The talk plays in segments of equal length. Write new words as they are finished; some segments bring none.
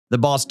The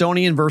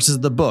Bostonian versus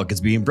the Book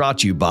is being brought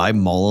to you by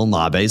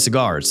Labe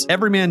Cigars.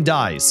 Every man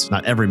dies,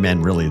 not every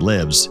man really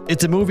lives.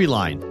 It's a movie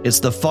line. It's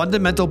the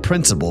fundamental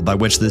principle by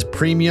which this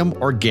premium,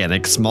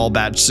 organic, small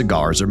batch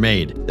cigars are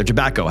made. Their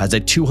tobacco has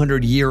a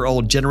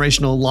 200-year-old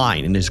generational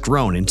line and is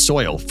grown in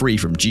soil free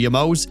from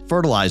GMOs,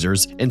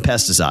 fertilizers, and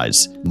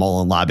pesticides.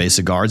 Labe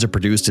cigars are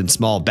produced in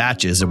small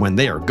batches, and when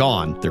they are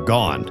gone, they're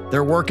gone.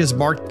 Their work is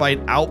marked by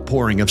an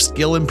outpouring of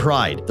skill and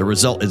pride. The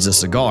result is a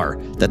cigar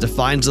that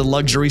defines the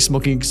luxury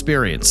smoking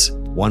experience.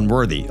 One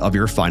worthy of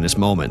your finest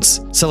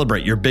moments.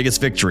 Celebrate your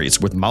biggest victories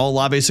with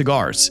Labe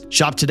Cigars.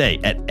 Shop today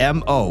at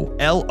MOLONLABE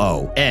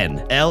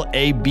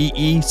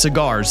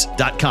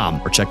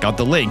cigars.com or check out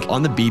the link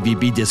on the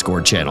BVB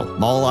Discord channel.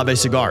 Labe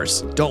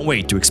Cigars. Don't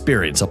wait to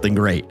experience something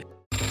great.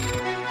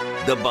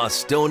 The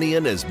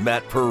Bostonian is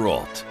Matt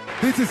Perrault.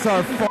 This is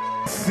our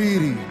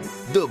city.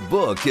 The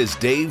Book is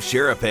Dave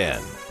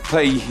Sharapan.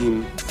 Pay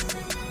him.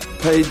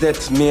 Pay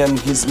that man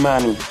his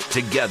money.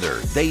 Together,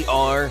 they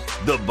are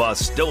the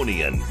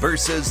Bostonian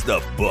versus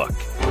the Book.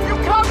 You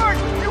covered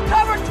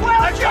 12!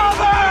 I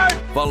covered!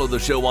 Follow the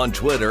show on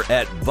Twitter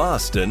at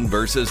Boston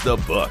versus the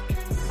Book.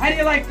 How do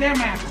you like them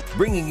apples?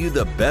 Bringing you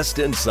the best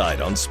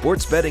insight on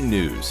sports betting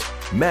news,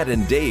 Matt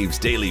and Dave's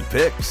daily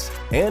picks,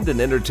 and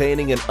an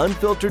entertaining and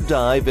unfiltered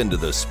dive into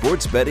the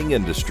sports betting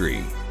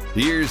industry.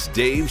 Here's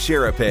Dave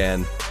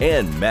Sharapan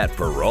and Matt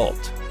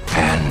Perrault.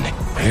 And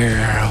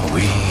here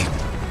we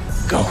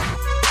go.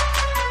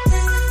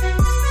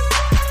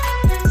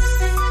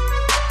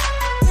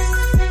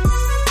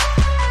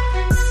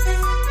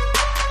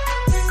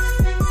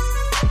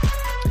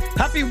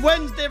 Happy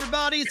Wednesday,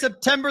 everybody.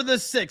 September the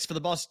 6th for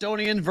the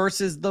Bostonian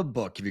versus the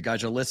Book. If you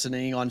guys are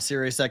listening on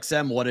Sirius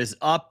XM, what is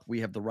up? We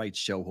have the right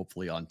show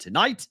hopefully on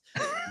tonight.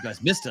 You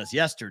guys missed us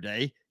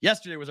yesterday.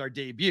 Yesterday was our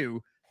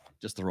debut.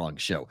 Just the wrong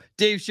show.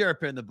 Dave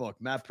Sharapan, the Book.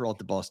 Matt Perrault,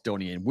 the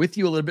Bostonian. With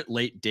you a little bit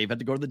late. Dave had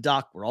to go to the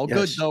doc. We're all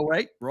good though,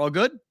 right? We're all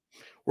good?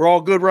 We're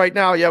all good right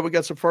now. Yeah, we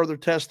got some further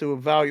tests to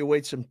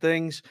evaluate some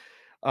things.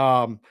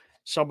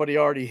 Somebody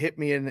already hit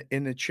me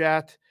in the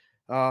chat.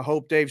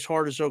 Hope Dave's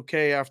heart is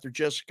okay after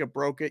Jessica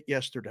broke it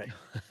yesterday.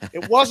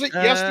 It wasn't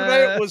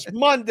yesterday. It was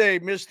Monday,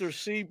 Mr.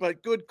 C,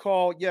 but good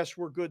call. Yes,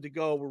 we're good to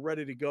go. We're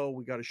ready to go.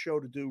 We got a show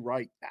to do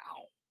right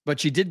now. But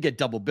she did get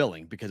double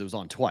billing because it was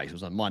on twice. It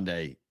was on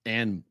Monday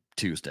and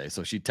Tuesday.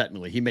 So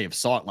he may have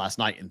saw it last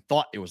night and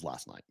thought it was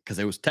last night because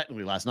it was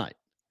technically last night.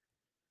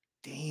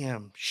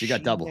 Damn, she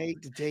got double.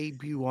 Made the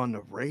debut on the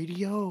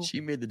radio.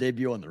 She made the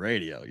debut on the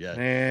radio. Yeah,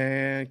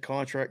 man,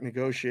 contract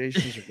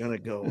negotiations are gonna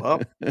go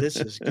up. This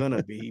is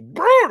gonna be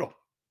brutal.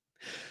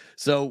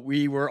 So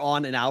we were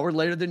on an hour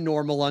later than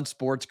normal on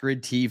Sports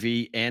Grid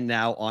TV and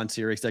now on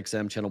Sirius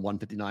XM channel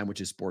 159, which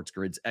is Sports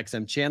Grid's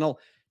XM channel.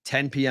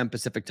 10 p.m.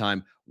 Pacific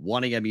time,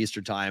 1 a.m.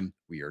 Eastern time.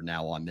 We are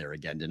now on there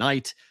again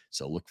tonight.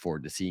 So look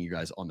forward to seeing you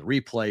guys on the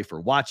replay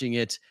for watching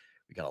it.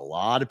 We got a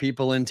lot of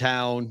people in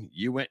town.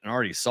 You went and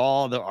already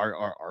saw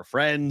our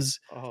friends.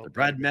 The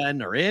bread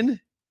men are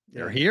in.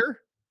 They're here.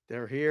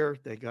 They're here.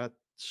 They got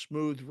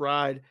smooth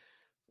ride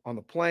on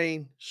the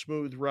plane,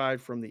 smooth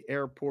ride from the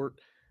airport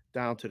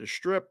down to the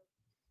strip.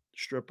 The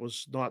strip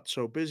was not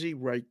so busy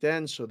right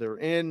then. So they're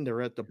in.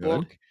 They're at the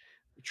Book.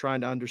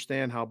 Trying to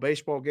understand how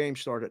baseball games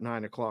start at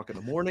 9:00 in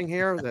the morning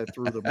here. That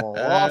threw them all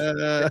off.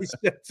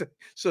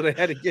 So they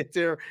had to get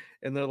there,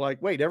 and they're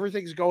like, wait,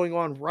 everything's going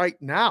on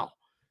right now.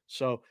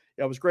 So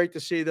yeah, it was great to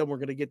see them. We're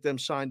going to get them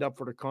signed up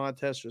for the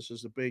contest. This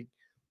is a big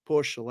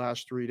push the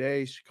last 3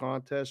 days.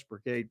 Contest,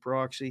 Brigade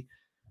Proxy,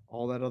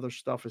 all that other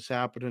stuff is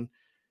happening.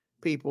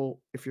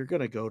 People, if you're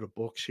going to go to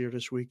Books here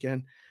this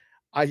weekend,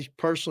 I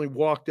personally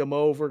walked them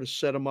over to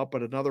set them up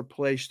at another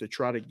place to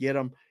try to get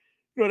them.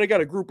 You know, they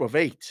got a group of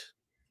 8.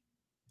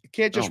 You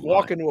can't just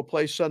walk into a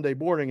place Sunday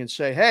morning and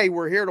say, hey,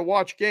 we're here to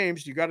watch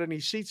games. You got any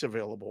seats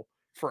available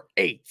for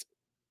 8?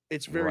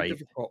 It's very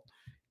difficult.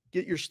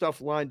 Get your stuff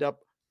lined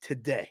up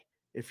today.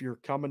 If you're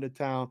coming to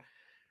town,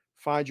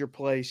 find your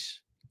place,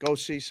 go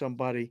see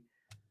somebody.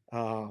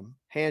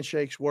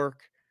 Handshakes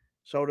work.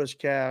 So does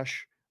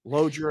cash.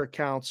 Load your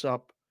accounts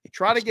up.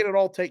 Try to get it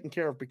all taken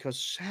care of because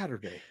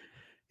Saturday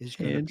is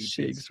going to be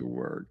busy. Handshakes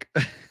work.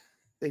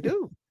 They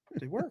do.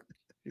 They work.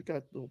 You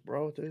got little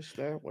bro, this,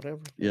 that,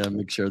 whatever. Yeah,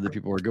 make sure that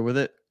people are good with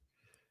it.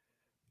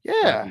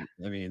 Yeah.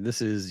 I mean,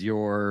 this is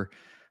your,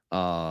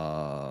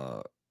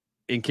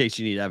 in case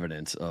you need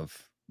evidence of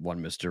one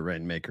Mr.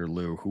 Rainmaker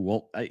Lou, who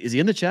won't, is he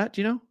in the chat?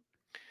 Do you know?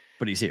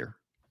 But he's here.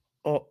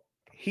 Oh,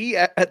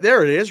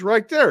 there it is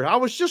right there. I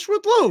was just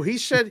with Lou. He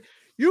said,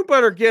 you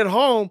better get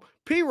home.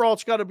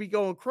 Perrault's got to be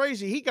going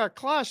crazy. He got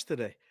class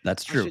today.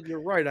 That's true. I said,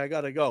 you're right. I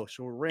got to go.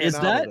 So we ran is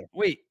out that, of there.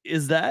 Wait,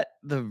 is that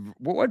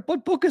what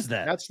book is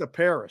that? That's the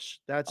Paris.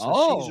 That's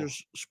the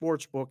Caesars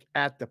Sports Book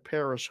at the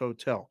Paris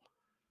Hotel.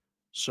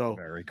 So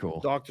very cool.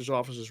 Doctor's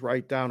office is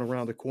right down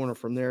around the corner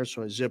from there.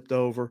 So I zipped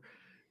over.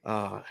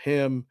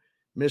 Him,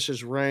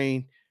 Mrs.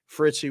 Rain,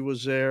 Fritzy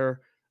was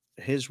there,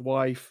 his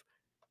wife.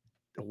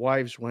 The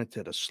wives went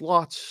to the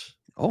slots.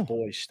 The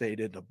boys stayed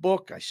in the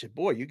Book. I said,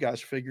 boy, you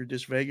guys figured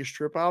this Vegas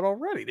trip out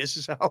already. This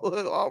is how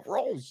it all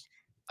rolls.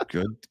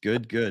 Good,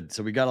 good, good.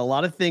 So we got a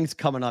lot of things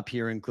coming up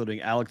here,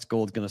 including Alex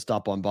Gold's going to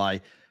stop on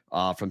by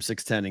from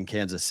 610 in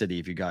Kansas City.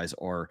 If you guys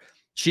are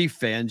Chief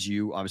fans,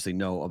 you obviously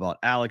know about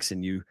Alex,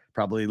 and you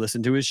probably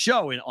listen to his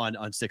show on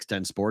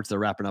 610 Sports. They're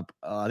wrapping up,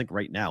 I think,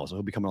 right now. So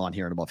he'll be coming on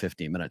here in about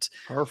 15 minutes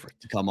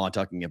Perfect. to come on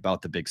talking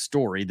about the big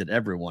story that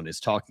everyone is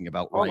talking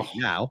about right Oh.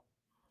 now.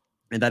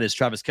 And that is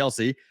Travis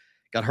Kelce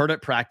got hurt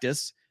at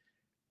practice.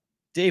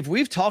 Dave,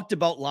 we've talked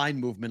about line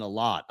movement a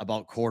lot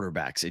about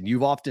quarterbacks, and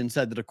you've often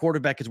said that a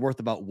quarterback is worth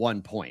about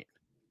 1 point.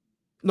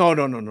 No.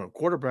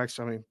 Quarterbacks,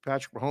 I mean,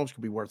 Patrick Mahomes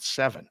could be worth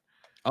 7.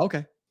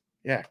 Okay.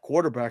 Yeah,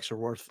 quarterbacks are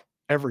worth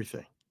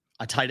everything.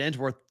 A tight end's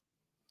worth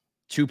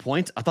 2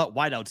 points. I thought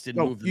wideouts didn't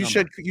No, move the you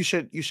number.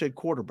 said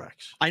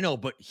quarterbacks. I know,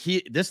 but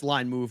this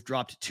line move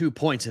dropped 2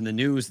 points in the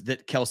news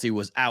that Kelce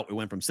was out. It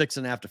went from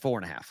 6.5 to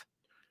 4.5.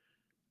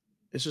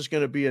 This is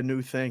going to be a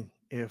new thing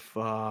if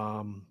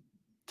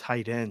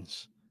tight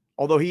ends,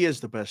 although he is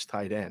the best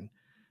tight end,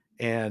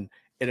 and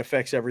it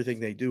affects everything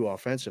they do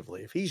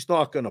offensively. If he's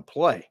not going to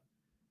play,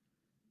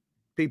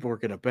 people are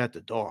going to bet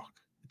the dog.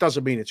 It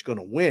doesn't mean it's going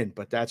to win,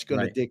 but that's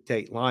going to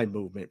dictate line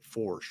movement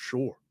for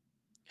sure.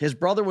 His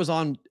brother was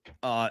on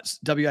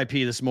WIP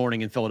this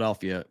morning in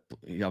Philadelphia.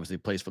 He obviously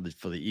plays for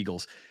the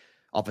Eagles,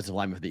 offensive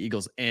lineman for the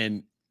Eagles,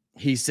 and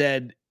he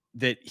said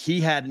that he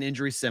had an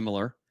injury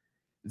similar,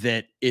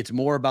 that it's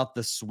more about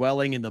the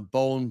swelling and the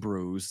bone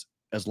bruise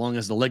as long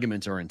as the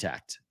ligaments are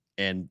intact.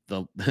 And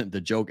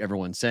the joke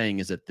everyone's saying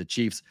is that the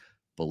Chiefs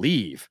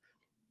believe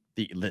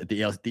the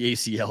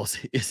ACL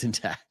is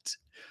intact.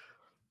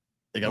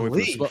 They got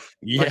believe.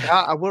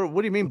 Yeah. Like, what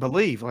do you mean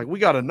believe? Like, we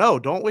got to know,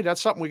 don't we?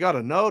 That's something we got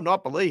to know,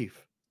 not believe.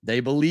 They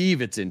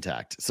believe it's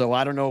intact. So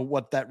I don't know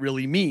what that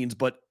really means,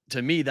 but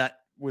to me, that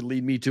would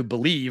lead me to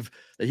believe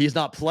that he's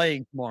not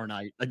playing tomorrow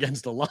night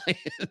against the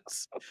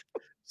Lions.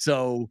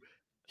 So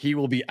he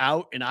will be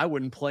out, and I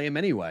wouldn't play him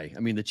anyway.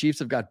 I mean, the Chiefs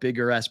have got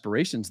bigger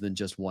aspirations than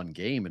just one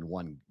game and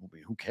one.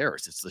 Who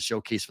cares? It's the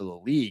showcase for the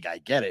league. I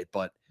get it,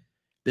 but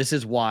this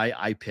is why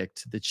I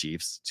picked the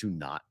Chiefs to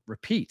not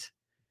repeat.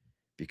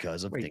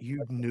 Because of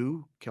you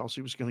knew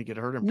Kelce was going to get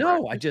hurt in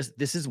practice?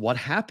 This is what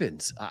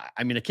happens.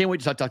 I mean, I can't wait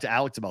to talk to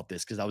Alex about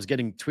this, because I was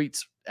getting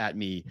tweets at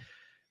me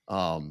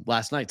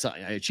last night. So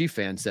a Chief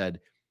fan said,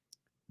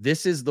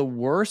 this is the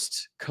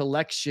worst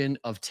collection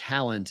of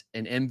talent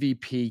an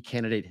MVP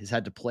candidate has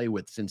had to play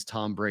with since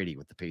Tom Brady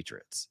with the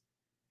Patriots.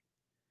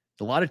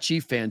 A lot of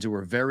Chief fans who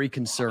were very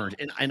concerned,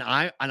 and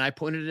I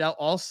pointed it out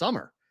all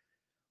summer.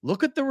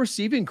 Look at the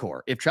receiving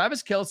core. If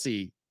Travis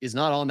Kelce is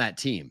not on that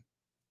team,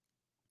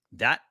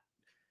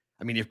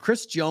 if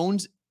Chris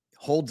Jones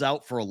holds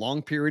out for a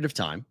long period of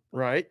time,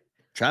 right?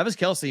 Travis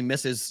Kelce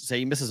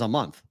misses a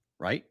month,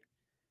 right?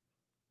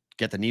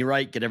 Get the knee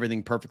right, get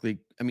everything perfectly.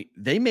 I mean,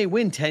 they may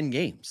win 10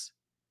 games.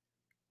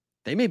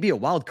 They may be a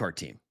wild card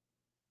team.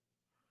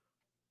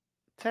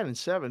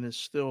 10-7 is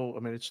still,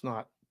 it's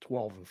not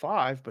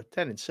 12-5, but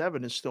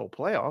 10-7 is still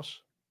playoffs.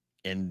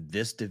 In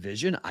this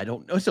division, I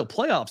don't know. So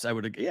playoffs, I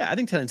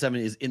think 10-7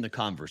 is in the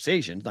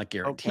conversation. It's not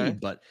guaranteed,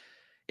 but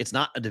it's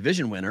not a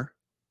division winner.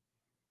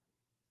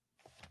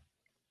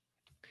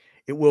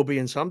 It will be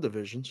in some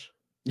divisions.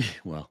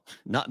 Well,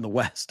 not in the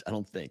West, I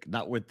don't think.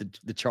 Not with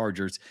the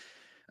Chargers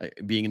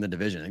being in the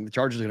division. I think the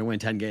Chargers are going to win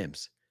 10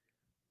 games.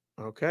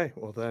 Okay,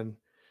 well then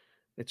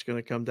it's going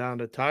to come down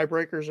to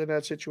tiebreakers in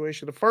that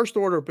situation. The first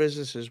order of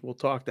business is we'll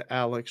talk to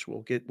Alex.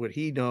 We'll get what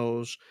he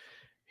knows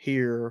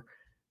here,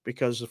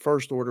 because the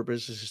first order of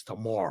business is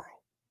tomorrow.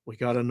 We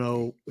got to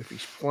know if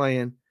he's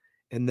playing,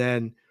 and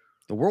then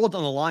the world's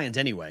on the Lions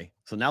anyway.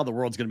 So now the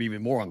world's going to be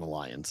even more on the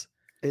Lions.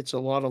 It's a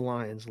lot of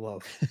Lions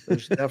love.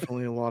 There's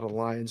definitely a lot of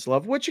Lions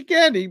love, which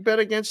again, he bet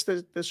against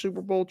the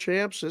Super Bowl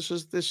champs. This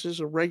is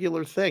a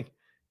regular thing.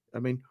 I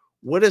mean,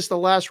 what is the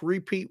last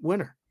repeat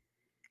winner?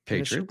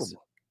 Patriots. Super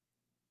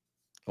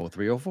Bowl?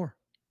 03-04.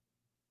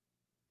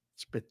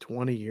 It's been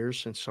 20 years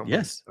since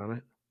somebody's done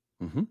it.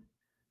 Mm-hmm.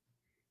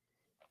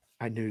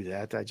 I knew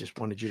that. I just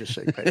wanted you to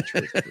say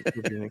Patriots to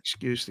give you an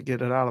excuse to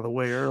get it out of the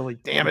way early.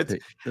 Damn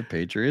it. The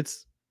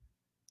Patriots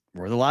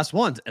were the last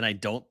ones, and I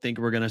don't think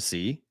we're going to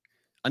see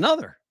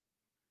another.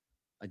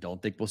 I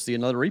don't think we'll see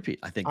another repeat.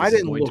 I think I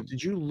didn't look.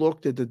 Did you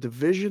look? Did the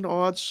division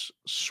odds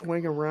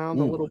swing around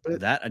a little bit?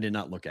 That I did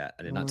not look at.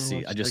 I did not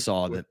see. I just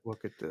saw that.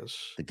 Look at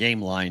this. The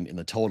game line and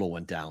the total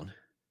went down.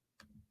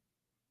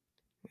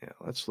 Yeah,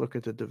 let's look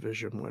at the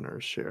division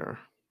winners here.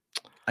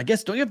 I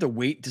guess, don't you have to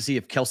wait to see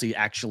if Kelce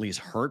actually is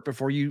hurt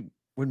before you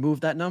would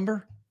move that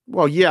number?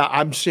 Well, yeah,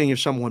 I'm seeing if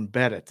someone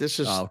bet it. This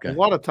is a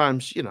lot of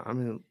times,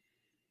 look,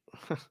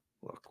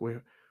 we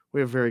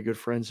have very good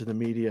friends in the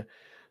media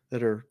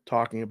that are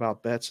talking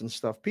about bets and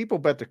stuff. People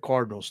bet the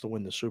Cardinals to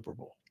win the Super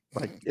Bowl.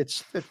 Like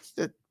it's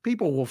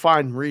people will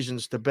find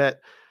reasons to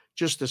bet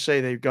just to say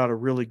they've got a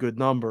really good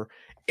number,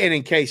 and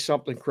in case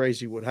something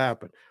crazy would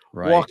happen.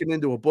 Right. Walking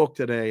into a book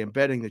today and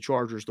betting the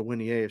Chargers to win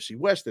the AFC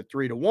West at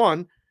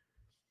 3-1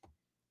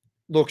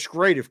 looks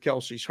great if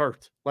Kelce's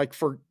hurt, like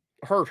for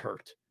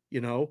hurt,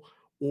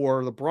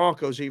 or the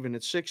Broncos even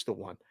at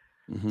 6-1.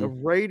 Mm-hmm. The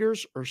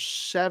Raiders are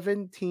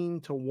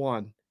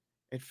 17-1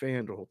 at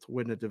FanDuel to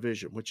win the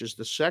division, which is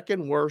the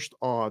second worst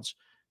odds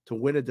to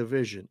win a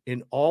division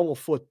in all of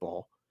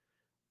football,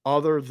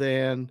 other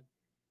than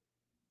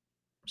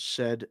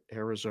said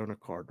Arizona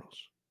Cardinals.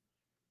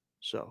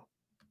 So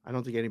I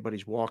don't think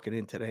anybody's walking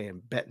in today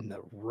and betting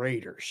the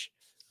Raiders.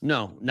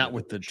 No, not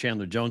with the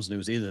Chandler Jones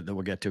news either that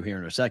we'll get to here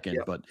in a second,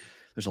 Yep. but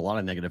there's a lot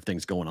of negative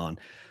things going on.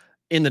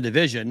 In the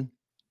division,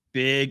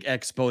 big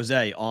expose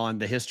on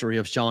the history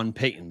of Sean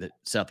Payton that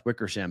Seth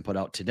Wickersham put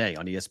out today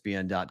on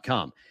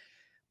ESPN.com.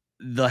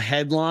 The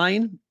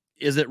headline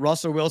is that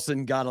Russell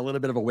Wilson got a little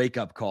bit of a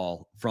wake-up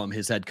call from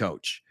his head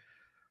coach.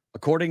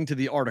 According to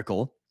the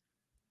article,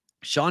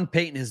 Sean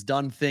Payton has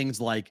done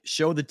things like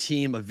show the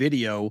team a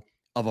video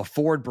of a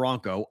Ford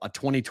Bronco, a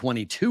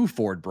 2022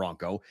 Ford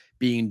Bronco,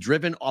 being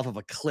driven off of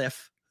a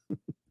cliff.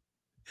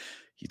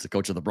 He's the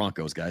coach of the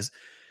Broncos, guys.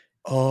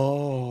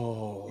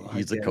 Oh,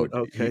 He's the coach.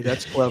 Okay,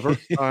 that's clever.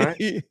 All right.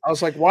 I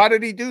was like, why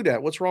did he do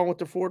that? What's wrong with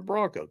the Ford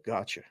Bronco?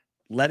 Gotcha.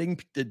 Letting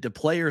the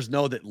players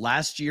know that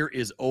last year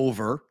is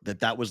over,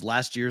 that was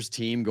last year's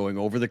team going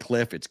over the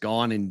cliff. It's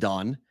gone and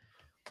done.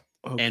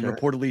 Okay. And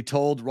reportedly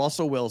told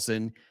Russell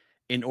Wilson,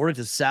 in order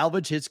to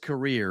salvage his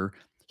career,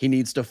 he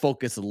needs to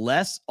focus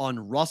less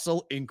on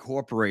Russell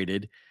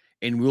Incorporated.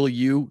 And will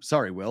you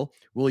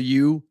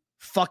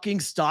fucking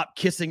stop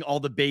kissing all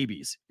the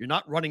babies? You're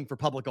not running for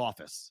public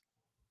office.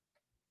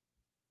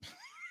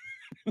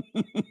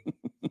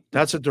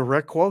 That's a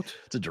direct quote.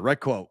 It's a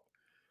direct quote.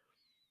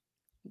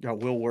 Got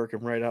Will working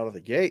right out of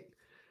the gate.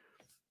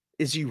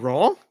 Is he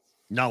wrong?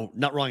 No,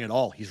 not wrong at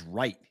all. He's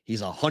right.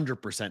 He's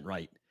 100%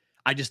 right.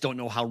 I just don't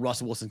know how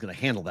Russell Wilson's going to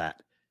handle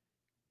that.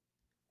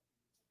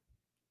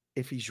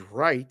 If he's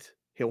right,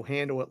 he'll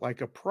handle it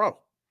like a pro.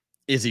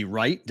 Is he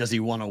right? Does he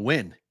want to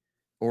win?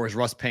 Or is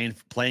Russ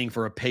playing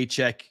for a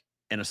paycheck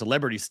and a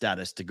celebrity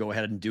status to go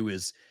ahead and do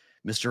his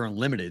Mr.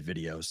 Unlimited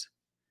videos?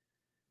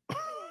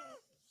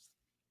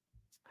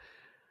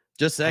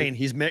 Just saying,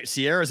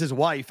 Sierra's his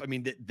wife. I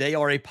mean, they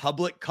are a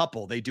public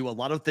couple. They do a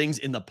lot of things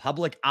in the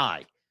public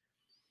eye.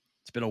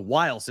 It's been a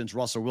while since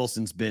Russell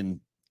Wilson's been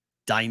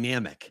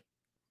dynamic.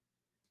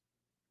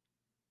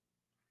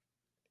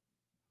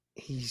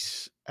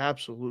 He's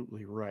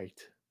absolutely right.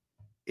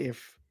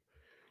 If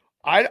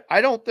I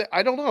don't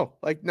know.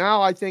 Like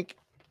now, I think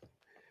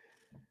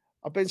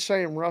I've been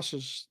saying Russ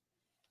is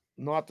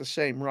not the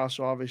same Russ,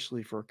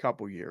 obviously, for a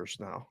couple years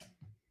now.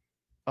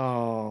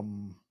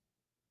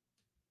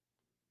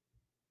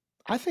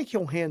 I think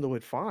he'll handle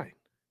it fine.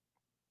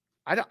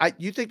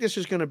 You think this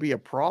is going to be a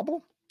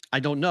problem? I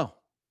don't know.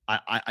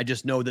 I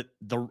just know that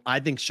I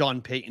think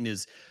Sean Payton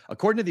is,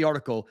 according to the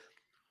article,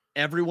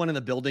 everyone in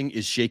the building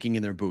is shaking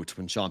in their boots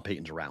when Sean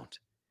Payton's around.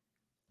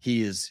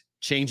 He is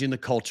changing the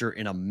culture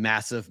in a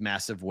massive,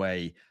 massive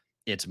way.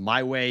 It's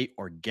my way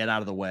or get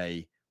out of the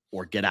way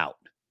or get out.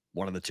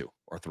 One of the two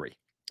or three.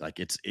 Like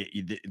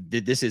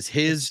this is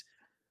his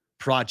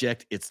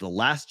project. It's the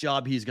last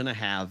job he's going to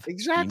have.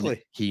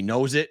 Exactly. He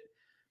knows it,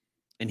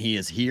 and he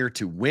is here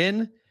to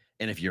win.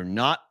 And if you're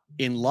not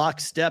in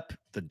lockstep,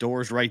 the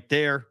door's right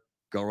there.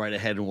 Go right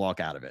ahead and walk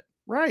out of it.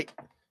 Right.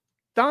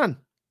 Done.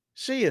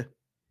 See ya.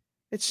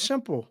 It's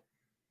simple.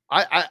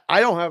 I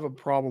don't have a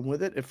problem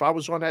with it. If I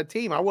was on that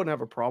team, I wouldn't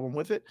have a problem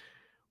with it.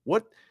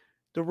 What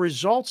the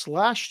results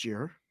last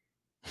year,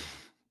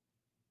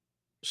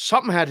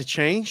 something had to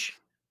change.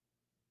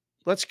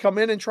 Let's come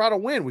in and try to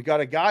win. We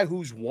got a guy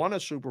who's won a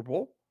Super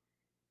Bowl.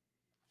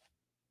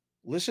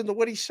 Listen to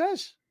what he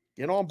says.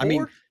 Get on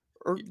board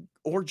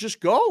or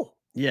just go.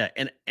 Yeah,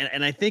 and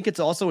I think it's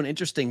also an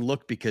interesting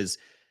look because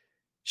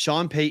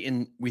Sean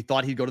Payton, we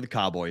thought he'd go to the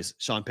Cowboys.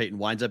 Sean Payton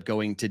winds up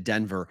going to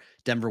Denver.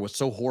 Denver was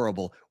so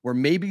horrible. We're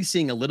maybe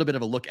seeing a little bit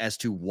of a look as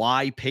to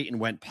why Payton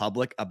went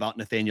public about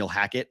Nathaniel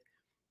Hackett,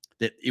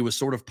 that it was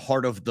sort of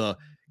part of the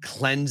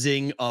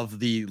cleansing of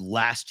the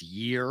last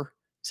year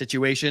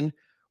situation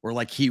where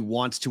like he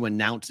wants to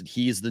announce that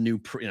he's the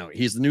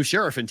new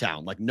sheriff in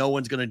town. Like no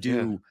one's going to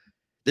do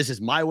this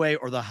is my way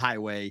or the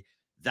highway.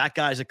 That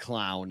guy's a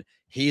clown.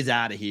 He's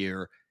out of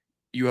here.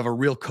 You have a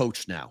real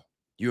coach now.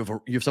 You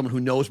have someone who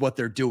knows what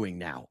they're doing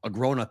now. A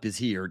grown-up is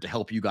here to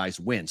help you guys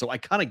win. So I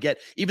kind of get,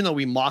 even though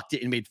we mocked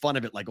it and made fun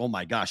of it, like, oh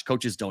my gosh,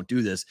 coaches don't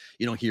do this.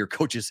 You don't hear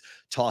coaches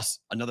toss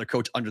another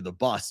coach under the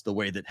bus the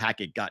way that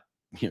Hackett got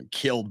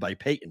killed by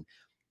Payton.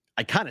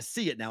 I kind of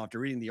see it now after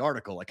reading the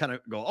article. I kind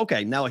of go,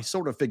 okay, now I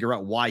sort of figure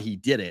out why he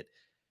did it,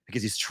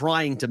 because he's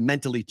trying to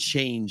mentally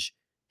change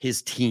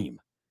his team.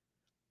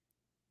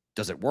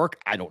 Does it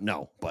work? I don't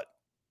know, but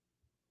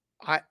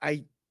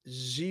I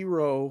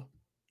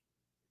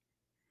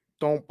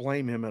don't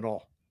blame him at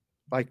all.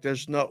 Like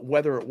there's no,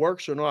 whether it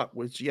works or not,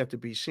 it's yet to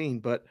be seen,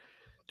 but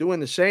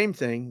doing the same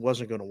thing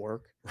wasn't going to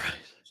work. Right.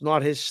 It's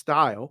not his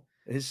style.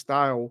 His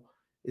style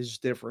is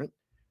different.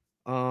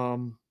 I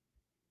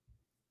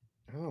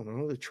don't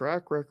know. The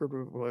track record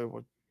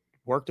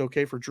worked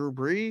okay for Drew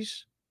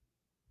Brees.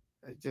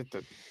 I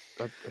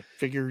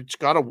figure it's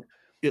got to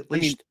at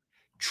least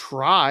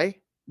try.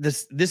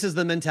 This is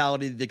the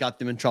mentality that got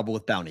them in trouble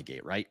with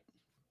Bountygate, right?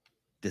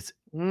 This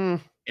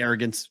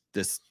arrogance,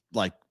 this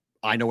like,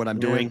 I know what I'm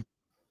doing.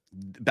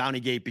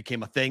 Bountygate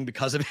became a thing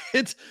because of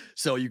it.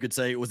 So you could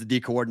say it was the D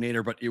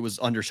coordinator, but it was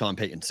under Sean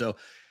Payton. So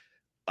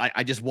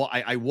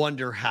I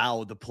wonder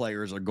how the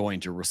players are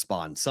going to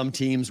respond. Some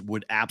teams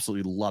would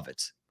absolutely love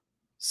it.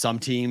 Some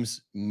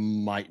teams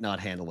might not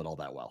handle it all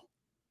that well.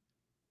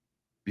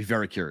 Be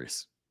very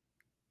curious.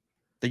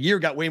 The year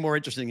got way more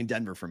interesting in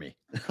Denver for me.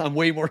 I'm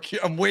way more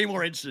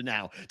interested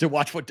now to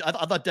watch what I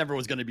thought Denver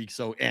was going to be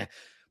so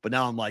but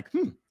now I'm like,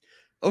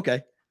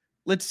 okay,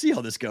 let's see how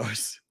this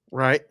goes.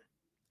 Right.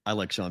 I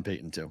like Sean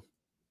Payton too.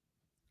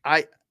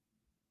 I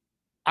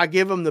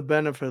give him the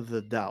benefit of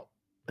the doubt,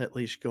 at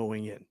least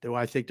going in. Do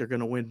I think they're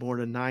going to win more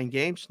than 9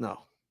 games? No,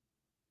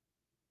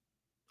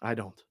 I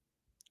don't.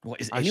 Well,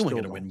 is anyone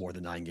going to win more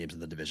than 9 games in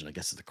the division? I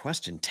guess is the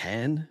question.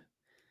 10?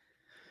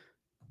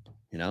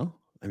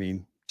 I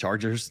mean,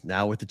 Chargers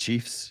now with the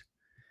Chiefs.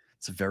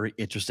 It's a very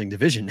interesting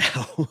division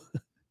now.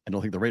 I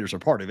don't think the Raiders are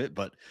part of it,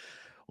 but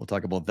we'll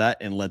talk about that.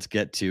 And let's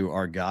get to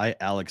our guy,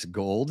 Alex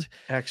Gold.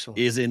 Excellent.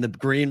 Is in the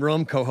green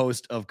room,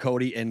 co-host of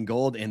Cody and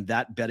Gold and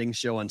that betting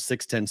show on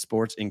 610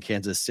 Sports in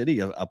Kansas City,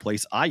 a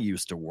place I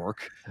used to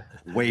work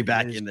way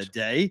back in the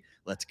day.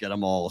 Let's get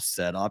them all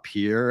set up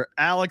here.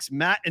 Alex,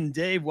 Matt, and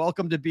Dave,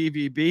 welcome to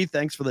BVB.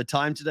 Thanks for the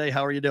time today.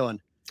 How are you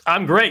doing?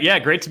 I'm great. Yeah,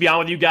 great to be on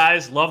with you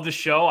guys. Love the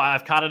show.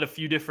 I've caught it a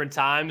few different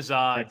times.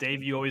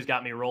 Dave, you always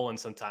got me rolling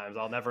sometimes.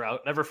 I'll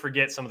never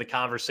forget some of the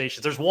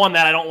conversations. There's one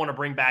that I don't want to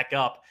bring back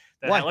up.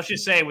 Let's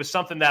just say it was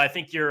something that I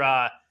think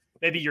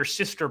maybe your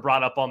sister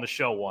brought up on the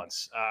show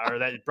once, or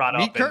that brought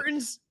up. Meat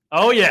curtains?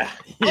 Oh, yeah.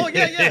 Oh,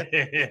 yeah.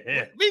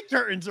 Meat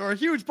curtains are a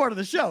huge part of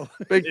the show.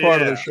 Big part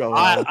of the show.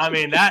 I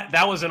mean,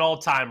 that was an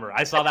all-timer.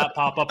 I saw that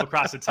pop up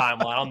across the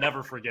timeline. I'll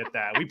never forget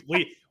that.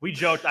 We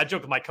joked. I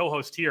joked with my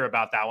co-host here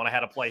about that when I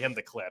had to play him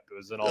the clip. It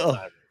was an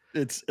all-timer.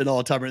 It's an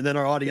all-timer. And then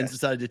our audience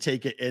decided to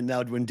take it. And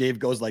now when Dave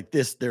goes like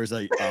this, there's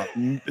a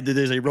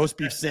roast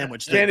beef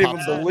sandwich. Can't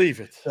even believe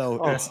it.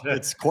 So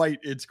it's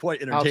quite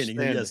entertaining.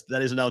 Yes,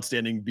 that is an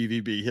outstanding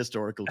BVB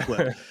historical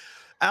clip.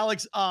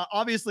 Alex,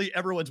 obviously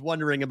everyone's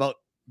wondering about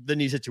the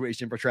knee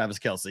situation for Travis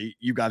Kelce.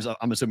 You guys,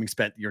 I'm assuming,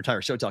 spent your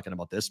entire show talking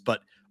about this,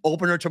 but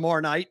opener tomorrow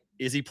night,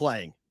 is he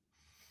playing?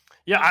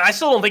 Yeah, I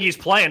still don't think he's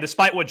playing,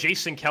 despite what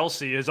Jason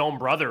Kelce, his own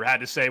brother, had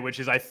to say, which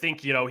is, I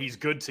think, he's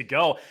good to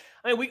go.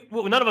 I mean,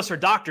 none of us are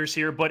doctors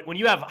here, but when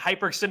you have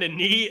hyperextended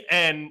knee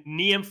and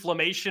knee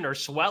inflammation or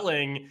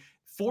swelling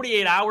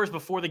 48 hours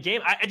before the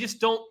game, I just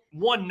don't,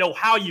 one, know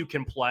how you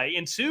can play.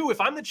 And two, if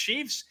I'm the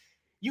Chiefs,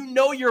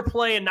 you're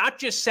playing not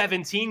just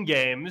 17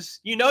 games.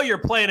 You're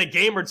playing a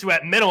game or two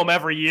at minimum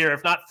every year,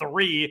 if not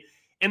 3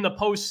 in the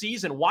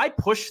postseason. Why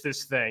push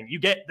this thing? You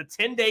get the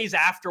 10 days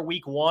after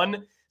week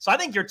 1. So I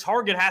think your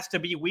target has to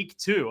be week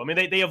 2. I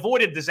mean, they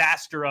avoided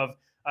disaster of,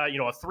 a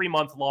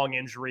 3-month-long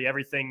injury.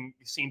 Everything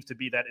seems to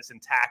be that it's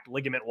intact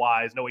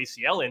ligament-wise, no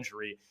ACL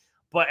injury.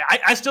 But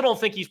I still don't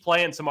think he's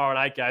playing tomorrow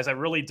night, guys. I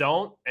really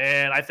don't.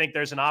 And I think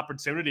there's an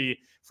opportunity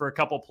for a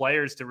couple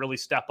players to really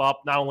step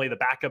up, not only the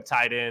backup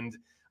tight end,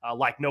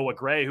 like Noah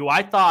Gray, who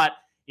I thought,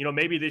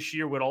 maybe this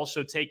year would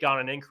also take on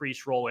an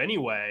increased role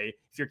anyway,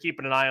 if you're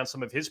keeping an eye on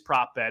some of his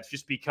prop bets,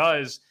 just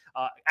because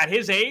at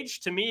his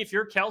age, to me, if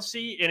you're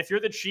Kelce and if you're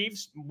the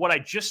Chiefs, what I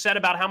just said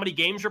about how many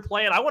games you're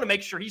playing, I want to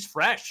make sure he's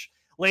fresh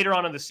later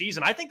on in the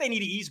season. I think they need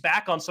to ease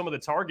back on some of the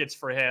targets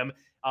for him.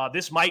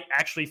 This might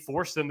actually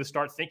force them to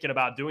start thinking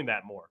about doing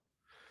that more.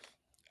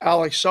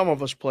 Alex, some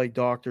of us play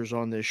doctors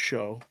on this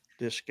show.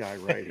 This guy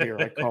right here,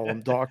 I call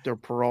him Dr.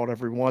 Perrault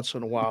every once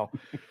in a while.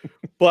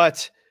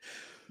 But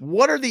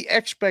what are the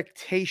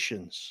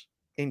expectations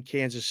in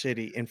Kansas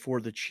City and for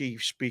the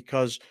Chiefs?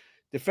 Because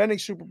defending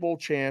Super Bowl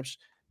champs,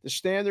 the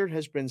standard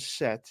has been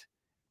set,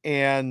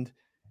 and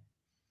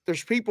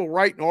there's people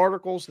writing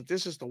articles that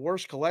this is the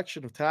worst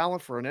collection of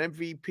talent for an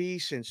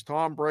MVP since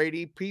Tom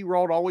Brady.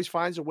 P-Roll always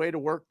finds a way to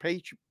work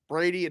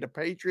Brady and the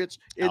Patriots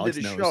into Alex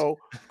the knows. show.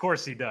 Of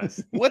course he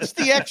does. What's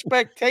the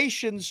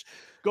expectations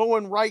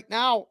going right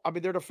now? I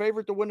mean, they're the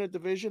favorite to win the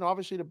division,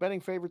 obviously the betting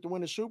favorite to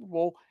win the Super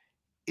Bowl.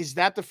 Is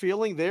that the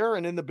feeling there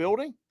and in the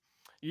building?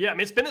 Yeah, I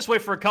mean, it's been this way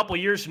for a couple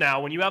of years now.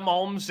 When you have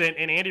Mahomes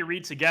and Andy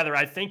Reid together,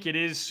 I think it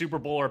is Super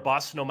Bowl or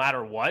bust no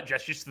matter what.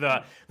 That's just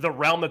the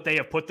realm that they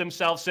have put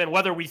themselves in.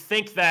 Whether we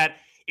think that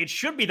it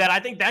should be that, I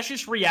think that's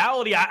just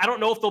reality. I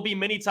don't know if there'll be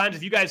many times,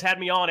 if you guys had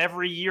me on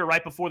every year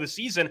right before the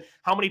season,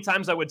 how many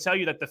times I would tell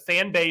you that the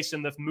fan base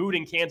and the mood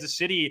in Kansas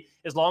City,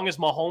 as long as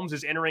Mahomes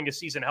is entering a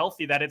season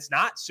healthy, that it's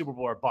not Super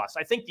Bowl or bust.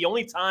 I think the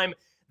only time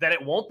that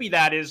it won't be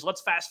that is,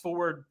 let's fast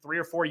forward 3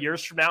 or 4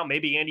 years from now,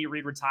 maybe Andy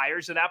Reid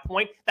retires at that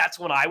point. That's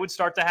when I would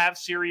start to have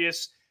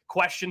serious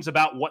questions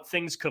about what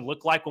things could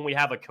look like when we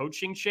have a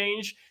coaching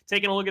change.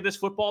 Taking a look at this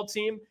football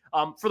team.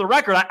 For the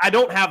record, I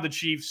don't have the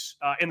Chiefs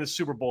in the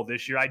Super Bowl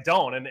this year. I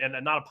don't,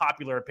 and not a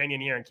popular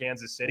opinion here in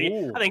Kansas City.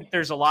 Ooh. I think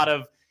there's a lot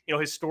of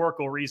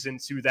historical reason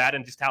to that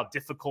and just how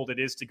difficult it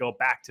is to go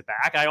back to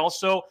back. I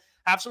also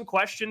have some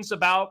questions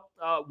about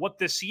what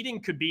the seeding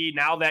could be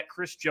now that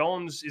Chris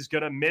Jones is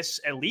going to miss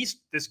at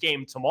least this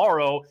game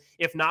tomorrow,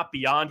 if not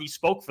beyond. He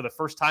spoke for the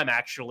first time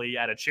actually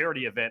at a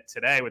charity event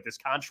today with this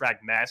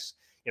contract mess.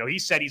 he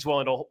said he's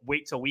willing to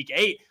wait till week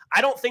 8.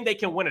 I don't think they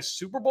can win a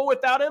Super Bowl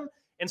without him.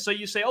 And so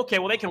you say, okay,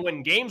 well, they can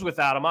win games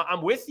without him.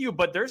 I'm with you,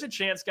 but there's a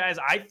chance, guys.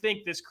 I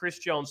think this Chris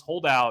Jones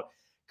holdout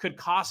could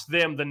cost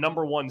them the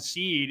number 1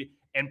 seed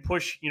and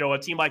push, a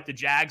team like the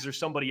Jags or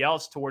somebody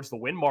else towards the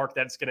win mark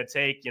that's going to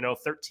take,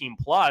 13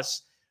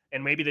 plus.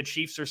 And maybe the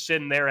Chiefs are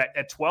sitting there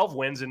at 12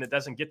 wins and it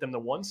doesn't get them the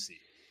 1 seed.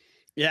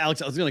 Yeah,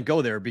 Alex, I was going to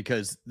go there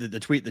because the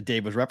tweet that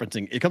Dave was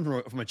referencing, it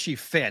comes from a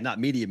Chief fan, not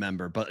media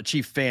member, but a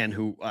Chief fan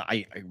who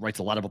I writes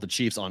a lot about the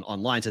Chiefs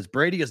online, says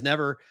Brady has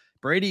never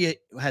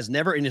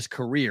in his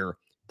career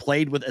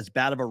played with as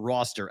bad of a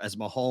roster as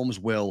Mahomes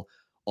will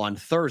on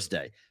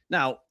Thursday.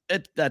 Now,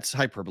 that's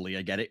hyperbole,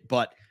 I get it,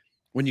 but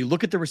when you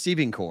look at the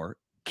receiving core,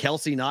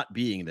 Kelsey not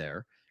being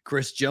there,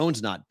 Chris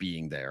Jones not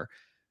being there,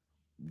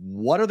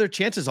 what are their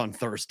chances on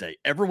Thursday?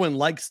 Everyone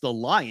likes the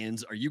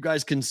Lions. Are you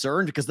guys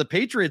concerned? Because the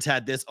Patriots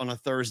had this on a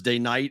Thursday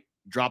night,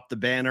 dropped the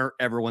banner,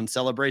 everyone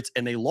celebrates,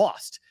 and they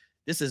lost.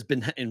 This has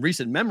been in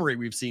recent memory.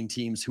 We've seen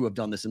teams who have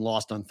done this and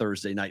lost on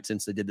Thursday night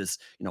since they did this,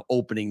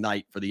 opening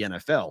night for the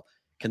NFL.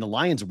 Can the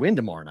Lions win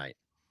tomorrow night?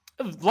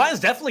 The Lions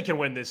definitely can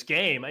win this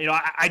game.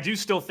 I do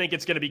still think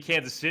it's going to be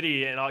Kansas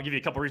City, and I'll give you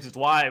a couple reasons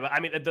why. But I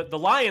mean, the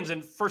Lions,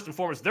 and first and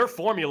foremost, their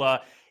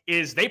formula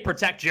is they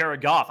protect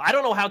Jared Goff. I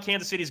don't know how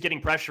Kansas City is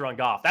getting pressure on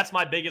Goff. That's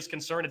my biggest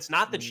concern. It's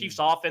not the Chiefs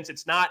offense.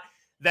 It's not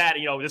that,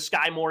 does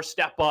Sky Moore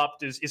step up?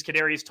 Is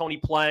Kadarius Toney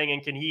playing,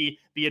 and can he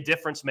be a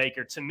difference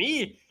maker? To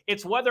me,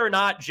 it's whether or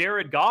not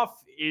Jared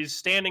Goff is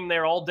standing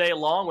there all day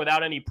long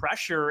without any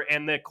pressure.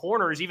 And the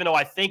corners, even though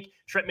I think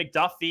Trent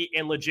McDuffie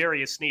and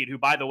L'Jarius Sneed, who,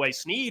 by the way,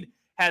 Sneed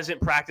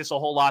hasn't practiced a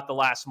whole lot the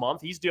last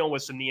month. He's dealing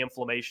with some knee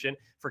inflammation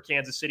for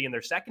Kansas City in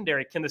their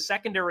secondary. Can the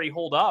secondary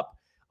hold up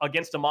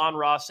against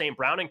Amon-Ra, St.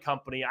 Brown and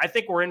company? I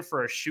think we're in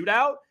for a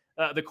shootout.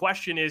 The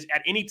question is,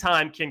 at any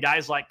time, can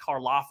guys like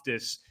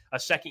Karlaftis, a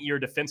second-year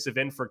defensive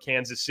end for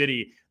Kansas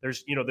City,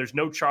 there's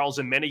no Charles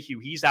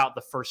Omenihu. He's out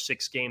the first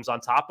 6 games on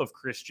top of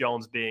Chris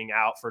Jones being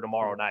out for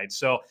tomorrow night.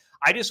 So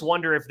I just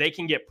wonder if they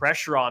can get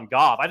pressure on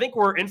Goff. I think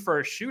we're in for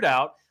a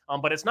shootout,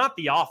 but it's not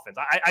the offense.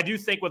 I do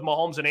think with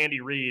Mahomes and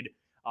Andy Reid,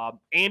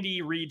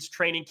 Andy Reid's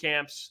training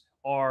camps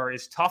are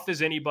as tough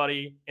as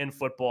anybody in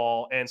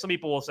football. And some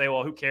people will say,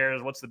 well, who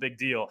cares? What's the big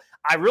deal?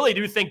 I really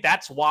do think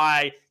that's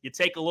why you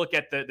take a look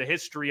at the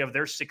history of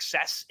their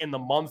success in the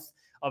month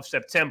of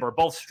September,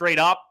 both straight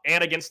up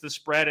and against the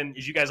spread. And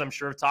as you guys, I'm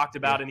sure, have talked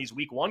about in these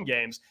week 1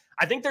 games,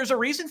 I think there's a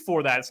reason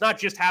for that. It's not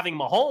just having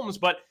Mahomes,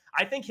 but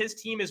I think his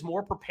team is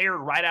more prepared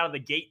right out of the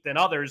gate than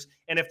others.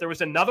 And if there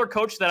was another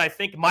coach that I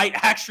think might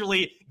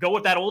actually go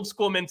with that old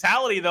school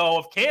mentality, though,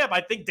 of camp, I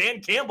think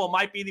Dan Campbell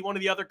might be one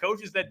of the other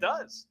coaches that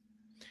does.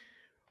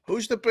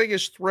 Who's the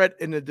biggest threat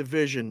in the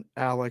division,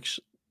 Alex?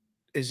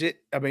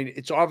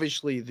 It's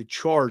obviously the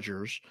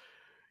Chargers.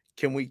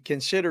 Can we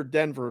consider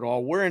Denver at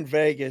all? We're in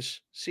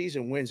Vegas.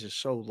 Season wins is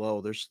so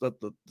low. There's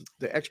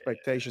the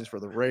expectations for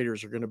the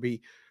Raiders are going to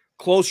be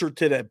closer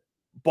to the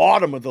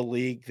bottom of the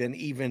league than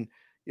even,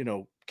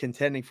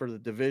 contending for the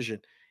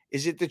division.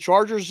 Is it the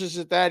Chargers? Is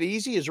it that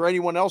easy? Is there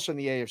anyone else in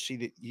the AFC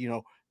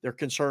that, they're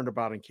concerned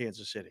about in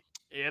Kansas City?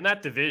 In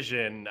that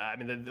division,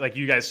 like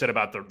you guys said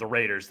about the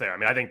Raiders there,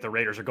 I think the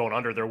Raiders are going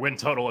under their win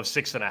total of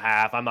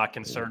 6.5. I'm not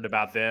concerned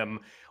about them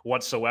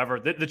whatsoever.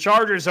 The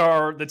Chargers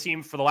are the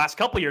team for the last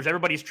couple of years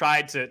everybody's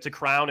tried to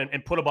crown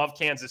and put above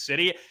Kansas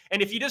City.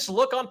 And if you just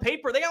look on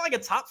paper, they got like a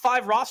top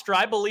 5 roster,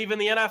 I believe, in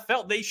the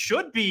NFL. They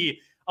should be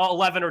a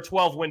 11 or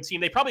 12 win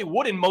team. They probably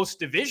would in most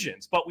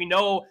divisions, but we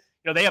know,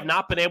 they have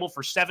not been able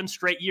for 7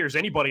 straight years,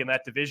 anybody in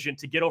that division,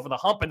 to get over the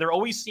hump. And there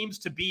always seems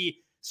to be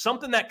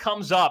something that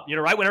comes up,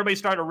 right when everybody's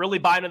starting to really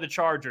buy into the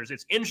Chargers.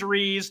 It's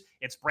injuries.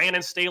 It's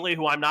Brandon Staley,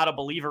 who I'm not a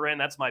believer in.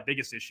 That's my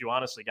biggest issue,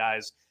 honestly,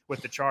 guys,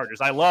 with the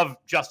Chargers. I love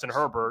Justin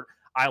Herbert.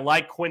 I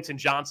like Quentin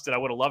Johnston. I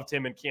would have loved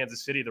him in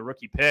Kansas City, the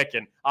rookie pick.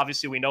 And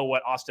obviously we know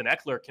what Austin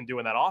Eckler can do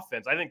in that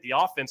offense. I think the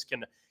offense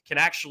can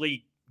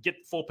actually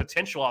get full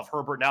potential of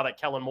Herbert now that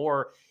Kellen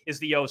Moore is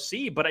the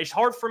OC. But it's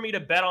hard for me to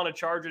bet on a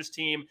Chargers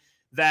team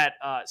that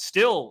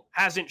still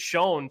hasn't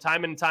shown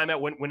time and time out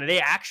when they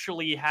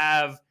actually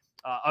have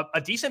a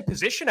decent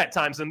position at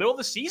times in the middle of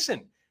the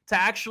season to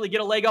actually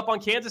get a leg up on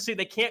Kansas City.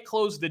 They can't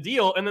close the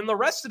deal. And then the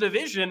rest of the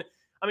division,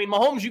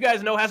 Mahomes, you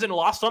guys know, hasn't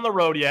lost on the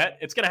road yet.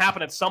 It's going to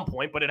happen at some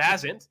point, but it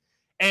hasn't.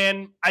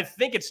 And I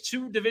think it's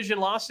 2 division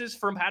losses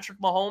from Patrick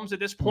Mahomes at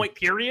this point,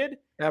 period,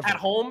 at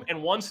home,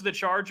 and 1 to the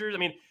Chargers.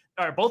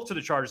 Or both to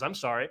the Chargers, I'm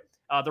sorry.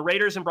 The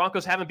Raiders and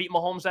Broncos haven't beat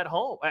Mahomes at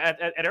home,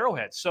 at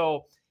Arrowhead.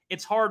 So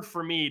it's hard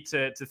for me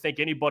to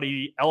think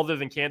anybody other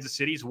than Kansas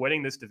City is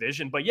winning this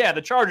division. But yeah,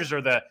 the Chargers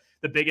are the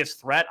biggest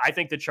threat. I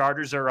think the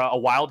Chargers are a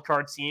wild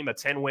card team, a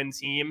 10-win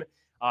team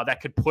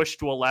that could push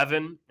to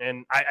 11.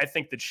 And I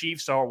think the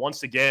Chiefs are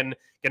once again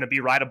going to be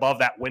right above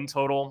that win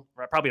total,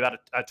 probably about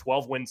a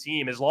 12-win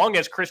team, as long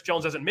as Chris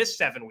Jones doesn't miss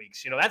 7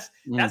 weeks.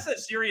 That's a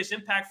serious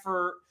impact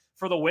for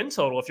the win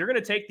total. If you're going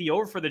to take the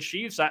over for the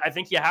Chiefs, I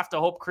think you have to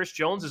hope Chris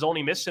Jones is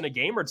only missing a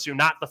game or 2,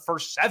 not the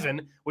first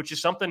 7, which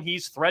is something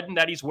he's threatened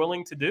that he's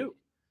willing to do.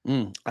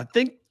 I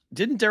think,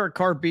 didn't Derek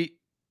Carr beat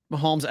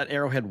Mahomes at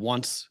Arrowhead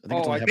once. I think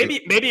it's only happened,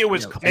 maybe it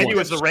was maybe it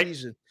was the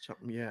season.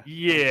 Something, yeah.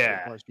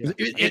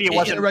 Maybe it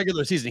wasn't a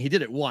regular season. He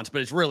did it once,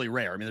 but it's really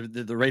rare. I mean,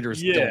 the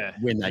Raiders don't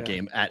win that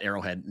game at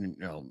Arrowhead.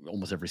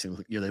 Almost every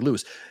single year they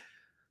lose.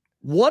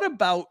 What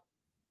about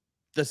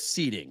the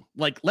seeding?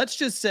 Like, let's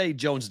just say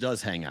Jones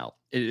does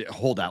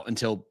hold out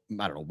until,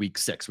 I don't know, week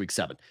 6, week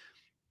 7.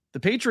 The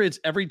Patriots,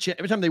 every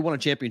time they won a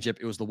championship,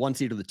 it was the 1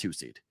 seed or the 2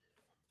 seed.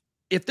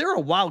 If they're a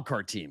wild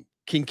card team,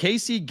 can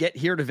KC get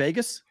here to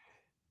Vegas?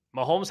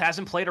 Mahomes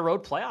hasn't played a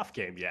road playoff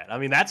game yet. I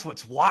mean, that's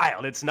what's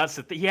wild. It's nuts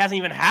that he hasn't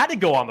even had to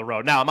go on the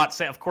road. Now, I'm not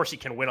saying, of course, he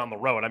can win on the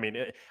road. I mean,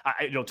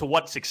 to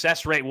what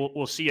success rate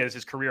we'll see as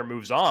his career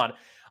moves on.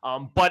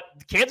 But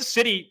Kansas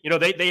City,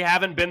 they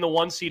haven't been the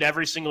 1 seed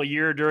every single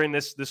year during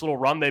this little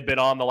run they've been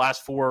on the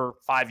last 4 or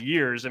 5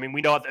 years. I mean, we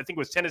know, I think it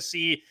was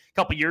Tennessee a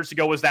couple years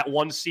ago was that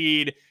 1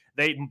 seed.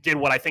 They did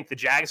what I think the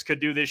Jags could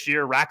do this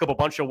year, rack up a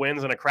bunch of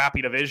wins in a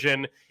crappy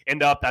division,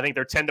 end up, I think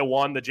they're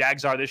 10-1. The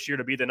Jags are this year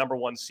to be the number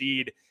 1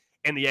 seed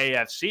in the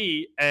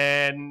AFC,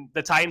 and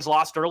the Titans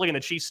lost early, and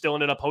the Chiefs still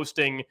ended up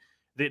hosting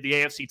the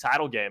AFC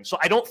title game. So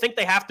I don't think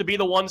they have to be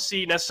the 1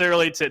 seed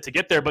necessarily to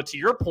get there. But to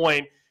your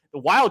point, the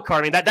wild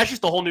card, I mean, that's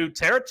just a whole new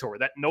territory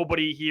that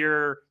nobody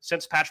here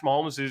since Patrick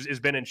Mahomes has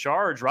been in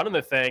charge running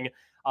the thing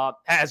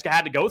has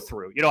had to go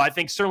through. I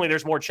think certainly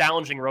there's more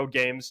challenging road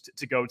games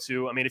to go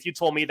to. I mean, if you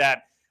told me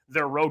that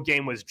their road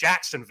game was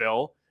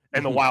Jacksonville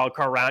in the wild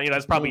card round,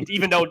 that's probably,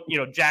 even though,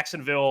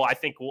 Jacksonville, I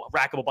think, will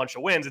rack up a bunch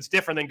of wins, it's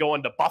different than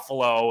going to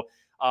Buffalo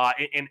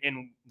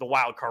in the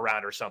wild card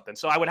round or something.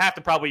 So I would have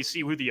to probably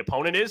see who the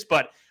opponent is,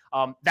 but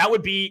that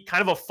would be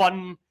kind of a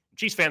fun,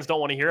 Chiefs fans don't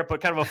want to hear it, but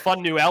kind of a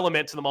fun new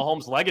element to the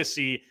Mahomes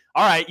legacy.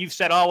 All right, you've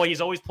said, oh, well,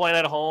 he's always playing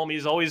at home.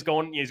 He's always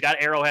going, he's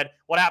got Arrowhead.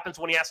 What happens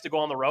when he has to go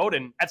on the road?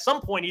 And at some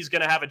point, he's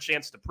going to have a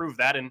chance to prove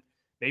that, and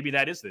maybe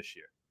that is this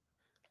year.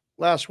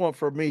 Last one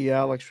for me,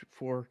 Alex,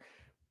 before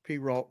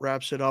P-Roll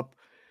wraps it up.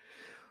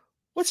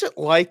 What's it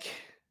like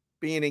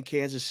being in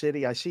Kansas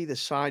City? I see the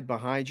sign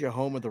behind you,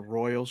 home of the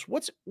Royals.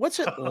 What's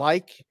it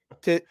like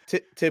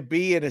to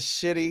be in a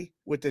city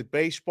with a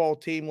baseball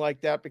team like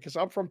that? Because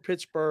I'm from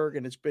Pittsburgh,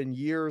 and it's been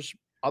years,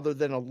 other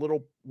than a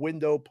little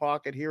window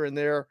pocket here and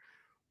there,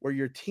 where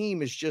your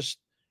team is just,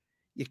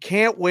 you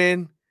can't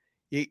win.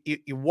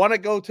 You want to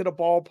go to the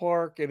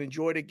ballpark and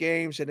enjoy the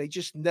games, and they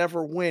just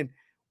never win.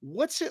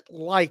 What's it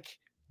like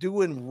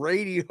doing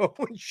radio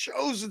and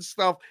shows and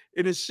stuff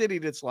in a city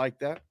that's like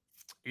that?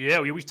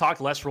 Yeah, we've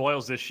talked less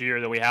Royals this year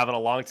than we have in a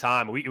long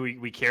time.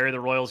 We carry the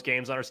Royals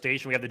games on our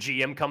station. We have the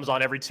GM comes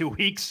on every 2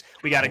 weeks.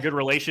 We got a good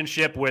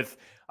relationship with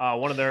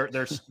one of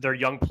their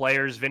young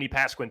players, Vinny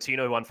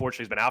Pasquantino, who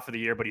unfortunately has been out for the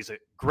year, but he's a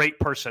great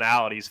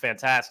personality. He's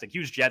fantastic.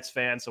 Huge Jets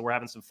fan, so we're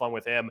having some fun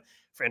with him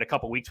in a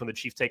couple weeks when the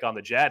Chiefs take on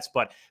the Jets.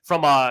 But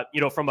from a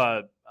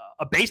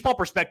baseball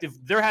perspective,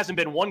 there hasn't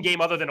been one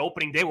game other than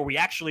opening day where we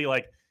actually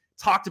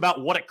talked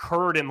about what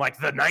occurred in the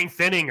 9th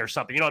inning or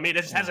something. It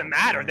just hasn't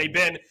mattered. They've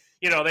been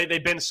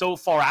they've been so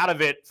far out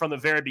of it from the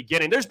very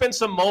beginning. There's been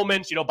some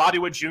moments, Bobby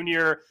Wood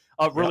Jr.,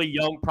 a really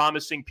young,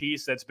 promising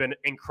piece that's been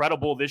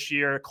incredible this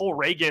year. Cole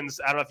Reagan's,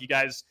 I don't know if you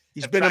guys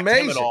He's been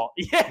amazing. At all.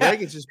 Yeah.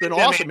 Reagan's has been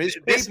awesome. His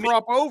game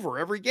prop over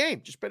every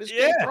game. Just been his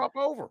game prop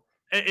over.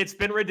 It's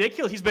been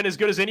ridiculous. He's been as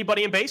good as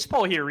anybody in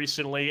baseball here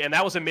recently, and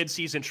that was a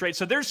midseason trade.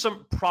 So there's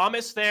some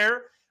promise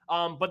there,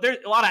 but there's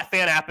a lot of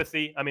fan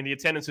apathy. I mean, the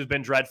attendance has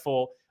been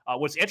dreadful.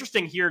 What's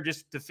interesting here,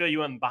 just to fill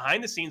you in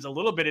behind the scenes a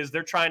little bit, is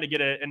they're trying to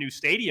get a new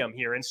stadium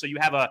here. And so you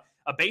have a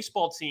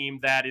baseball team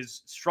that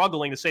is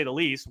struggling, to say the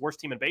least, worst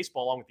team in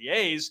baseball along with the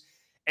A's.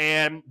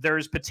 And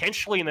there's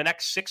potentially in the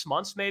next 6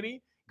 months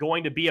maybe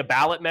going to be a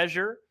ballot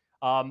measure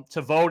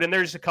to vote. And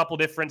there's a couple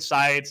different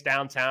sites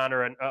downtown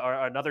or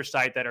another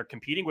site that are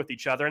competing with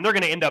each other. And they're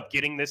going to end up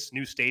getting this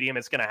new stadium.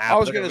 It's going to happen. I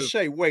was going to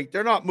say, wait,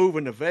 they're not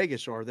moving to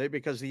Vegas, are they?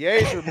 Because the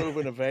A's are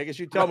moving to Vegas.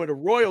 You tell me the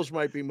Royals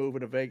might be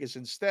moving to Vegas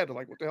instead.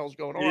 Like, what the hell's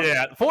going on?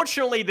 Yeah.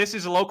 Fortunately, this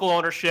is a local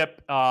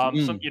ownership,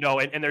 and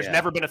there's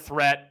never been a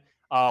threat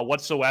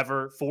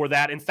whatsoever for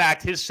that. In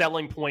fact, his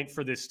selling point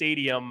for this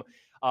stadium,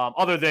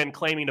 other than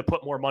claiming to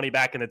put more money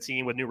back in the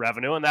team with new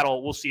revenue, and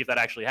we'll see if that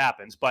actually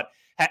happens, but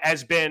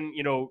has been,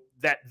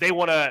 that they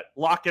want to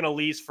lock in a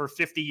lease for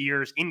 50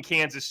 years in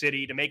Kansas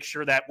City to make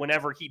sure that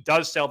whenever he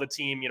does sell the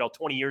team,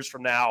 20 years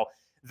from now,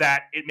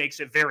 that it makes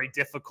it very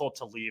difficult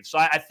to leave. So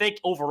I think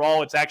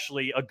overall it's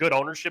actually a good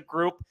ownership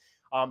group.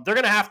 They're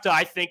going to have to,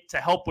 I think, to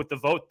help with the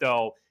vote,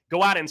 though,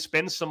 go out and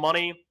spend some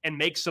money and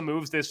make some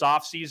moves this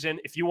offseason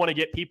if you want to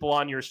get people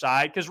on your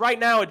side. Because right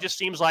now it just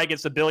seems like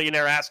it's a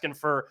billionaire asking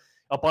for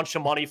a bunch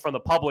of money from the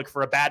public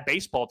for a bad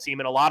baseball team.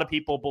 And a lot of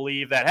people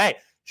believe that, hey,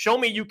 show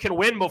me you can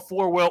win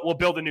before we'll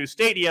build a new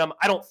stadium.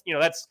 I don't,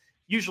 that's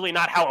usually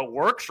not how it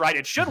works, right?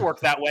 It should work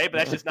that way, but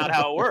that's just not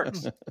how it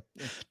works.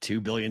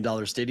 $2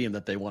 billion stadium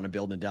that they want to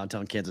build in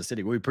downtown Kansas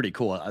City would be pretty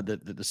cool.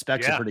 The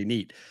specs are pretty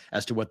neat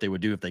as to what they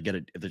would do if they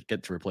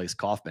get to replace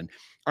Kauffman.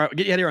 All right, I'll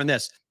get you out here on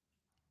this.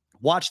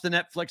 Watch the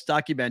Netflix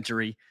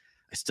documentary.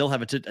 I still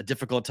have a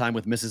difficult time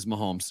with Mrs.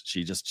 Mahomes.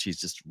 She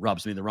just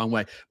rubs me the wrong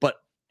way. But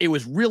it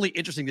was really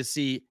interesting to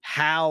see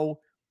how,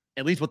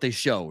 at least what they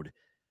showed,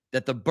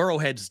 that the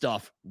Burrowhead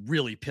stuff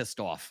really pissed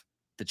off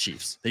the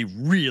Chiefs. They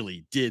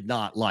really did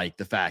not like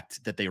the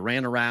fact that they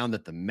ran around,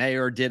 that the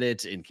mayor did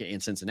it in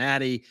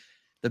Cincinnati.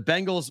 The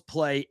Bengals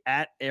play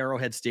at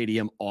Arrowhead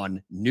Stadium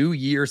on New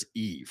Year's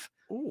Eve.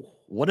 Ooh.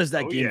 What is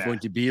that game going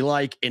to be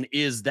like? And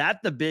is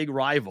that the big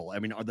rival? I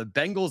mean, are the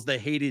Bengals the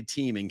hated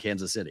team in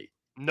Kansas City?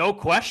 No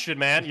question,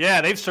 man.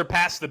 Yeah, they've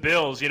surpassed the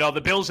Bills. You know, the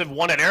Bills have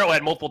won at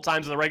Arrowhead multiple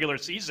times in the regular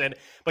season,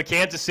 but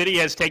Kansas City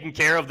has taken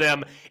care of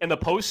them in the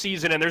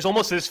postseason. And there's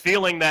almost this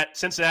feeling that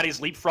Cincinnati's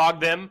leapfrogged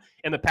them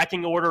in the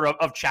pecking order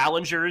of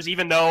challengers,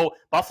 even though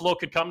Buffalo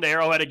could come to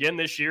Arrowhead again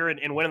this year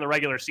and win in the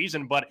regular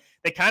season. But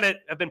they kind of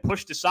have been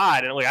pushed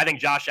aside. And I think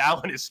Josh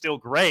Allen is still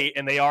great,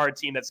 and they are a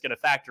team that's going to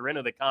factor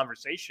into the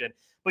conversation.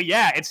 But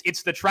yeah,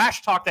 it's the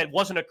trash talk that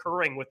wasn't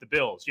occurring with the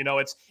Bills. You know,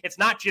 it's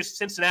not just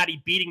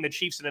Cincinnati beating the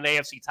Chiefs in an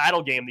AFC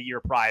title game the year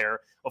prior,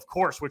 of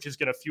course, which is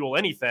going to fuel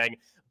anything.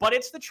 But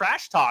it's the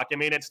trash talk. I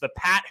mean, it's the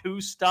Pat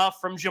Who stuff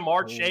from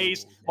Jamar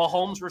Chase,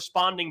 Mahomes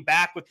responding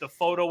back with the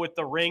photo with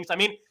the rings. I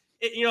mean,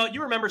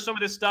 you remember some of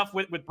this stuff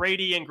with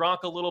Brady and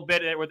Gronk a little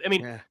bit.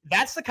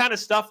 That's the kind of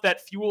stuff that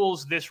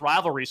fuels this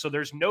rivalry. So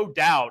there's no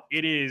doubt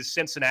it is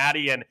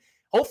Cincinnati, and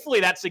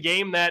hopefully that's a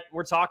game that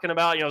we're talking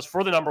about, is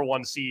for the number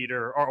one seed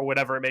or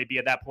whatever it may be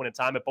at that point in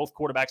time if both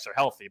quarterbacks are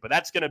healthy. But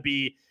that's going to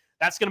be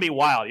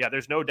wild. Yeah,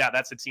 there's no doubt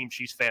that's a team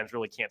Chiefs fans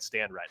really can't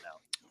stand right now.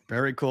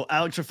 Very cool.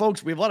 Alex, for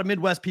folks, we have a lot of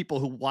Midwest people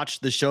who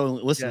watch the show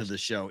and listen to the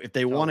show. If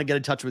they want to get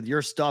in touch with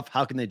your stuff,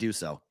 how can they do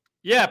so?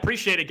 Yeah,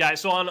 appreciate it, guys.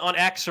 So on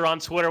X or on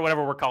Twitter,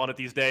 whatever we're calling it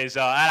these days,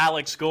 at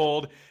Alex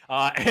Gold.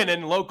 And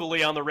then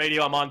locally on the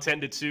radio, I'm on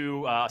 10 to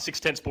 2,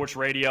 610 Sports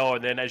Radio.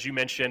 And then, as you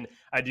mentioned,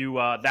 I do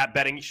that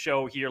betting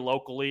show here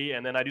locally.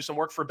 And then I do some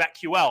work for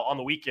BetQL on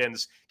the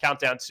weekends,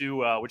 Countdown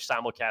 2, which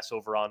simulcasts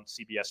over on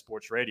CBS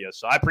Sports Radio.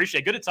 So I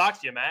appreciate it. Good to talk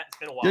to you, Matt. It's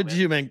been a while. Good to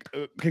you, man.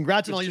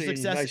 Congrats on all your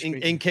success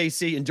in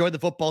KC. Enjoy the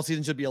football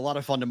season. Should be a lot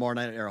of fun tomorrow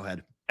night at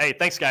Arrowhead. Hey,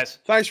 thanks, guys.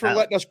 Thanks for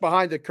letting us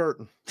behind the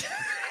curtain.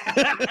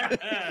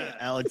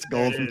 Alex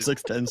Gold from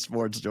 610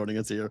 Sports joining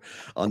us here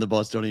on the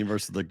Bostonian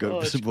versus the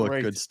Good book.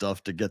 Great. Good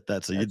stuff to get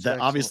that. So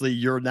obviously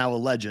you're now a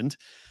legend.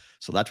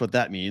 So that's what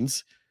that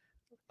means.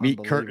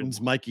 Meat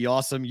curtains, Mikey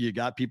Awesome. You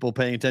got people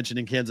paying attention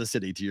in Kansas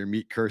City to your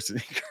meat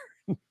curtain.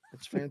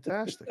 That's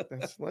fantastic.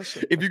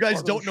 If you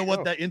guys don't know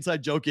what that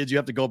inside joke is, you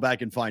have to go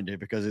back and find it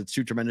because it's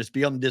too tremendous.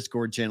 Be on the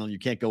Discord channel. You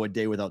can't go a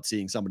day without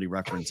seeing somebody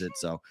reference it.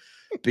 So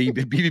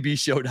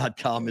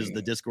bbbshow.com is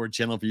the Discord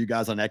channel for you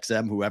guys on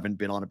XM who haven't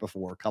been on it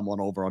before. Come on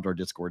over onto our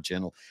Discord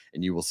channel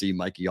and you will see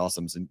Mikey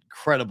Awesome's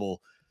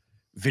incredible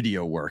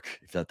video work.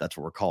 If that's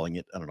what we're calling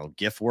it. I don't know,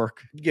 GIF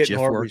work. Getting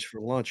Arby's for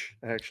lunch.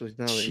 Actually,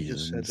 now that you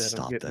just said that,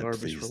 I'm getting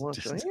Arby's for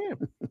lunch. I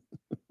am.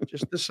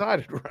 Just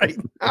decided right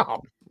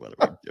now. What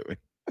are we doing?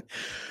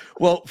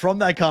 Well, from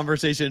that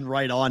conversation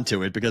right on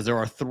to it, because there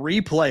are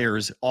 3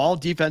 players, all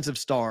defensive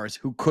stars,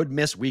 who could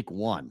miss week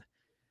 1.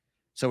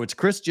 So it's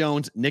Chris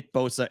Jones, Nick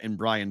Bosa, and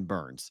Brian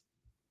Burns.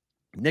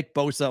 Nick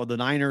Bosa of the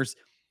Niners,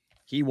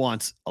 he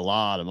wants a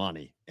lot of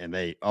money, and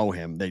they owe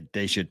him.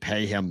 They should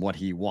pay him what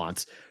he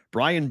wants.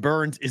 Brian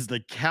Burns is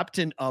the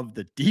captain of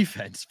the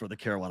defense for the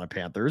Carolina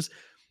Panthers,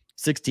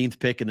 16th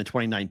pick in the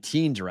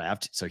 2019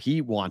 draft. So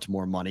he wants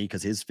more money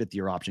because his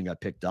 5th-year option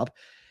got picked up.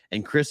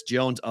 And Chris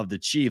Jones of the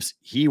Chiefs,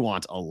 he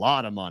wants a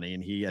lot of money.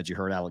 And he, as you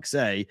heard Alex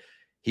say,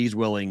 he's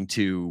willing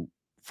to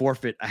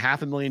forfeit a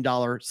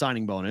 $500,000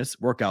 signing bonus,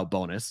 workout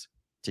bonus,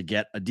 to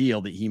get a deal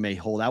that he may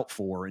hold out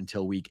for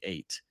until week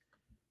 8.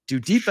 Do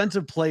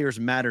defensive players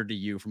matter to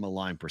you from a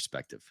line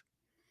perspective?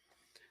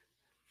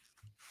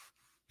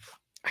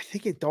 I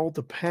think it all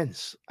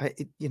depends.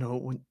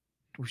 When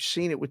we've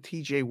seen it with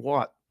TJ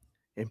Watt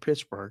in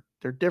Pittsburgh,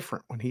 they're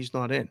different when he's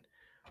not in.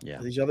 Yeah.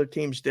 Are these other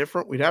teams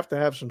different? We'd have to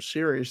have some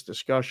serious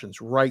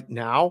discussions right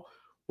now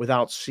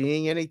without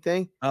seeing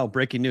anything. Oh,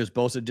 breaking news.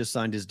 Bosa just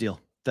signed his deal.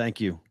 Thank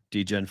you,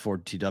 DGen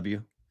Ford TW.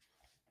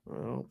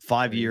 Well,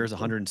 5 years,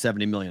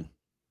 $170 million.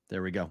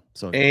 There we go.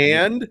 So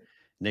and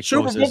Nick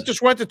Superbook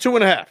just went to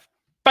 2.5.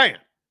 Bam.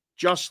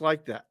 Just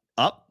like that.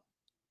 Up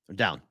or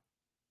down?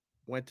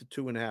 Went to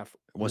 2.5.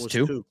 Was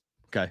 2?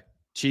 Okay.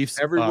 Chiefs.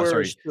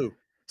 Everywhere is 2.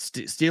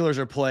 Steelers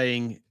are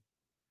playing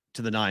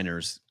to the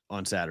Niners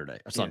on Saturday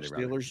or Sunday.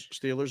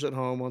 Steelers at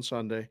home on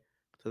Sunday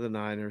to the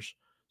Niners.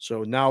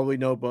 So now we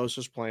know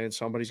Bosa's playing.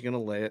 Somebody's going to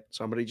lay it.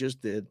 Somebody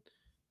just did.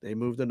 They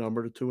moved the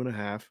number to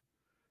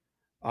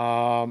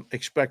 2.5.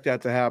 Expect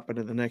that to happen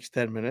in the next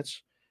 10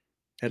 minutes.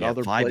 At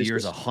other 5 places.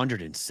 years,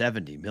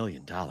 $170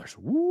 million.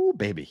 Woo,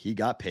 baby. He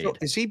got paid. So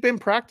has he been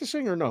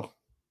practicing or no?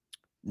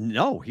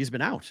 No, he's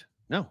been out.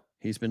 No,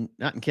 he's been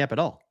not in camp at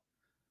all.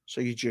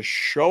 So you just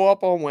show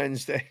up on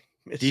Wednesday.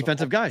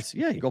 Defensive guys.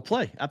 Yeah, you go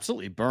play.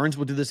 Absolutely. Burns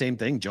will do the same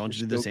thing. Jones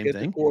will do the same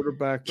thing. The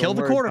quarterback. Kill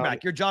the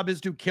quarterback. Your job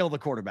is to kill the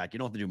quarterback. You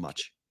don't have to do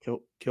much.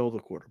 Kill the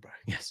quarterback.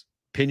 Yes.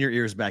 Pin your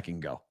ears back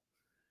and go.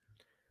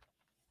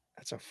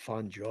 That's a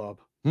fun job.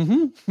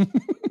 Mm-hmm.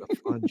 A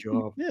fun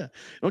job. Yeah. You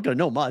don't got to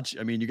know much.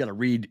 I mean, you got to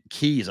read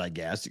keys, I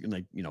guess. You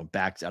can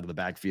backs out of the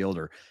backfield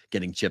or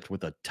getting chipped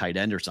with a tight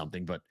end or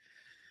something. But,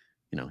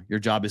 your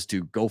job is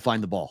to go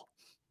find the ball.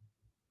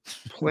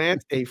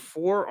 plant a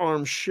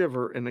forearm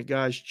shiver in the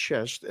guy's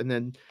chest, and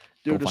then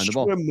do Go the find the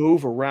ball. swim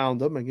move around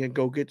them and then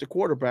go get the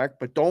quarterback,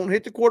 but don't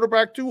hit the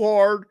quarterback too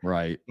hard.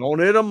 Right. Don't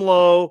hit him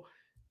low.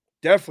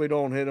 Definitely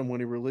don't hit him when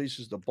he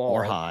releases the ball.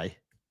 Or high.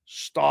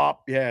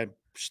 Stop. Yeah,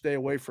 stay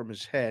away from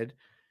his head.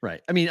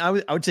 Right. I mean, I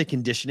would say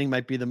conditioning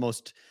might be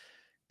the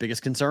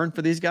biggest concern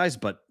for these guys,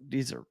 but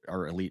these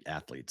are elite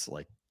athletes.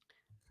 Like,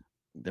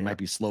 they might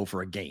be slow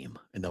for a game,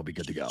 and they'll be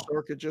good to go.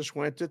 Circa just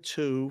went to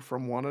 2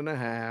 from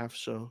 1.5,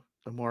 so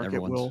the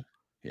market will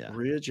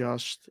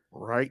readjust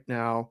right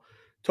now.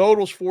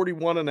 Total's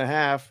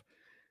 41.5.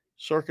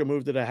 Circa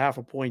moved it a half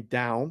a point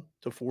down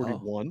to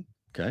 41.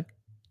 Oh, okay.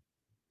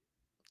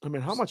 I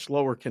mean, how much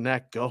lower can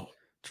that go?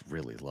 It's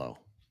really low.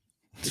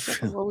 Is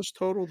that the lowest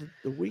total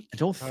the week? I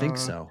don't think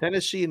so.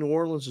 Tennessee and New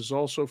Orleans is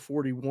also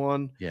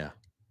 41. Yeah.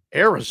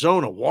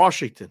 Arizona,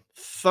 Washington,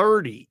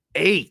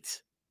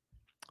 38.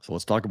 So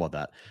let's talk about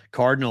that.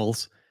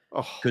 Cardinals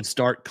could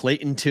start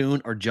Clayton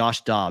Tune or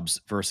Josh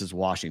Dobbs versus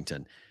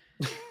Washington.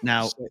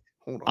 Now,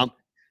 hold on.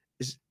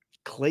 Is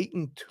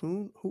Clayton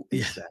Tune? Who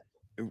is that?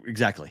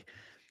 Exactly.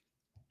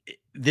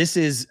 This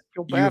is,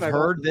 you've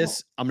heard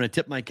this. I'm going to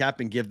tip my cap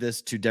and give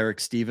this to Derek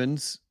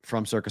Stevens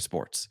from Circa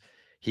Sports.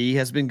 He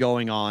has been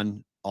going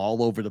on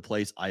all over the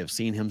place. I have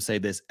seen him say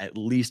this at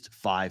least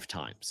 5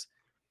 times,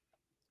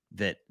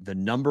 that the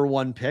number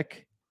 1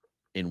 pick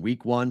in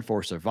week 1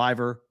 for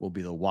Survivor will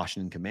be the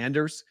Washington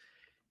Commanders.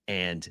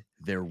 And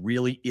there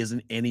really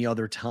isn't any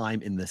other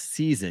time in the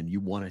season you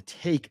want to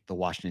take the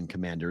Washington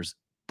Commanders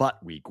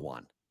but week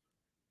 1.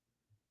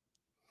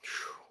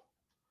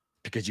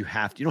 Because you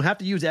don't have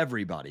to use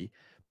everybody.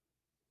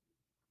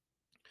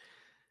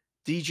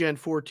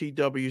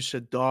 DGen4TW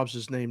said Dobbs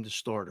is named the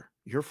starter.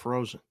 You're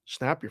frozen.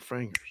 Snap your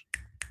fingers.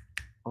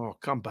 Oh,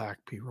 come back,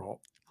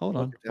 P-Roll. Hold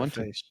on.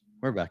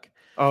 We're back.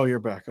 Oh, you're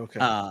back. Okay.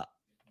 I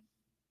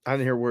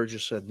didn't hear words you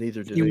said.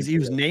 Neither did he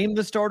was named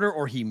the starter,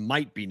 or he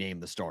might be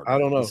named the starter. I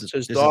don't know. It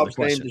says Dobbs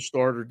named the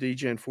starter.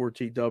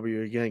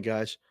 DGen4TW again,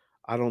 guys.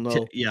 I don't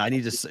know. Yeah, I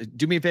need to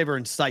do me a favor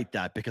and cite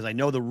that, because I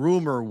know the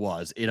rumor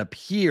was it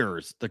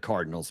appears the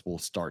Cardinals will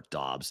start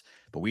Dobbs,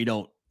 but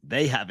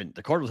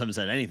the Cardinals haven't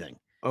said anything.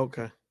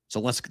 Okay. So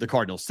unless the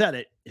Cardinals said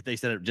it, if they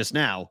said it just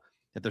now,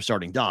 that they're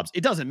starting Dobbs,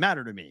 it doesn't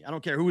matter to me. I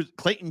don't care who is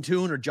Clayton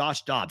Tune or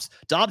Josh Dobbs.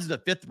 Dobbs is a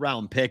 5th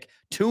round pick.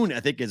 Tune,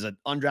 I think, is an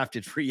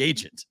undrafted free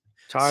agent.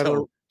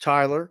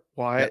 Tyler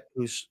Wyatt,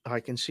 who's I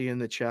can see in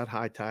the chat.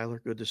 Hi,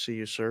 Tyler. Good to see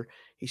you, sir.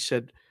 He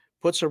said,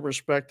 put some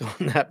respect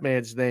on that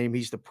man's name.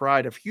 He's the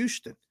pride of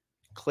Houston,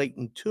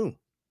 Clayton Tune.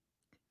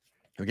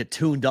 He'll get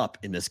tuned up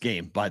in this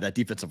game by that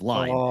defensive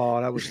line.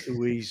 Oh, that was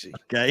too easy.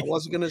 Okay. I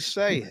wasn't going to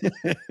say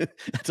it.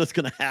 That's what's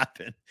going to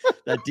happen.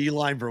 That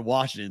D-line for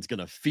Washington is going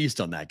to feast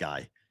on that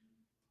guy.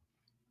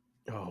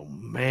 Oh,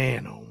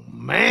 man. Oh,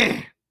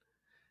 man.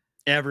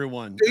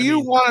 Everyone. Do you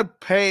want to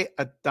pay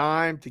a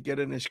dime to get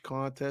in this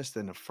contest?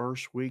 In the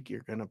first week,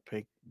 you're going to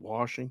pick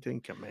Washington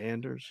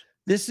Commanders?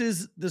 This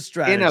is the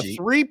strategy. In a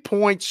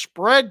 3-point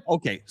spread?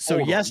 Okay. So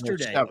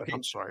yesterday. 7. Okay.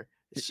 I'm sorry.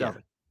 It's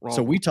 7. Yeah.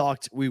 So we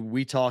talked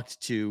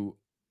to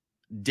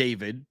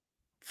David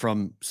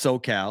from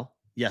SoCal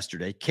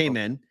yesterday, came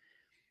in.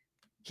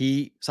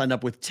 He signed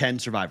up with 10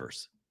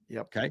 survivors.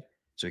 Yep. Okay.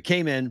 So he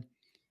came in.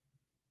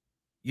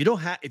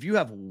 If you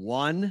have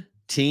 1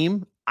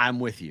 team, I'm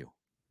with you.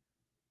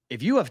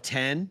 If you have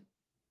 10,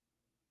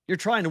 you're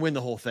trying to win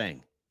the whole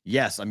thing.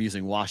 Yes, I'm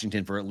using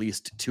Washington for at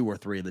least 2 or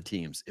 3 of the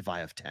teams if I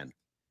have 10.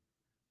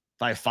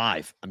 If I have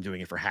 5, I'm doing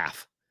it for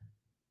half.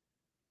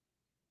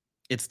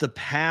 It's the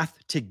path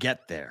to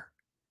get there.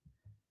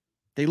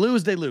 They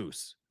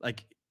lose.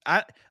 Like,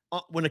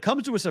 when it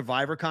comes to a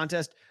Survivor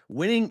contest,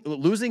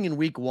 losing in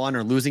week 1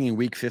 or losing in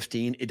week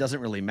 15, it doesn't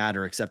really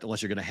matter, except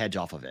unless you're going to hedge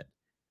off of it.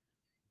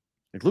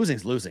 Like,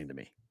 losing's losing to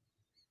me.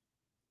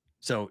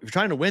 So if you're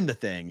trying to win the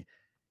thing,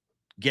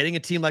 getting a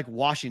team like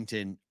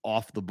Washington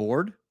off the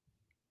board.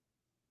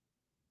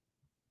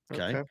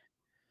 Okay.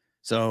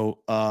 So,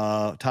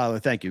 Tyler,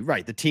 thank you.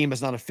 Right. The team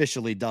has not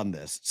officially done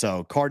this.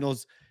 So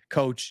Cardinals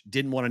coach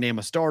didn't want to name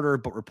a starter,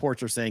 but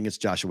reports are saying it's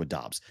Joshua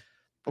Dobbs.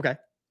 Okay.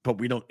 But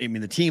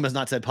the team has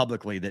not said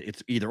publicly that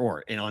it's either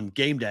or. And on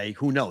game day,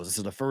 who knows? This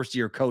is the first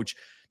year coach.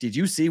 Did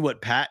you see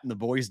what Pat and the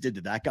boys did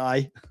to that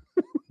guy?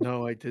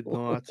 No, I did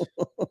not.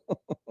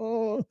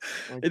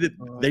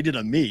 They did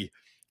a me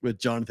with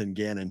Jonathan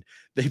Gannon.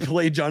 They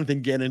played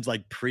Jonathan Gannon's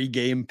like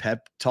pregame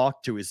pep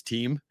talk to his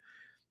team.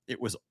 It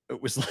was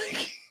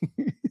like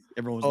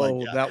everyone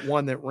was that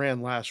one that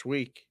ran last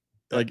week.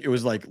 Like, it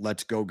was like,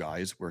 let's go,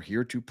 guys. We're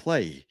here to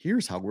play.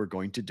 Here's how we're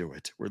going to do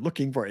it. We're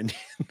looking for it.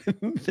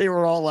 They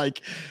were all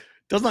like,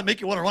 doesn't that make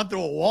you want to run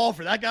through a wall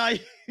for that guy?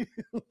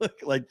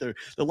 Like the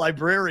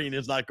librarian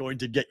is not going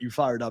to get you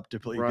fired up to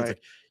play. Right. It's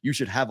like, you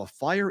should have a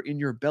fire in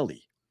your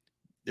belly.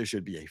 There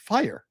should be a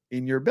fire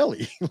in your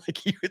belly.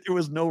 There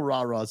was no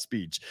rah-rah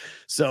speech.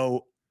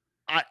 So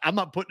I'm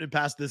not putting it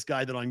past this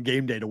guy that on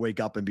game day to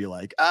wake up and be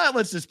like,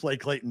 let's just play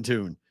Clayton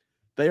Tune.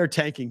 They are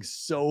tanking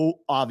so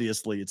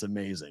obviously. It's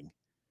amazing.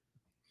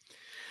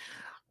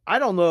 I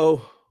don't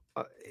know.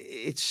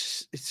 It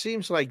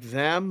seems like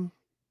them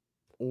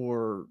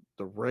or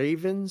the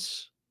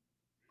Ravens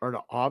are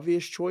the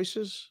obvious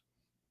choices.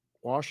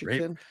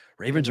 Washington.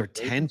 Ravens the are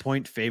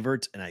 10-point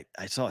favorites, and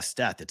I saw a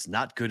stat that's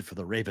not good for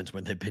the Ravens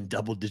when they've been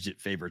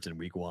double-digit favorites in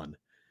week 1.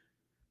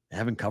 They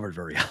haven't covered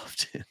very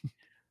often.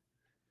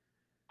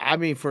 I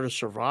mean, for the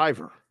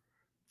survivor.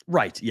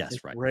 Right, yes,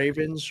 right.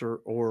 Ravens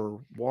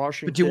or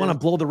Washington. But do you want to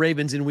blow the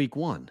Ravens in week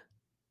 1?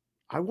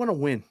 I want to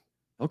win.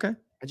 Okay.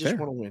 I just fair.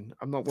 want to win.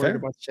 I'm not worried Fair.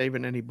 about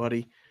saving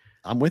anybody.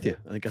 I'm with you.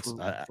 I think that's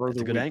a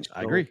good angle.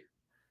 I agree.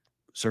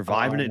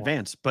 Survive in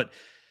advance. But,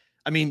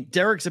 I mean,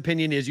 Derek's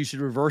opinion is you should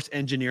reverse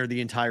engineer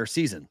the entire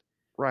season.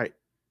 Right.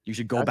 You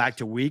should go back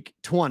to week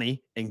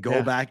 20 and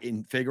go back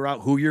and figure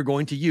out who you're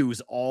going to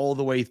use all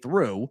the way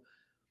through.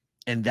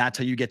 And that's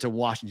how you get to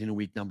Washington in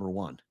week number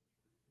 1.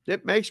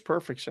 It makes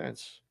perfect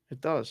sense. It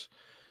does.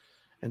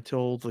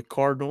 Until the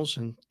Cardinals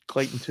and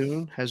Clayton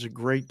Tune has a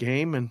great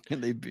game and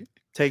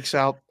takes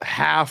out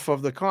half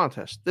of the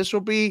contest. This will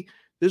be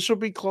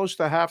close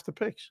to half the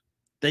picks.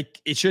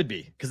 It should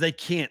be, because they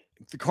can't.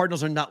 The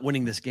Cardinals are not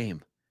winning this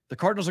game. The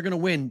Cardinals are going to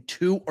win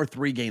 2 or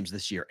 3 games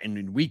this year. And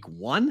in week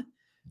 1,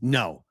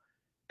 no.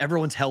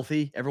 Everyone's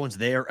healthy. Everyone's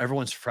there.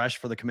 Everyone's fresh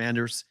for the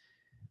Commanders.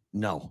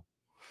 No.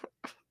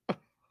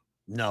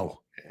 No.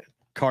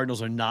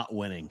 Cardinals are not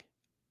winning.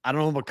 I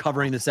don't know about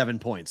covering the 7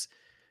 points,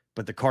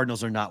 but the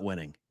Cardinals are not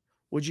winning.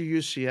 Would you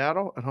use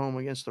Seattle at home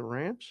against the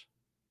Rams?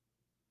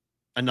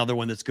 Another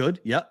one that's good.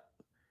 Yep.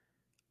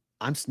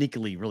 I'm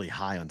sneakily really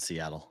high on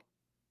Seattle.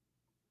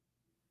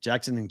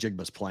 Jackson and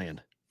Jigba's playing.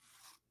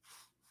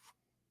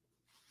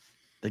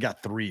 They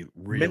got 3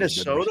 really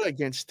Minnesota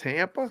against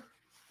Tampa?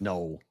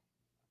 No.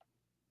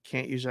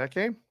 Can't use that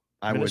game?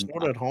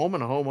 Minnesota at home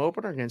in a home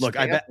opener against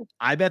Tampa?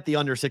 I bet the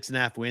under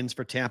 6.5 wins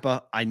for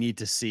Tampa. I need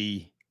to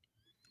see.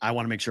 I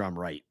want to make sure I'm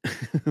right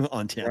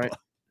on Tampa. Right.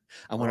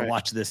 I want to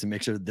watch this and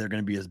make sure they're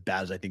going to be as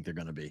bad as I think they're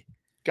going to be.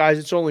 Guys,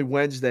 it's only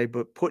Wednesday,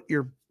 but put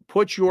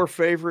your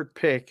favorite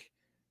pick.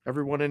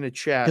 Everyone in the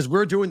chat. Because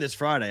we're doing this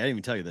Friday. I didn't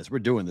even tell you this. We're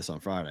doing this on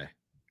Friday.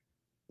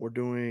 We're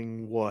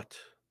doing what?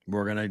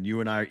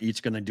 You and I are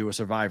each gonna do a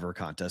survivor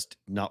contest,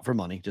 not for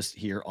money, just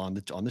here on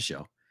the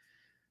show.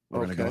 We're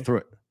gonna go through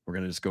it. We're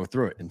gonna just go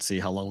through it and see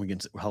how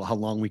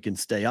long we can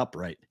stay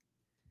upright.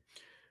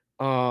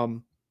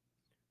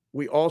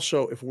 We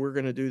also, if we're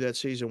gonna do that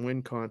season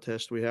win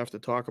contest, we have to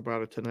talk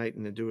about it tonight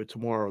and then do it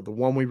tomorrow. The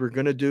one we were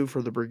gonna do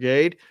for the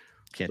brigade,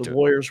 the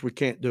Warriors, we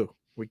can't do.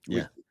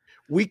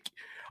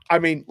 I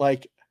mean,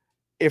 like,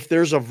 if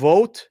there's a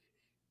vote,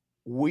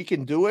 we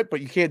can do it,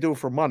 but you can't do it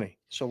for money.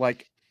 So,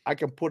 like, I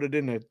can put it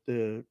in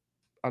the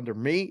under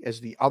me as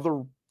the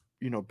other,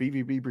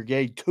 BVB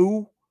Brigade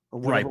 2 or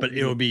whatever. Right,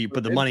 but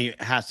but the money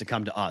has to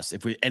come to us.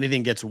 If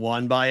anything gets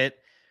won by it,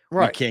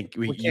 right,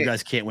 you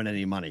guys can't win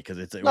any money because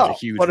it was a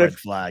huge red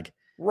flag.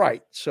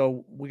 Right.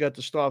 So we got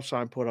the stop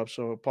sign put up.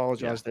 So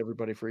apologize to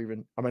everybody for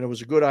it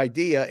was a good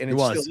idea, and it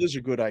still is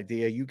a good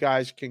idea. You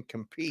guys can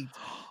compete,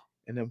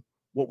 and then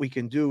what we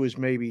can do is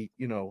maybe,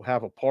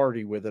 have a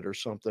party with it or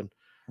something.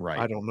 Right.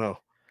 I don't know.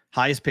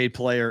 Highest paid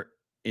player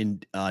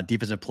in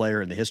defensive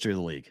player in the history of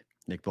the league,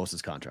 Nick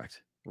Bosa's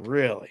contract.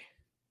 Really?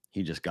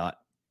 He just got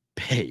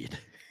paid.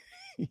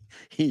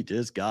 He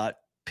just got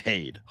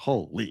paid.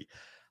 Holy.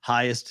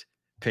 Highest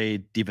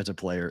paid defensive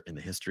player in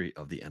the history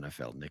of the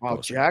NFL, Nick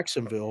Bosa.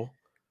 Jacksonville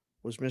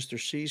was Mr.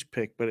 C's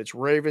pick, but it's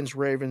Ravens,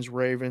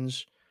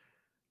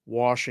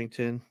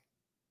 Washington,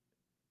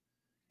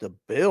 the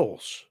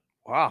Bills.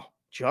 Wow.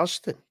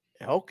 Justin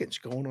Elkins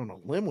going on a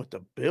limb with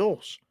the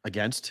Bills.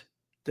 Against?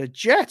 The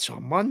Jets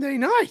on Monday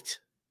night.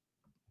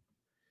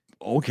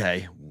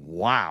 Okay.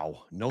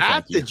 Wow. No,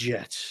 thank you. At the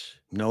Jets.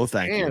 No,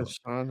 thank you.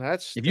 Son,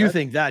 you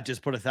think that,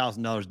 just put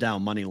 $1,000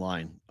 down money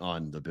line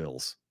on the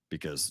Bills,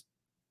 because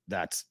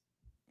that's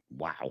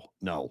wow.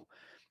 No,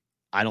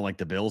 I don't like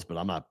the Bills, but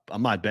I'm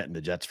not betting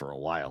the Jets for a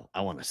while.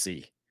 I want to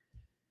see.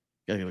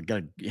 You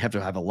have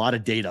to have a lot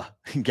of data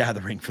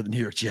gathering for the New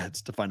York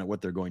Jets to find out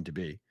what they're going to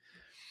be.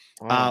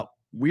 Wow.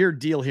 Weird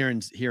deal here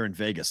in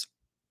Vegas.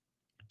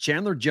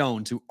 Chandler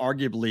Jones, who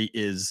arguably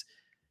is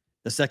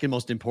the second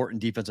most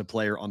important defensive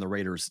player on the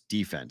Raiders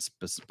defense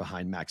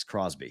behind Max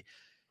Crosby,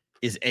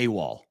 is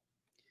AWOL.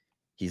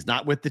 He's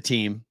not with the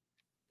team.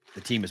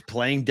 The team is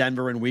playing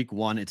Denver in week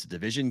 1. It's a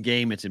division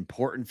game. It's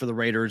important for the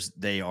Raiders.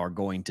 They are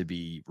going to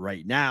be,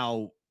 right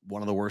now,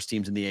 one of the worst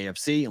teams in the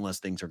AFC, unless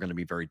things are going to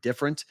be very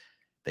different.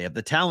 They have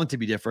the talent to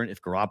be different.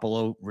 If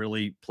Garoppolo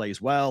really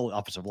plays well,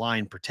 offensive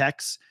line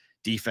protects,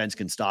 defense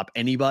can stop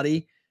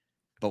anybody.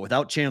 But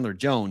without Chandler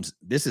Jones,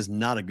 this is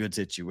not a good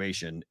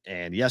situation.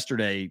 And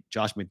yesterday,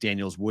 Josh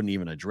McDaniels wouldn't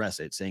even address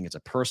it, saying it's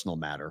a personal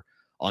matter.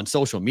 On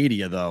social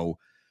media, though,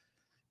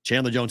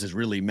 Chandler Jones is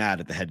really mad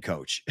at the head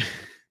coach.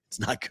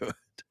 It's not good.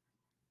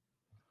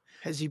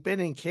 Has he been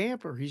in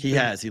camp, or he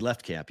has? He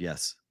left camp.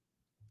 Yes.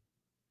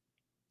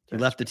 He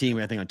left the team.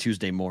 I think on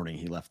Tuesday morning,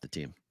 he left the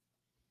team.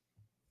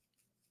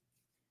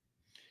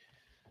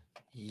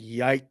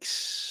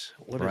 Yikes.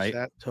 What is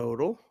that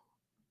total?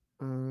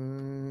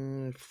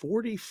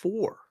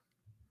 44.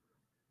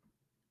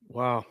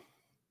 Wow.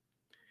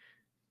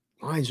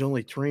 Line's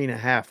only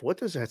 3.5. What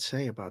does that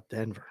say about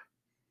Denver?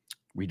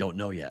 We don't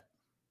know yet.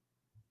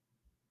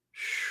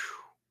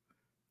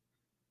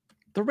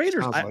 The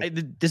Raiders,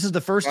 this is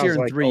the first year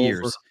in 3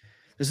 years.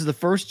 This is the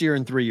first year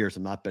in 3 years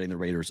I'm not betting the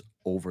Raiders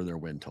over their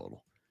win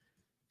total.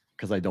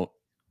 Because I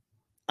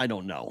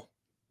don't know.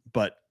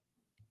 But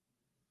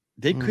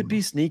they could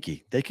be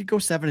sneaky. They could go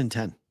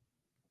 7-10.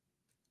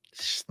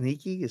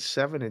 Sneaky is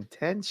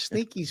 7-10.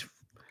 Sneaky's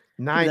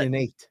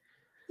 9-8.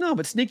 No,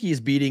 but sneaky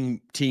is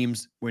beating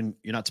teams when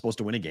you're not supposed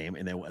to win a game,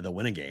 and they'll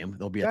win a game.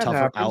 There'll be a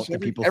tougher out than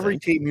people every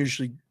think. team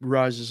usually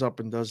rises up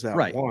and does that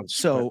right. once.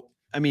 So,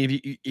 I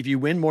mean, if you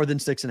win more than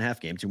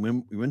 6.5 games, you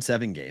win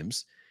 7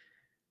 games.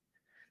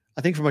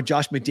 I think from a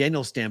Josh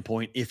McDaniels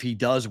standpoint, if he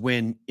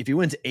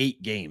wins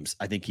 8 games,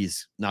 I think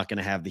he's not going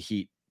to have the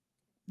heat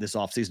this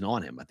offseason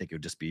on him. I think it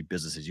would just be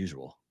business as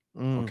usual.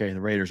 Okay,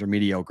 the Raiders are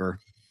mediocre.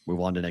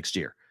 Move on to next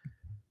year.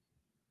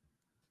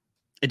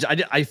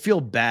 I feel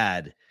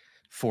bad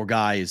for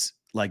guys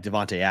like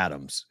Davante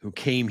Adams, who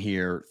came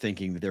here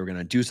thinking that they were going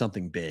to do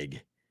something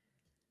big,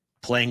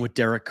 playing with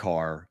Derek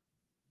Carr,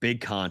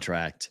 big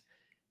contract.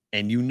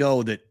 And you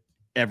know that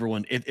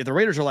everyone, if the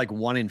Raiders are like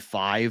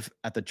 1-5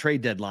 at the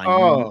trade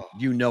deadline,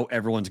 you know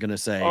everyone's going to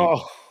say,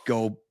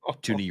 go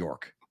to New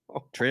York.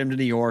 Trade him to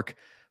New York,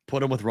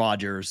 put him with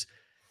Rodgers.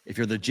 If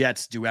you're the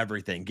Jets, do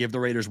everything. Give the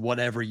Raiders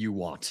whatever you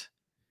want.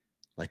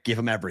 Like, give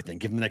them everything.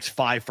 Give them the next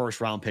 5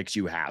 first-round picks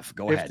you have.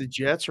 Go ahead. If the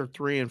Jets are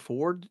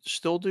 3-4,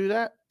 still do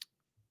that?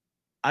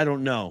 I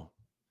don't know.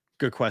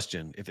 Good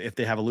question. If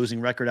they have a losing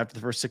record after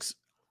the first 6,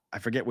 I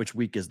forget which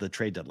week is the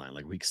trade deadline.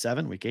 Like week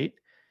 7, week 8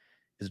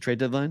 is the trade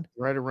deadline?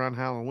 Right around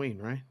Halloween,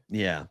 right?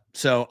 Yeah.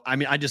 So, I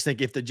mean, I just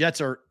think if the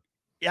Jets are,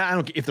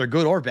 if they're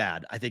good or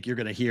bad, I think you're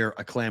going to hear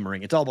a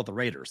clamoring. It's all about the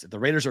Raiders. If the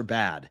Raiders are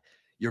bad,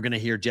 you're going to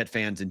hear Jet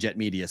fans and Jet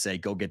media say,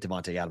 go get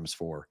Davante Adams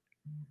for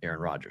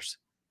Aaron Rodgers.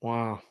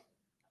 Wow.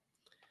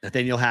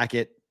 Nathaniel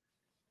Hackett,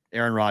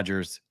 Aaron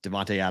Rodgers,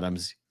 Davante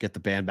Adams, get the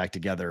band back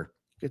together.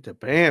 Get the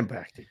band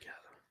back together.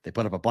 They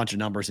put up a bunch of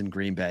numbers in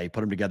Green Bay,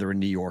 put them together in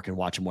New York, and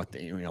watch what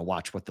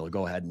they'll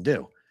go ahead and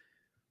do.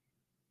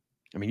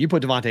 I mean, you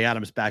put Davante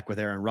Adams back with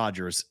Aaron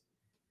Rodgers,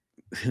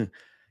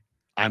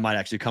 I might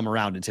actually come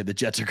around and say the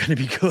Jets are going to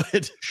be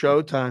good.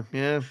 Showtime,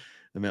 yeah.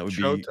 And that would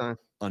be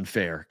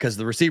unfair because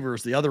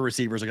the other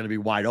receivers are going to be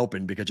wide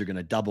open because you're going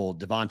to double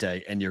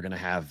Davante and you're going to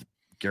have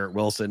Garrett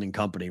Wilson and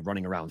company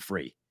running around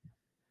free.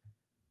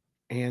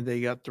 And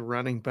they got the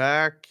running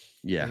back.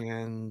 Yeah.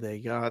 And they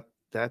got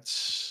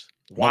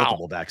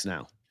multiple backs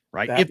now,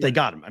 right? If they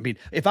got him. I mean,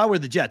 if I were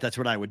the Jets, that's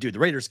what I would do. The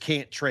Raiders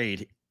can't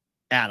trade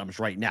Adams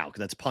right now because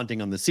that's punting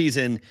on the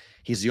season.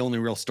 He's the only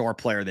real star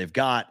player they've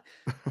got.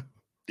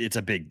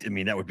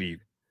 That would be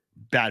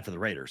bad for the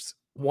Raiders.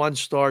 One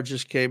star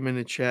just came in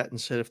the chat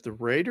and said, if the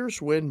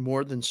Raiders win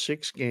more than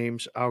 6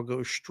 games, I'll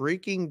go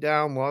streaking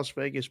down Las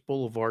Vegas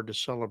Boulevard to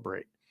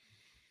celebrate.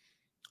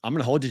 I'm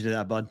going to hold you to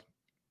that, bud.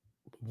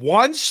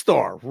 1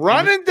 star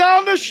running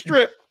down the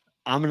strip.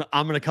 I'm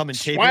gonna come and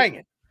tape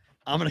it.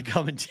 I'm gonna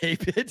come and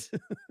tape it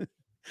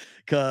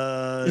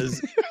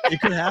because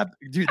it could happen,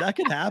 dude. That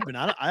could happen.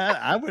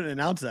 I wouldn't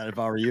announce that if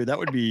I were you. That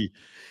would be.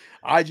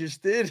 I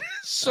just did.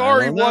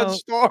 Sorry, 1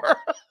 star.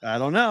 I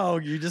don't know.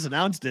 You just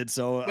announced it,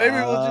 so maybe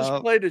we'll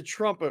just play the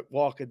trumpet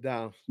walking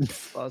down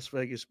Las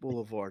Vegas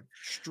Boulevard.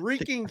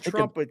 Streaking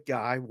trumpet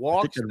guy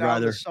walks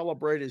down to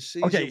celebrate his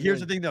season. Okay, here's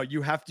the thing, though.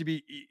 You have to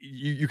be.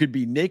 You could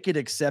be naked,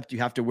 except you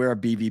have to wear a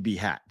BVB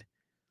hat.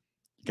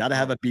 You got to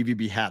have a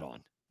BVB hat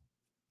on.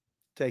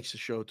 Takes the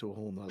show to a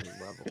whole nother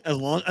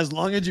level. As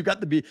long as you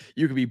got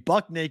you could be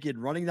buck naked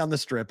running down the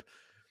strip.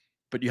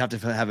 But you have to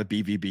have a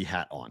BVB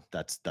hat on.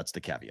 That's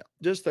the caveat.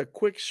 Just a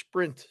quick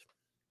sprint.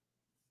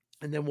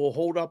 And then we'll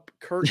hold up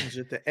curtains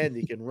at the end.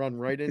 He can run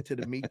right into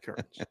the meat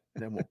curtains.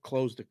 And then we'll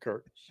close the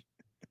curtains.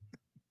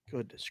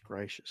 Goodness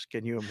gracious.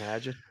 Can you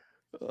imagine?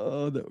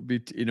 Oh, that would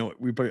be,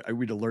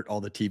 we'd alert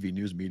all the TV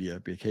news media.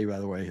 Be like, hey, by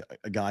the way,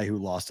 a guy who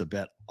lost a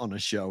bet on a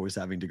show is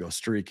having to go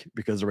streak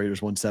because the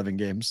Raiders won 7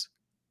 games.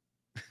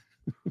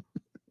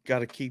 Got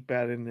to keep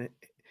that in it.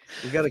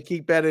 We got to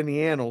keep that in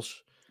the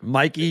annals.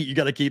 Mikey, you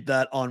got to keep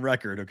that on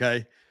record,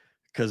 okay?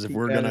 Because if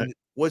we're going to...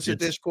 What's the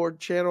Discord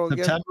channel again?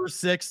 September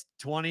 6th,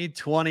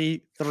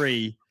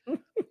 2023.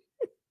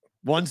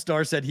 1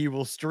 star said he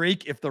will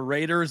streak if the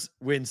Raiders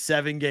win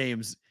 7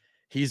 games.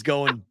 He's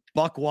going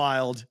buck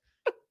wild,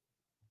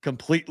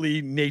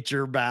 completely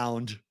nature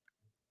bound.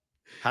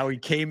 How he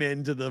came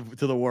into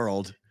the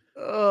world.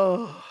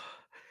 Oh,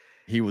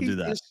 he will do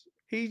that.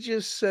 He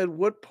just said,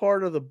 what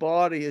part of the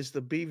body is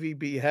the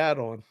BVB hat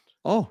on?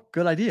 Oh,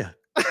 good idea.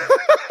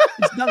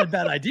 It's not a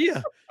bad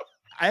idea.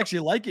 I actually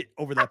like it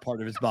over that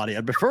part of his body.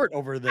 I prefer it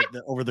over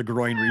the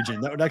groin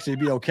region. That would actually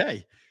be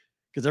okay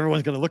because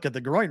everyone's going to look at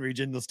the groin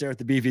region. They'll stare at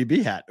the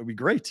BVB hat. It would be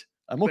great.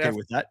 I'm okay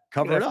with that.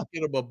 Cover it up.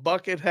 Get him a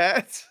bucket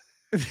hat.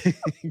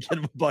 Get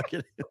him a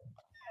bucket.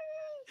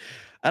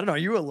 I don't know. Are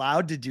you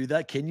allowed to do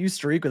that? Can you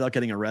streak without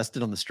getting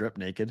arrested on the strip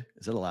naked?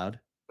 Is it allowed?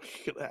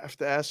 You're going to have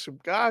to ask some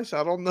guys.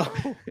 I don't know.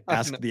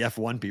 Ask the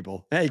F1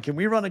 people. Hey, can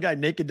we run a guy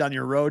naked down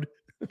your road?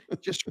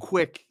 Just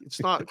quick. It's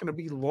not going to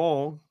be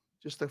long.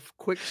 Just a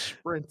quick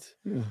sprint.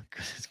 Oh,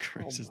 goodness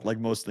gracious. Like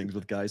most things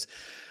with guys.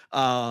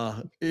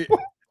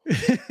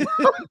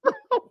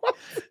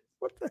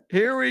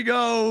 Here we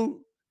go.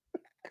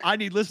 I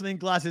need listening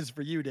glasses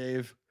for you,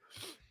 Dave.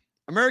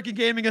 American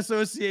Gaming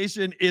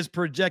Association is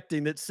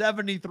projecting that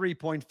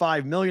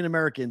 73.5 million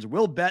Americans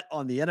will bet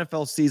on the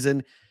NFL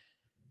season.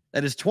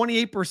 That is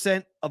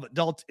 28% of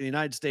adults in the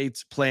United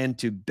States plan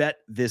to bet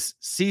this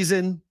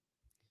season.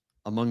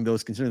 Among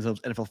those considering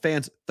themselves NFL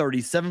fans,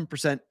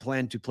 37%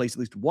 plan to place at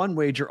least one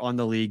wager on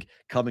the league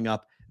coming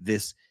up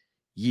this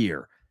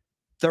year.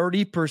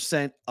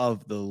 30%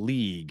 of the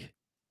league,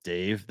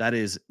 Dave. That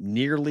is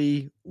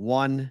nearly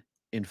 1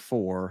 in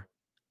 4.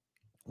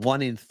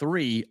 1 in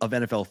 3 of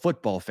NFL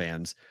football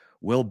fans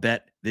will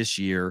bet this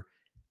year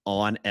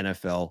on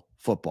NFL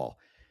football.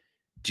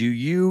 Do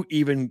you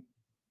even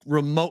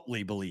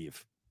remotely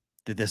believe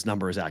that this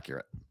number is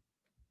accurate?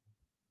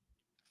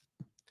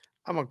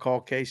 I'm going to call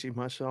Casey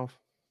myself.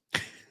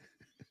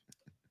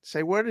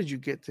 Say, where did you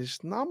get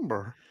this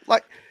number?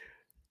 Like,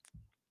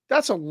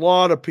 that's a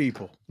lot of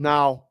people.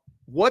 Now,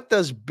 what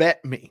does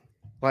bet mean?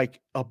 Like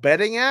a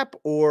betting app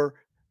or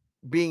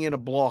being in a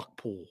block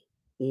pool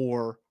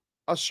or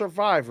a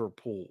survivor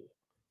pool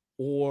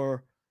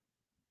or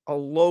a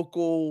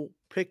local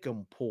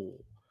pick'em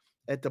pool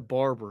at the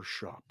barber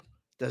shop?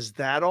 Does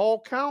that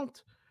all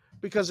count?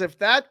 Because if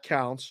that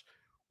counts,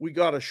 we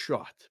got a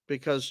shot,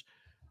 because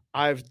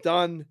I've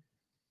done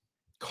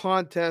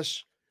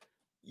contests,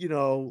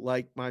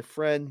 like my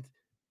friend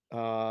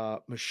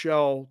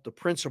Michelle, the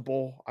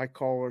principal, I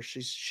call her.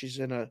 She's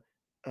in a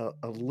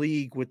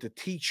league with the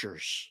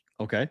teachers.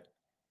 Okay.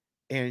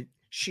 And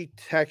she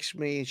texts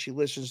me and she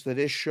listens to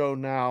this show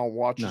now,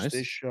 watches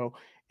this show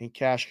in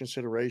cash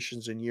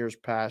considerations in years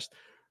past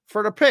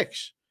for the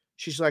picks.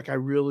 She's like, I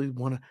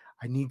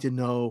need to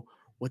know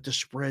what the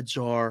spreads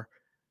are.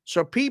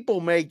 So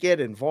people may get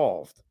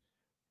involved,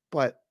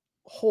 but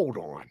hold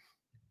on.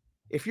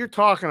 If you're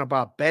talking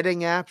about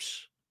betting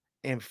apps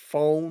and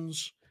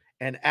phones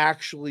and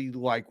actually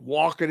like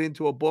walking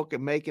into a book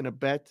and making a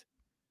bet,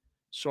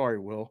 sorry,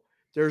 Will,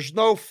 there's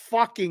no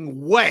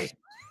fucking way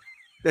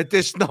that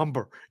this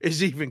number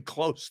is even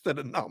close to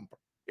the number.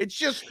 It's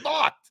just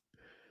not.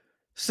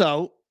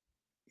 So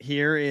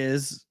here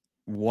is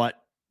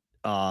what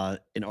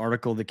an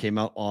article that came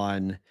out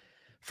on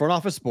Front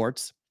Office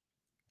Sports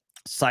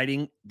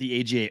citing the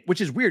AGA,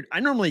 which is weird. I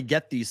normally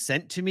get these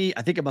sent to me.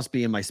 I think it must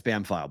be in my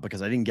spam file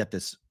because I didn't get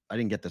this.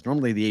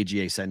 Normally the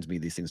AGA sends me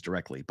these things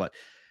directly, but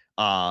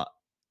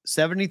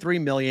 73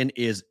 million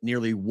is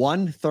nearly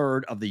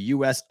 1/3 of the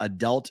U.S.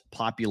 adult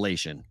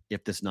population,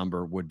 if this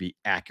number would be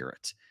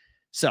accurate.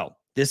 So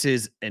this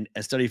is a new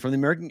study from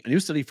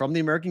the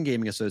American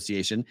Gaming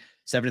Association.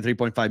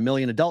 73.5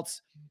 million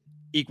adults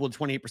equal to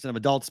 28% of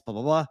adults, blah,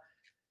 blah, blah.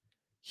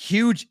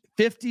 Huge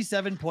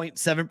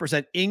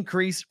 57.7%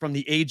 increase from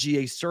the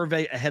AGA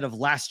survey ahead of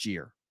last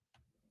year.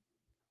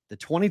 The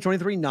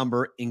 2023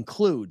 number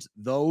includes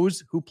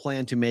those who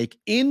plan to make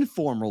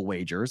informal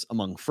wagers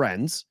among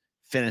friends,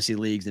 fantasy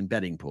leagues, and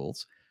betting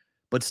pools,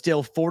 but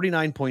still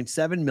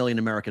 49.7 million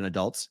American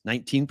adults,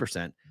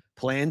 19%,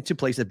 plan to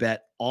place a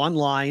bet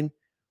online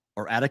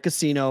or at a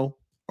casino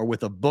or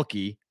with a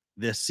bookie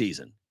this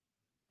season.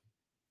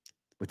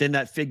 Within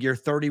that figure,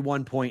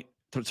 35.1%,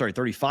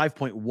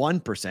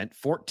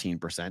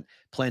 14%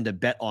 plan to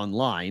bet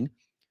online.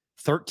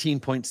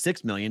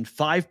 13.6 million,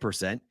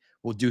 5%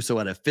 will do so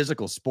at a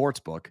physical sports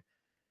book,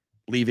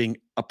 leaving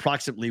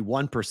approximately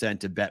 1%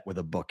 to bet with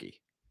a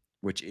bookie,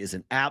 which is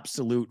an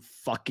absolute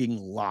fucking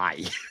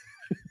lie.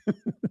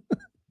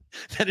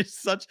 That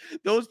is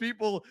those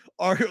people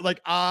are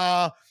like,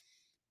 I'm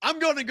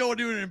going to go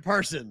do it in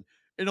person,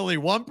 and only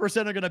 1%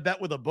 are going to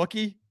bet with a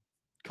bookie.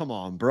 Come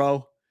on,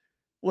 bro.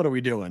 What are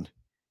we doing?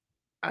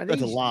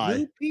 That's a lie.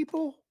 New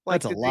people?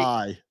 Like, That's a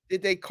lie.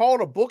 Did they call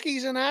the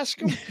bookies and ask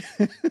them?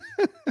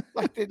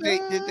 Like,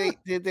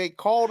 did they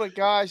call the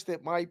guys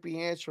that might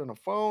be answering the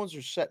phones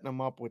or setting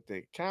them up with the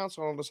accounts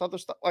and all this other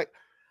stuff? Like,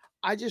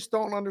 I just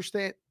don't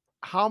understand.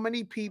 How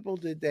many people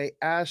did they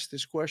ask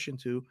this question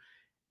to,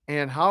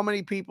 and how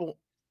many people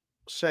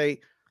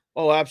say,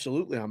 oh,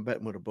 absolutely, I'm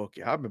betting with a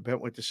bookie. I've been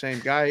betting with the same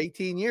guy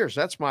 18 years.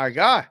 That's my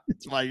guy.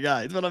 It's my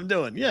guy. It's what I'm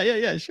doing.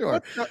 Yeah,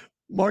 sure.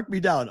 Mark me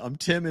down. I'm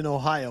Tim in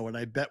Ohio, and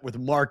I bet with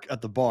Mark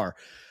at the bar.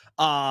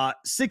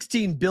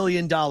 $16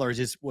 billion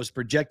was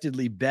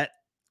projectedly bet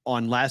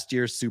on last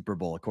year's Super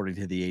Bowl, according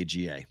to the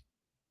AGA.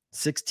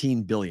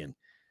 $16 billion.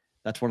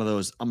 That's one of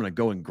those, I'm going to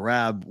go and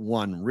grab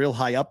one real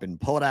high up and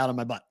pull it out of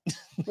my butt.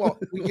 Well,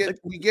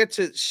 we get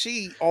to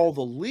see all the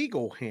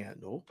legal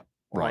handle.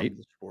 Right. On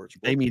the sports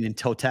book. They mean in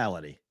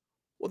totality.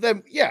 Well,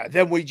 then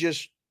we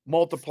just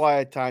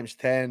multiply it times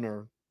 10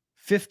 or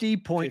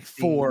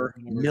 50.4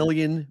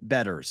 million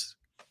bettors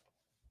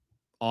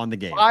on the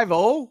game.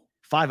 50?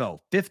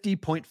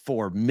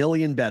 50.4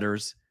 million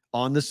bettors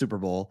on the Super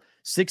Bowl,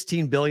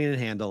 16 billion in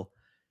handle,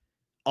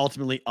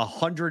 ultimately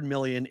 100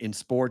 million in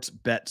sports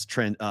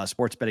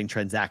betting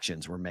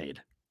transactions were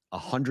made.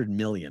 100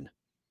 million.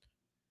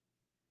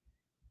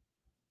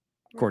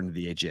 According to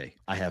the AGA.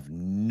 I have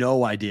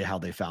no idea how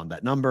they found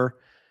that number.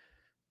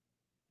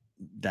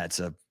 That's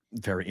a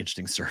very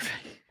interesting survey.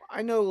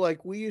 I know,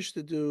 like, we used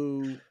to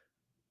do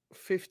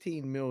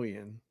 15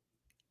 million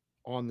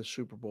on the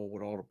Super Bowl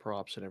with all the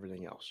props and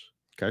everything else.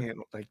 Okay.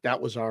 And like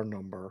that was our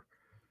number.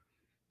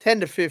 10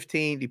 to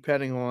 15,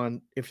 depending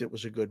on if it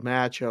was a good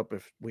matchup,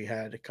 if we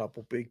had a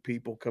couple big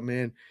people come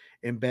in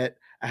and bet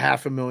a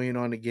half a million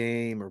on the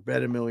game or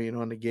bet $1 million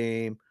on the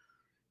game.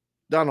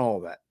 Done all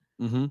that.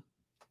 Mm-hmm.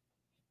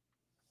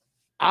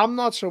 I'm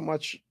not so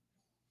much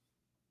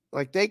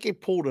like they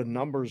could pull the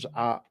numbers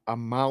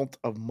amount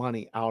of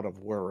money out of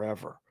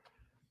wherever.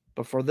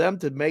 But for them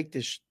to make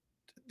this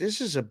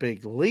is a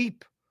big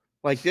leap.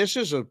 Like this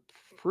is a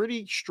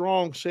pretty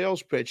strong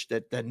sales pitch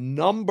that the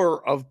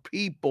number of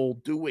people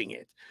doing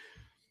it.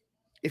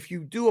 If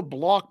you do a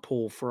block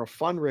pool for a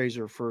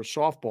fundraiser for a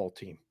softball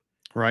team,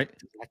 Right.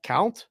 does that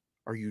count?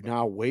 Are you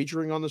now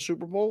wagering on the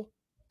Super Bowl?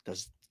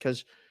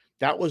 Because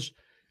that was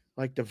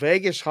like the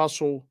Vegas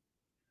hustle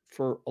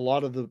for a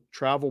lot of the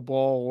travel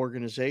ball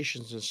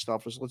organizations and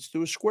stuff is let's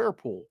do a square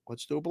pool,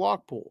 let's do a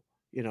block pool,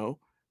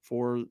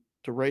 for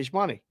to raise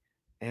money.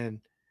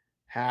 And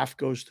half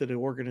goes to the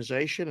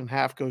organization and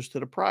half goes to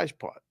the prize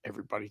pot.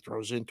 Everybody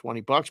throws in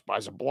 $20,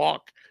 buys a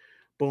block,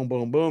 boom,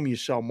 boom, boom. You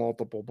sell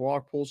multiple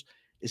block pools.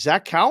 Does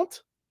that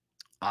count?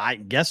 I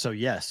guess so,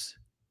 yes.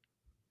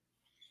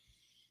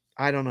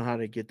 I don't know how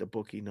to get the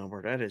bookie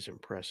number. That is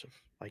impressive.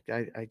 Like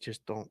I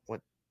just don't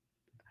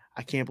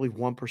I can't believe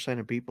 1%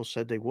 of people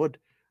said they would.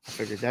 I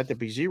figured that to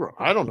be zero.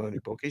 I don't know any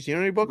bookies. You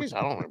know any bookies?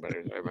 I don't know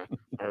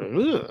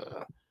anybody.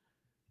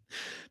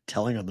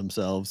 Telling on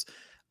themselves.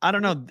 I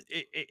don't know.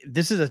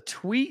 This is a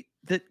tweet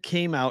that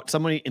came out.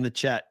 Somebody in the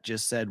chat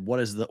just said, what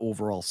is the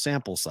overall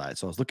sample size?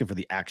 So I was looking for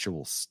the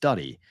actual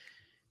study,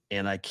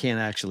 and I can't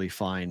actually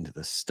find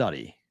the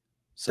study.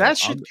 So that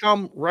should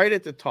come right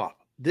at the top.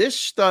 This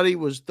study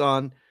was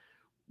done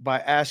by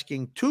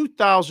asking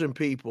 2,000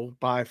 people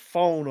by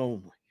phone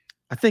only.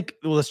 I think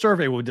the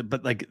survey would,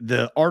 but like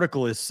the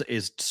article is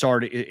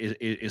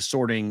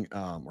sorting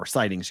or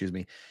citing, excuse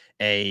me,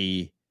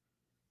 a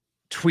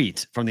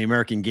tweet from the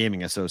American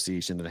Gaming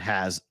Association that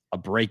has a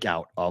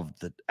breakout of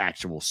the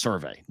actual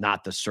survey,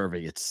 not the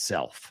survey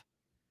itself.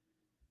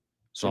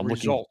 So I'm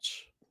looking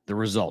the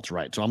results,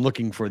 right? So I'm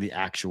looking for the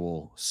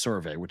actual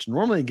survey, which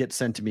normally gets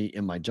sent to me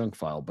in my junk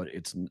file, but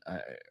it's I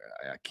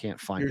can't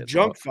find it. Your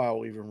junk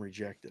file even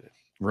rejected it.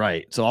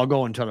 Right. So I'll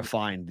go and try to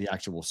find the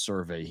actual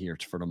survey here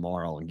for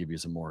tomorrow and give you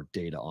some more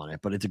data on it.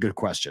 But it's a good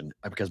question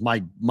because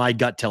my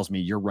gut tells me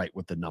you're right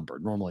with the number.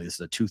 Normally, this is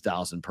a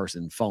 2,000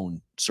 person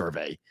phone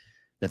survey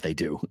that they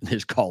do. They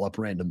just call up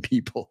random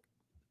people.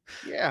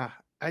 Yeah.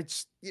 Are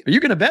you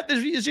going to bet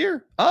this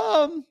year?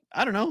 I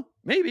don't know.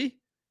 Maybe.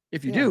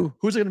 If you do,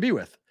 who's it going to be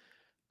with?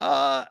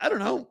 I don't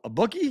know. A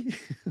bookie?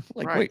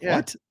 Wait,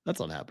 what? That's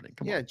not happening.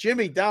 Come on.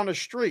 Jimmy down the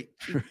street.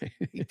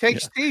 He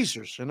takes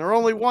teasers and they're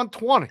only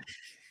 120.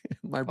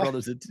 My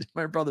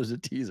brother's a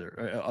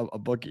teaser, a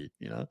bookie,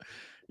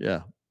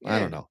 Yeah. I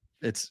don't know.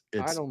 It's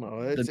I don't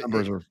know. The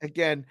numbers are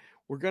again,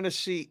 we're going to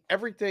see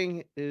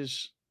everything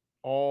is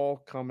all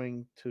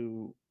coming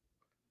to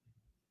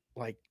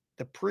like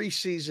the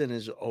preseason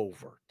is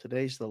over.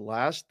 Today's the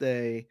last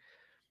day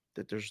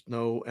that there's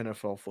no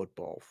NFL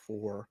football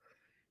for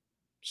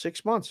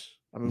 6 months.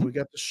 I mean, we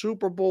got the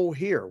Super Bowl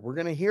here. We're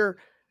going to hear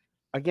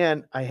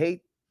again. I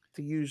hate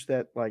to use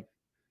that like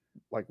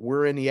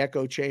we're in the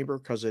echo chamber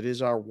because it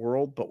is our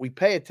world, but we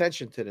pay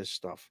attention to this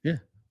stuff. Yeah.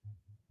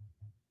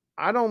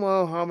 I don't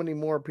know how many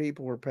more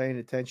people are paying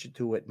attention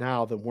to it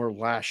now than were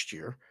last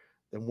year,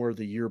 than were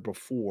the year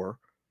before.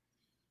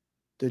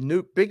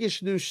 The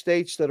biggest new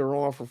states that are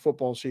on for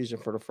football season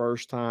for the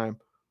first time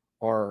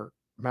are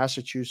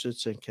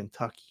Massachusetts and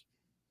Kentucky.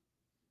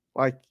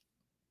 Like,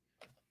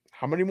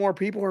 how many more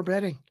people are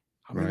betting?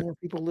 How many more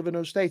people live in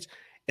those states?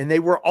 And they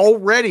were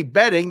already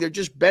betting. They're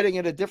just betting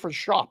at a different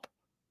shop.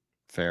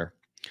 Fair.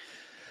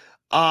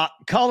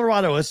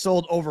 Colorado has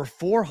sold over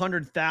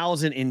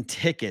 400,000 in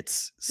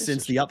tickets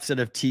since the upset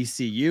of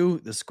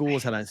TCU. The school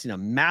has seen a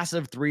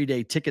massive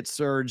 3-day ticket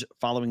surge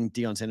following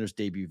Deion Sanders'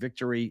 debut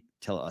victory.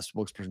 A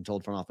spokesperson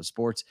told Front Office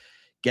Sports,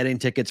 getting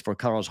tickets for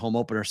Colorado's home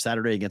opener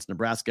Saturday against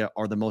Nebraska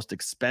are the most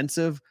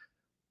expensive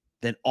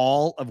than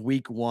all of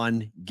Week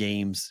 1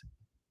 games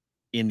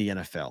in the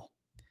NFL.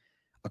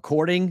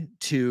 According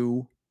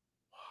to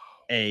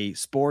a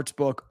sports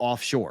book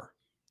offshore,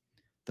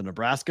 the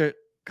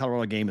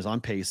Nebraska-Colorado game is on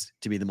pace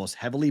to be the most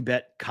heavily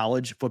bet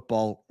college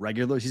football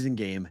regular season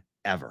game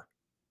ever.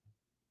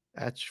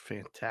 That's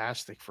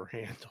fantastic for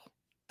handle.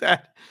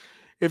 That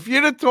if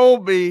you'd have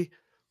told me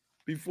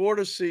before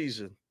the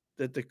season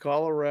that the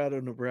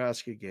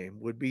Colorado-Nebraska game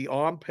would be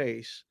on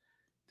pace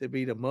to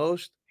be the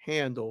most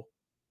handle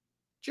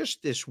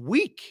just this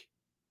week,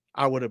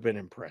 I would have been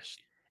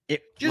impressed.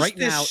 Right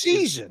this now,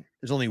 season.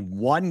 There's only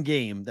one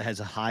game that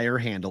has a higher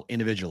handle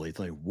individually. It's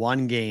only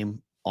one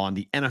game on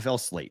the NFL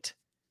slate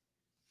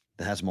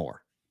that has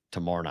more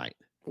tomorrow night.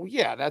 Well,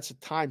 yeah, that's a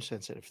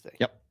time-sensitive thing.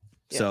 Yep.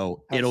 Yeah,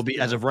 so it'll be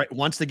as of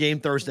once the game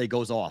Thursday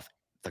goes off,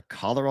 the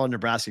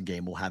Colorado-Nebraska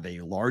game will have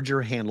a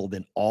larger handle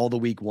than all the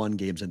Week 1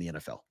 games in the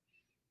NFL.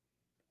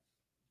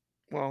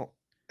 Well,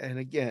 and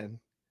again,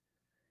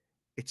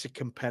 It's a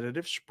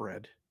competitive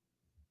spread.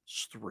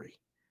 It's 3.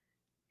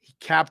 He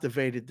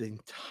captivated the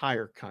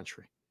entire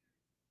country.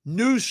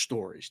 News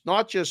stories,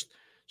 not just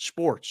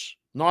sports,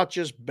 not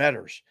just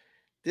bettors.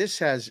 This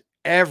has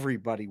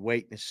everybody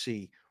waiting to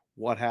see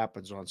what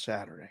happens on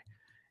Saturday.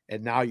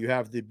 And now you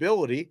have the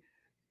ability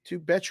to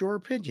bet your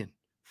opinion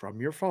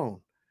from your phone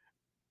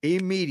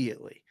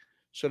immediately.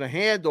 So the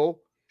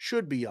handle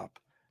should be up.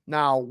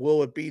 Now,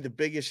 will it be the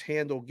biggest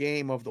handle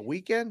game of the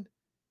weekend?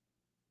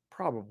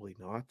 Probably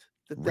not.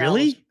 The Dallas,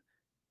 Really?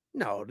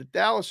 no, the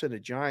Dallas and the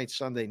Giants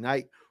Sunday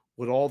night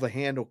with all the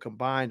handle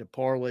combined, the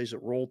parlays that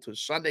roll to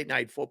Sunday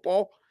night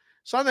football.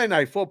 Sunday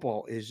night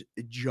football is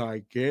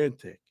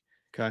gigantic.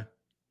 Okay.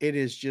 It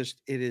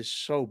is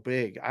so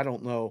big. I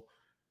don't know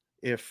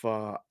if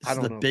I This is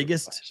don't the know if it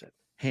biggest applies it.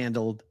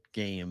 handled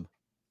game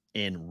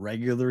in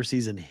regular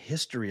season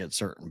history at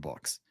certain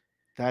books.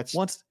 That's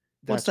What's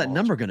that's that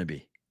number awesome. going to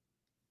be?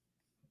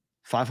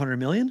 500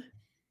 million?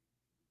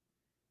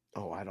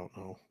 Oh, I don't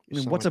know. I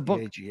mean, Sound what's like a the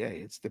book?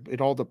 AGA.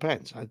 It all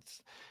depends. I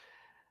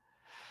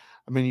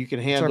mean, you can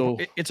It's our, handle.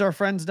 it's our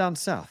friends down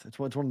south. It's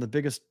one of the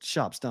biggest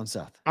shops down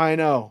south. I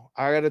know.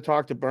 I got to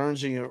talk to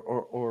Bernsey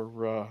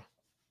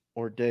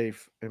or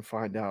Dave and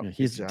find out Yeah,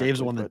 exactly. Dave's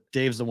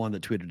the one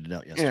that tweeted it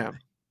out Yeah, yesterday.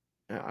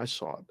 yeah, I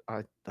saw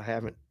it. I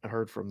haven't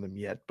heard from them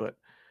yet, but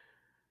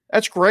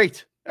that's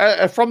great.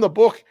 From the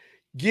book,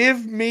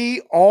 give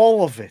me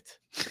all of it.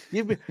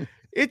 Give me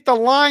it. The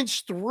line's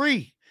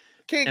 3.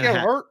 Can't And a get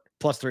half. hurt.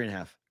 Plus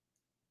 3.5.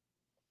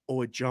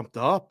 Oh, it jumped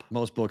up.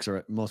 Most books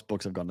have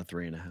gone to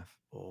 3.5.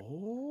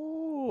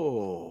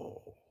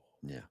 Oh,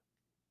 Yeah.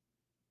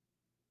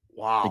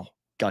 wow. They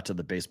got to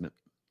the basement.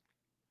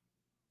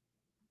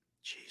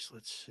 Jeez,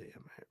 let's see. I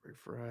might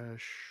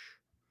refresh.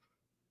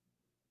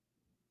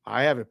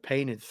 I have it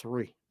painted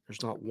 3.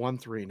 There's not 1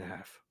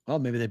 3.5. Well,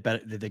 maybe they bet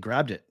it. They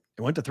grabbed it.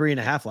 It went to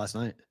 3.5 last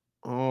night.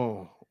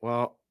 Oh,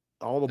 well,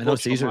 all the I know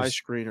books on my Caesars.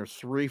 screen are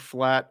 3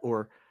 flat,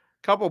 or a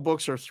couple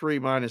books are 3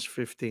 minus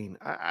 15.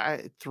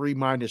 3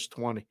 minus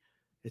 20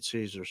 at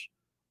Caesars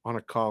on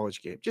a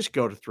college game. Just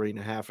go to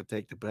 3.5 and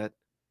take the bet.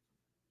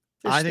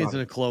 I think it's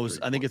going to close.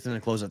 I think it's going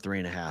to close at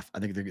 3.5. I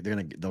think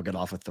they'll get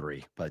off at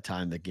 3 by the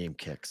time the game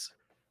kicks.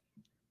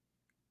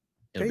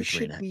 It'll They be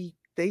 3.5.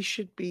 they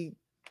should be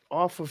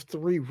off of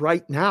 3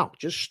 right now.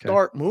 Just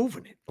start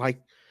moving it.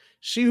 Like,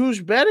 see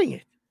who's betting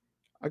it.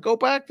 I go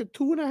back to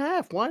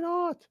 2.5. Why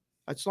not?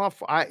 That's not.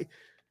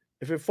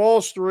 If it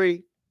falls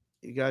 3,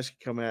 you guys can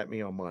come at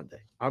me on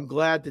Monday. I'm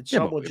glad that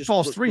someone But just it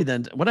falls 3,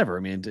 then whatever. I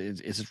mean,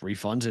 it's just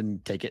refunds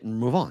and take it and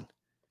move on.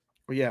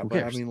 Well, yeah, Who but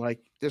cares? I mean, like,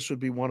 this would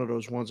be one of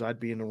those ones I'd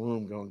be in the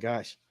room going,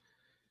 guys,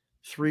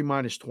 3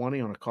 minus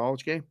 20 on a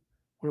college game.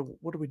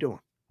 What are we doing?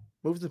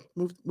 Move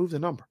the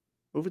number.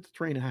 Move it to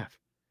 3.5.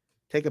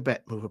 Take a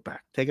bet, move it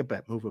back. Take a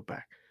bet, move it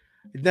back.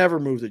 You'd never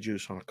move the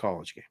juice on a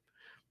college game.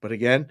 But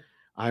again,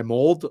 I'm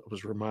old. I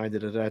was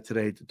reminded of that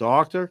today at the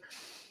doctor.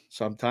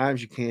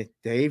 Sometimes you can't,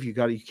 Dave, you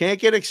can't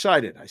get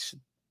excited. I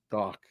said,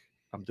 Doc,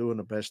 I'm doing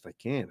the best I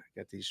can. I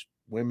got these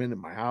women in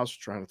my house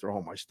trying to throw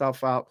all my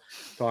stuff out.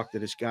 Talk to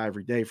this guy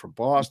every day from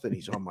Boston.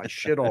 He's on my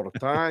shit all the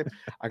time.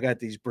 I got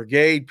these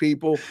brigade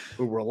people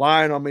who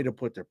relying on me to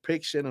put their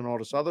picks in and all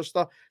this other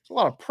stuff. It's a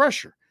lot of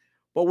pressure.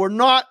 But we're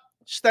not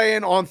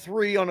staying on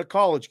 3 on a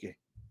college game.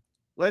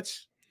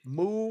 Let's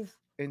move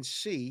and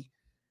see.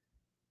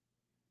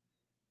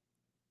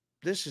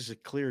 This is a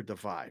clear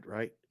divide,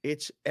 right?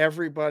 It's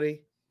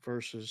everybody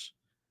versus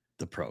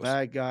the pros,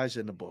 bad guys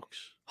in the books.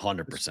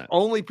 100%.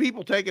 Only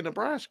people taking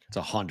Nebraska. It's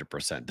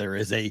 100%. There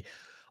is a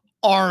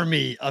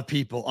army of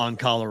people on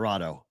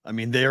Colorado. I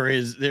mean, there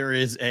is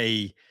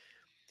the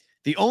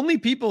only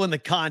people in the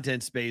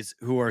content space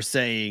who are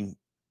saying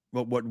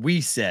what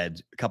we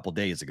said a couple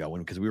days ago,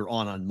 because we were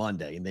on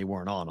Monday and they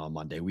weren't on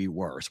Monday. We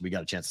were, so we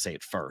got a chance to say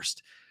it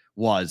first.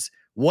 Was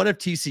what if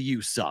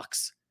TCU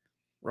sucks?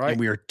 Right. And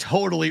we are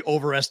totally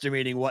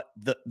overestimating what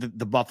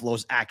the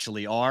Buffaloes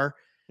actually are.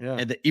 Yeah.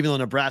 And even though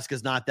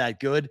Nebraska's not that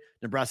good,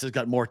 Nebraska's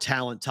got more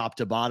talent top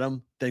to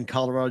bottom than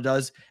Colorado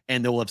does.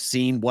 And they'll have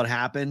seen what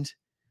happened.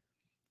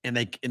 And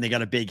they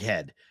got a big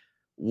head.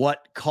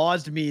 What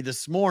caused me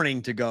this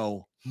morning to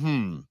go,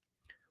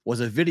 was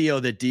a video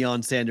that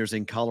Deion Sanders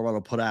in Colorado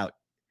put out,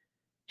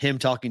 him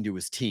talking to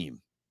his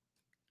team.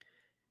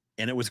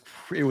 And it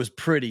was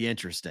pretty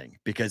interesting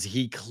because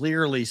he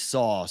clearly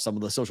saw some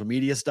of the social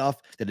media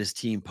stuff that his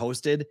team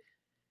posted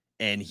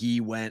and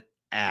he went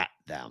at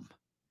them.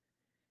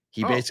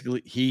 He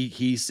basically,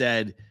 he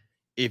said,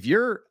 if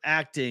you're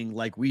acting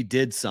like we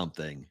did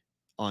something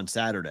on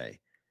Saturday,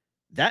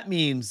 that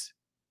means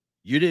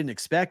you didn't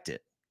expect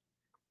it.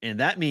 And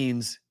that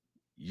means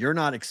you're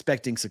not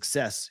expecting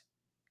success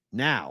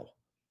now.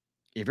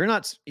 If you're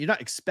not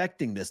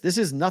expecting this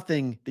is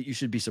nothing that you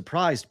should be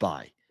surprised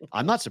by.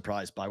 I'm not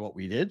surprised by what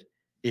we did.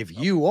 If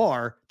you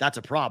are, that's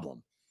a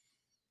problem.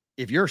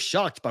 If you're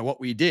shocked by what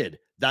we did,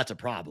 that's a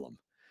problem.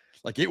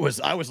 Like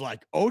I was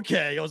like,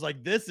 okay. I was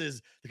like, this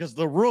is because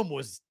the room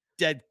was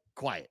dead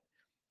quiet.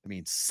 I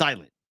mean,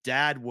 silent.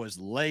 Dad was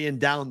laying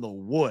down the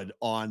wood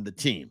on the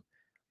team.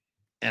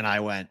 And I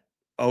went,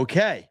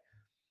 okay.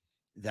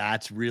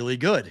 That's really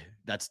good.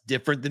 That's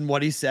different than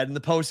what he said in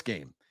the post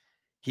game.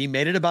 He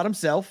made it about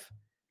himself.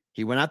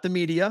 He went at the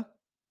media,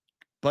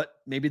 but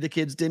maybe the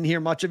kids didn't hear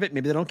much of it.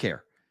 Maybe they don't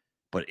care.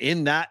 But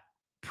in that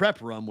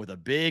prep room with a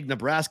big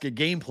Nebraska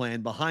game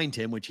plan behind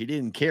him, which he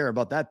didn't care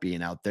about that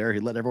being out there. He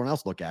let everyone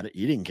else look at it.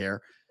 He didn't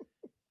care.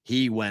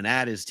 He went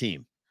at his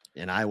team.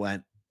 And I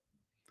went,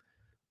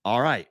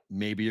 all right,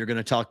 maybe you're going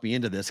to talk me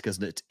into this because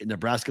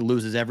Nebraska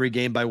loses every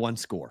game by 1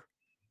 score.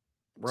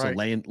 Right.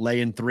 So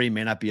laying 3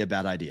 may not be a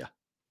bad idea.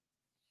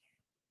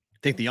 I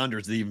think the under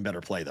is the even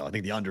better play, though. I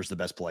think the under is the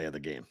best play of the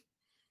game.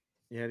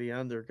 Yeah, the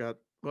under got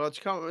it's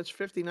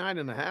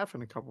 59.5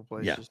 in a couple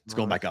places. Yeah, it's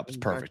going back up. It's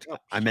perfect.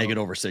 I may get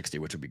over 60,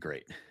 which would be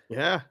great.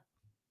 Yeah,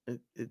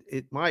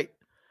 it might.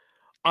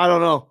 I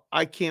don't know.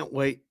 I can't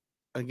wait.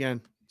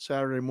 Again,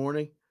 Saturday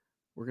morning,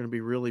 we're going to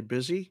be really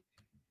busy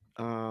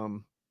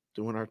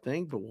doing our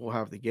thing, but we'll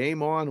have the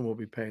game on and we'll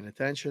be paying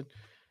attention.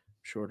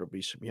 I'm sure there'll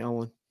be some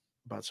yelling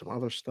about some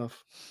other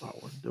stuff while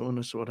we're doing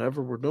this,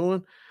 whatever we're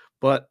doing.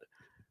 But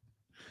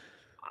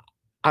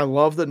I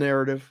love the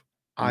narrative.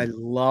 I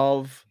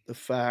love the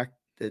fact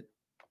that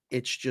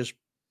it's just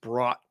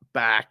brought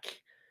back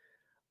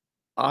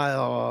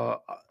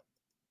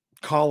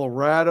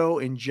Colorado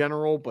in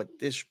general, but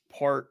this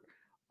part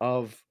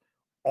of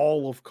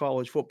all of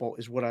college football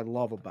is what I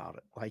love about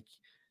it. Like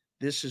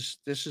this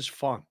is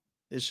fun.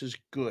 This is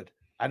good.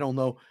 I don't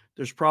know.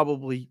 There's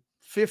probably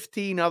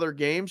 15 other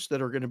games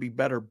that are going to be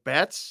better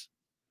bets.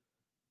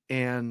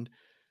 And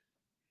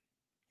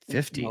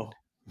 50,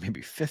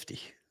 maybe 50.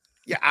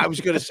 Yeah, I was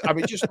going to, I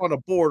mean, just on a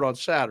board on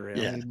Saturday.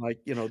 Yeah. I mean, like,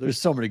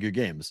 there's so many good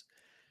games.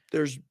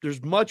 There's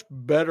much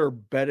better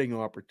betting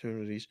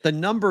opportunities. The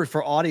number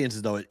for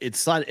audiences, though, it's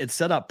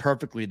set up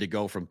perfectly to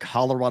go from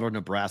Colorado,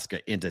 Nebraska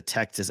into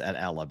Texas at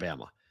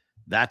Alabama.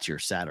 That's your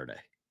Saturday.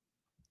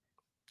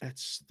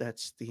 That's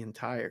the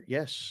entire.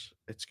 Yes,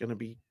 it's going to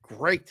be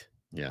great.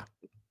 Yeah.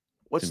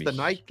 What's the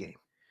night game?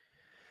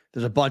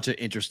 There's a bunch of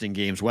interesting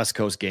games, West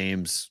Coast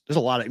games. There's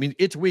a lot of. I mean,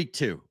 it's week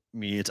 2. I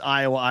mean, it's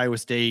Iowa, Iowa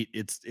State.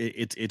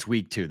 It's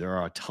week 2. There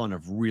are a ton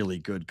of really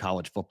good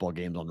college football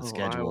games on the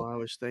schedule.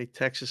 Iowa State,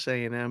 Texas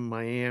A&M,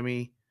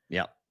 Miami.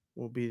 Yeah,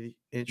 will be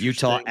interesting.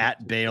 Utah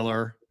at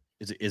Baylor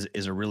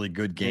is a really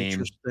good game.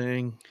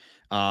 Interesting.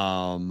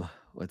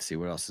 Let's see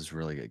what else is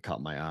really good.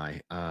 Caught my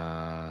eye.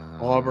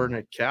 Auburn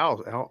at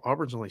Cal.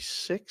 Auburn's only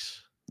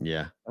 6.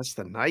 Yeah, that's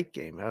the night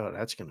game. Oh,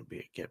 that's going to be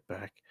a get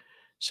back.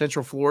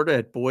 Central Florida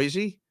at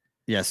Boise.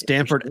 Yeah,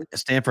 Stanford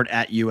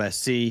at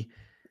USC.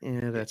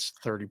 Yeah, that's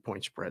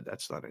 30-point spread.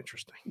 That's not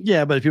interesting.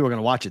 Yeah, but if people are going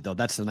to watch it though,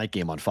 that's the night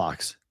game on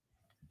Fox.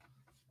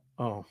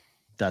 Oh,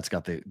 that's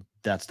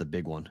the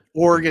big one.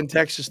 Oregon,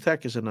 Texas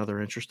Tech is another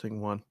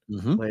interesting one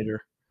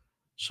later.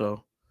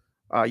 So,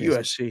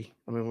 USC.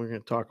 I mean, we're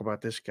going to talk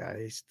about this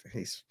guy.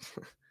 He's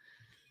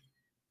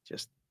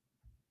just.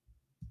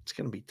 It's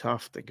going to be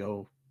tough to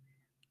go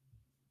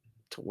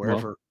to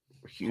wherever.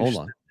 Houston,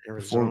 hold on.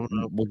 Arizona.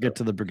 We'll get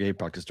to the Brigade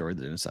practice story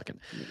in a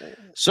second.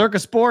 Circa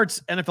Sports,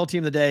 NFL Team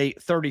of the Day,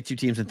 32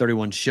 teams and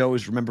 31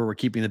 shows. Remember, we're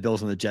keeping the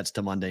Bills and the Jets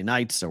to Monday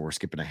night, so we're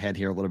skipping ahead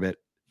here a little bit.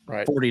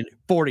 Right.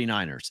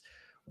 49ers.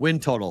 Win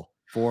total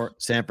for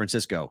San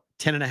Francisco,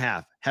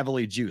 10.5,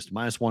 heavily juiced,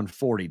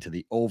 -140 to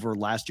the over.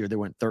 Last year, they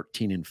went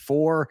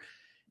 13-4,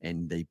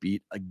 and they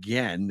beat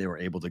again. They were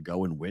able to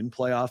go and win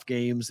playoff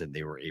games, and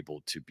they were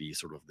able to be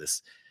sort of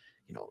this,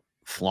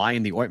 fly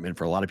in the ointment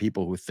for a lot of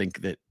people who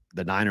think that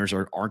the Niners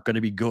aren't going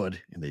to be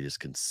good, and they just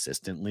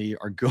consistently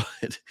are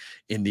good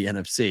in the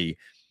NFC.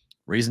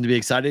 Reason to be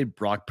excited.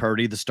 Brock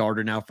Purdy, the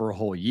starter now for a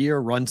whole year.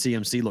 Run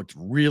CMC looked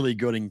really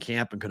good in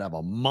camp and could have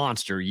a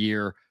monster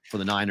year for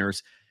the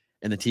Niners.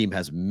 And the team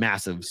has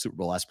massive Super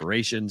Bowl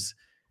aspirations.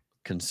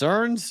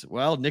 Concerns?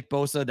 Well, Nick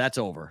Bosa, that's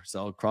over.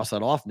 So cross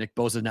that off. Nick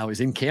Bosa now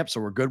is in camp,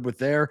 so we're good with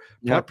there.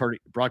 Yep.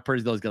 Brock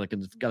Purdy, though, is got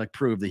to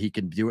prove that he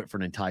can do it for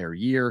an entire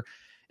year.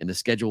 And the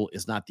schedule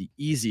is not the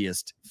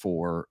easiest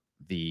for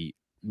the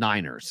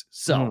Niners.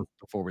 So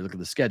before we look at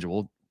the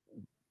schedule,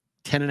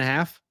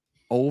 10.5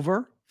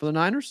 over for the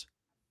Niners.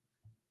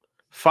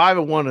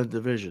 5-1 in the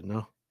division,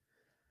 no.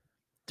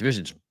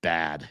 Division's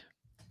bad.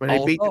 But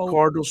they beat the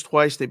Cardinals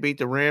twice. They beat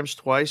the Rams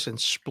twice and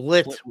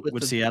split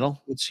with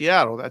Seattle. With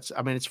Seattle,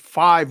 it's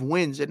 5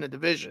 wins in the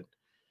division.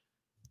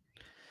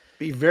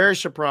 Be very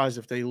surprised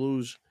if they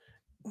lose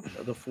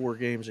the 4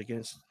 games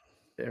against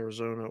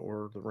Arizona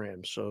or the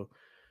Rams. So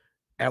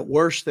at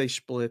worst, they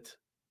split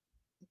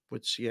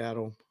with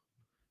Seattle.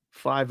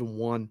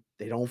 5-1.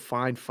 They don't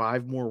find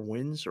 5 more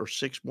wins or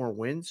 6 more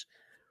wins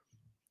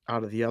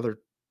out of the other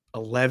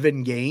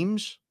 11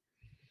 games.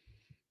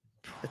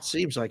 It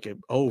seems like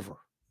an over.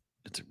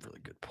 It's a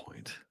really good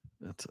point.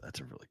 That's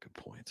a really good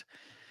point.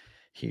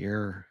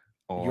 Here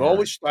you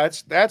always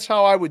that's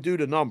how I would do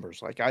the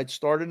numbers. Like I'd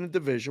start in a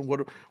division.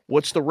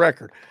 What's the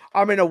record?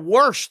 I mean, a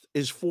worst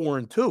is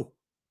 4-2.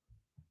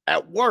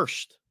 At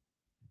worst.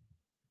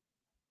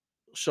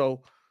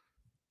 So,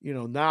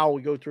 now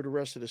we go through the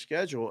rest of the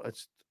schedule.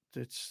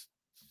 This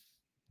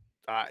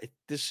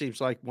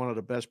seems like one of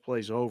the best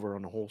plays over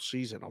on the whole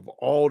season of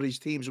all these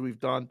teams we've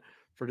done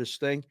for this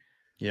thing.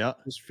 Yeah.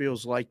 This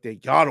feels like they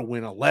got to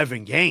win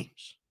 11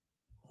 games.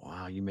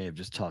 Wow, you may have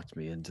just talked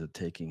me into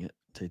taking it.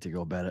 To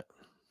go bet it.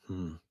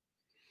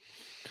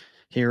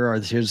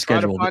 Here's the Try to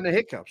schedule. find the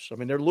hiccups. I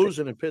mean, they're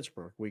losing in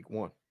Pittsburgh week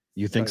 1.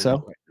 You think Tell you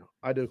so? right now.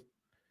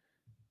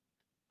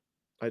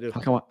 I do.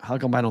 How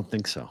come I don't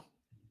think so?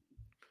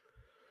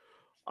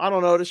 I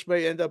don't know. This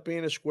may end up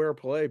being a square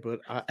play,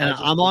 but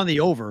I'm on the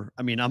over.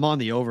 I mean, I'm on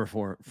the over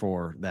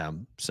for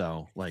them.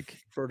 So like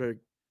for the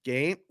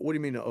game. What do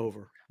you mean the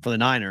over? For the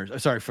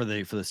Niners, sorry, for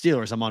the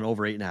Steelers, I'm on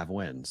over 8.5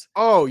 wins.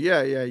 Oh,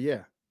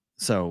 yeah.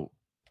 So,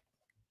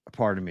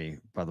 pardon me,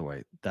 by the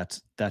way,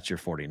 that's your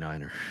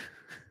 49er.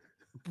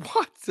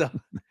 What the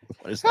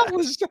What is hell that?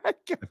 was that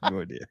guy? I have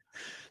no idea.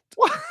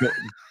 What?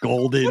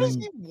 Golden. What is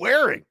he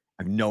wearing?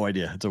 I have no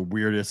idea. It's the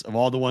weirdest of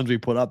all the ones we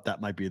put up.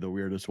 That might be the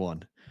weirdest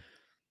one.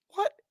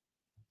 What?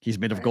 He's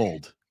made of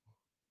gold.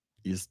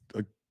 He's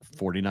a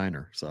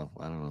 49er. So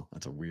I don't know.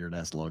 That's a weird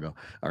ass logo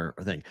or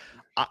thing.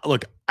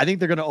 Look, I think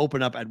they're going to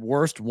open up at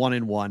worst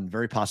 1-1,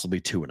 very possibly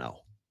 2-0.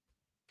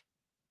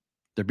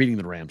 They're beating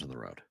the Rams on the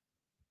road.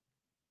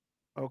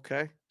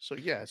 Okay. So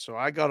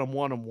I got them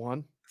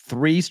 1-1.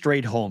 3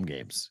 straight home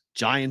games.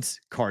 Giants,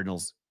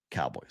 Cardinals,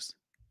 Cowboys.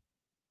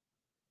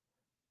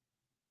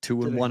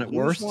 2-1 at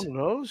worst. One of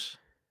those?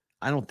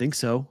 I don't think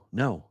so.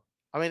 No.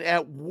 I mean,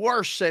 at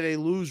worst, say they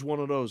lose one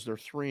of those, they're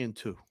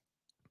 3-2.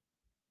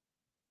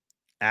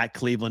 At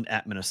Cleveland,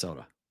 at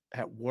Minnesota.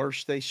 At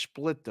worst, they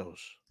split those.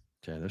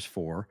 Okay, there's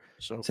 4.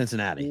 So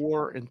Cincinnati.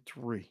 4-3.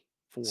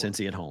 4.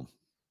 Cincy at home.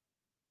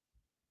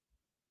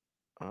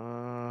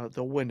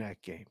 They'll win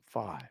that game.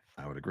 5.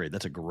 I would agree.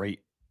 That's a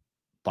great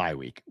bye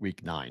week.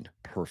 Week 9.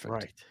 Perfect.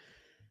 Right.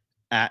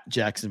 At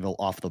Jacksonville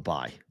off the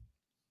bye.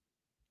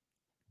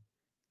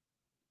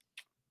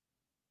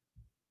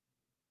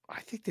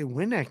 I think they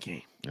win that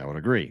game. I would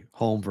agree.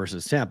 Home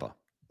versus Tampa.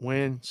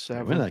 Win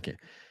 7. Win that game.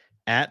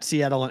 At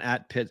Seattle and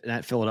at Pitt and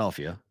at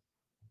Philadelphia.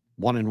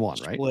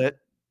 1-1, right? Split.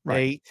 Right.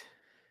 8.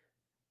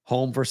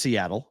 Home for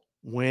Seattle.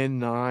 Win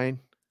 9.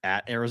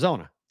 At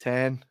Arizona.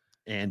 10.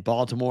 And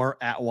Baltimore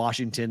at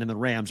Washington, and the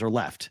Rams are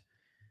left.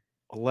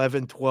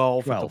 11,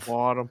 12 at the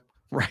bottom.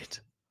 Right.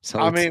 So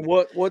I mean,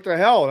 what the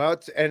hell?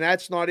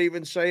 That's not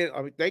even saying.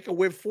 I mean, they could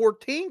win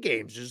 14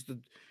 games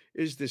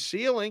is the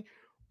ceiling,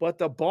 but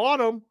the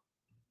bottom.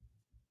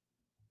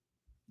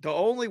 The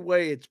only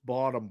way it's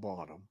bottom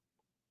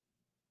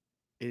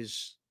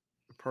is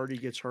Purdy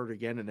gets hurt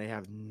again and they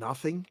have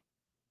nothing.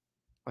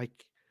 Like,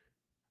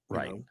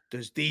 right?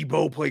 Does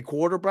Debo play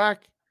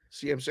quarterback?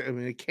 See what I'm saying? I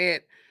mean, it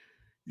can't.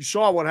 You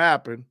saw what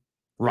happened.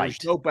 Right.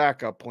 There's no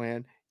backup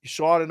plan. You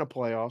saw it in the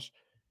playoffs.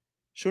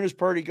 As soon as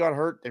Purdy got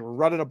hurt, they were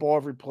running the ball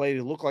every play.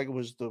 It looked like it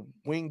was the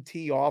wing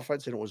T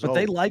offense, and it was. But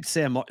they like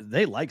Sam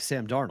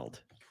Darnold.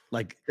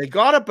 Like they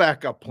got a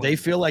backup plan. They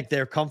feel like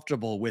they're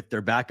comfortable with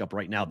their backup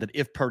right now. That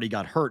if Purdy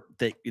got hurt,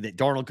 that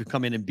Darnold could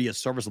come in and be a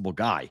serviceable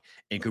guy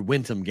and could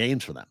win some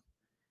games for them.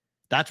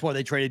 That's why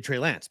they traded Trey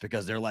Lance,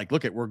 because they're like,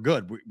 look, we're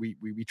good.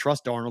 We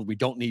trust Darnold. We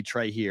don't need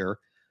Trey here.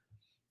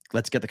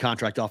 Let's get the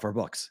contract off our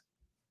books.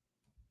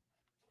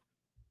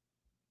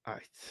 All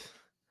right.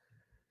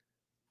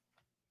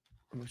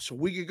 So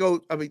we could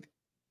go. I mean,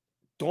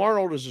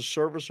 Darnold is a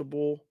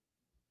serviceable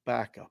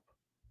backup.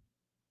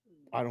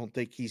 I don't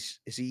think is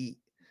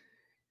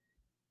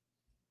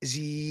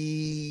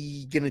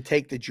he going to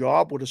take the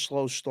job with a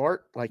slow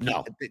start? Like,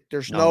 no,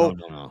 there's no.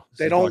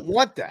 They don't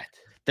want that.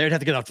 They'd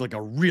have to get off to like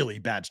a really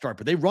bad start,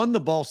 but they run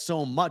the ball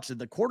so much that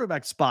the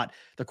quarterback's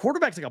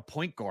like a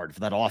point guard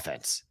for that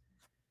offense.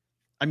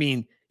 I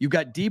mean, you've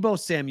got Debo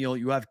Samuel,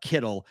 you have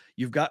Kittle,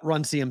 you've got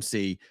Run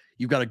CMC,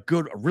 you've got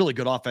a really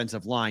good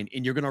offensive line,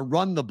 and you're going to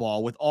run the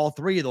ball with all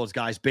 3 of those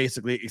guys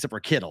basically, except for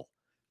Kittle.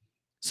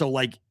 So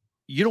like,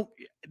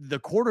 the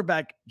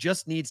quarterback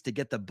just needs to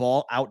get the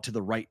ball out to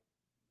the right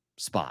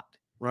spot.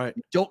 Right.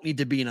 You don't need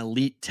to be an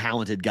elite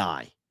talented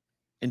guy.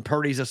 And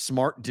Purdy's a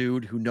smart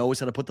dude who knows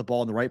how to put the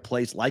ball in the right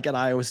place, like at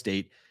Iowa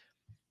State,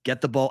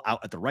 get the ball out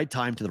at the right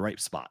time to the right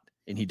spot.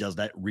 And he does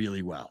that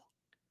really well.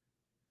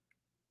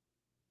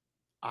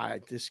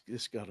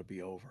 This got to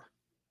be over.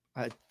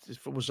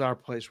 If it was our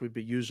place, we'd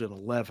be using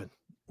 11.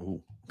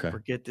 Ooh, okay.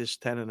 Forget this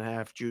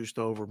 10.5 juiced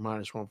over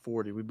minus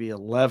 140. We'd be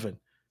 11.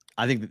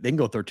 I think they can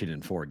go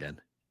 13-4 again.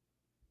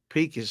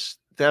 Peak is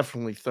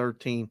definitely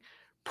 13.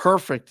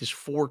 Perfect is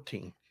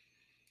 14.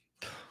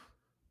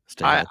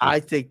 I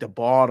think the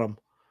bottom.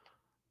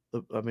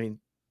 I mean,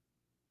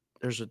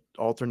 there's an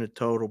alternate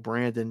total.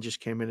 Brandon just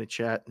came in the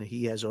chat and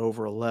he has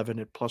over 11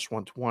 at plus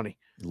 120.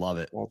 Love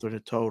it.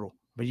 Alternate total,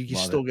 but you can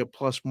still get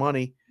plus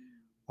money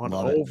on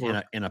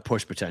over and a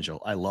push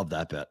potential. I love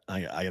that bet.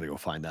 I got to go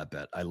find that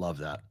bet. I love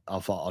that.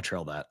 I'll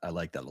trail that. I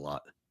like that a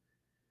lot.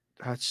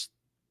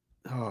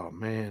 Oh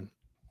man.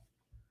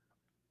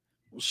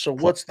 So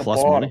what's the plus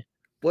bottom? Money?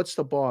 What's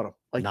the bottom?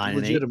 Like 9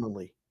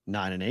 legitimately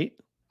 9 and 8.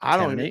 I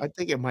don't even. I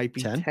think it might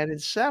be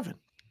 10-7.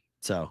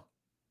 So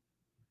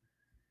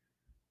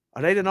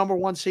are they the number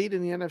 1 seed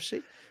in the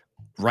NFC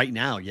right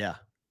now? Yeah.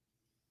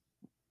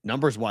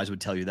 Numbers wise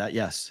would tell you that.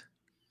 Yes.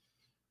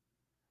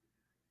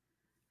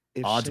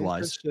 If odds San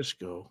wise,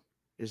 Francisco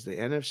is the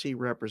NFC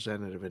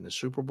representative in the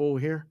Super Bowl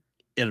here,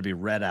 It'll be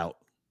read out.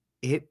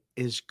 it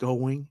is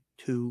going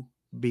to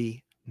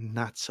be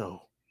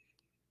nutso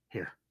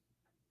here.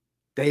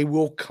 They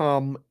will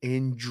come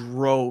in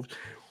droves.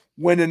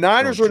 When the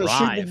Niners are in the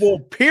Super drive. Bowl,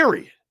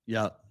 period,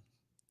 Yeah.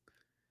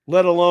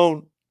 let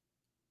alone,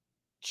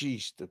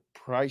 geez, the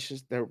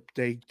prices,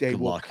 they Good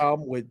will luck.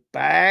 come with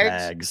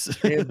bags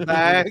and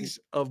bags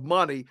of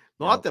money,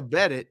 not Yep. to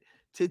bet it,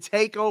 to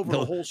take over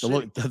the whole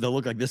city. They'll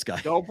look like this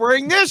guy. Don't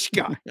bring this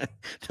guy.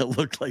 They'll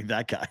look like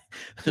that guy.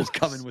 Just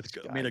coming with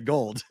made of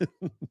gold.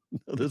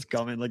 They'll just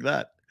come in like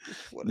that.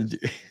 What is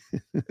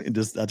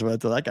Just that's what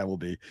that guy will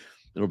be.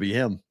 It'll be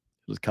him.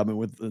 Just coming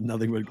with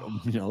nothing but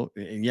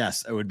and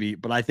yes, it would be,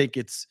 but I think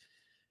it's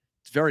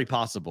very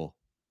possible.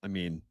 I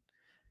mean,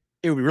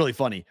 it would be really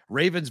funny.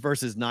 Ravens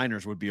versus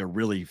Niners would be a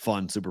really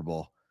fun Super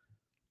Bowl.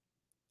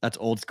 That's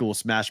old school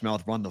smash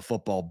mouth, run the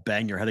football,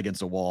 bang your head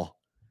against a wall.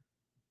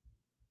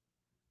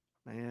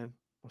 Man,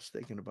 I was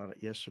thinking about it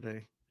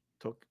yesterday.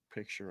 Took a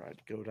picture.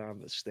 I'd go down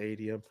to the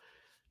stadium,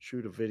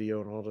 shoot a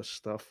video and all this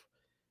stuff.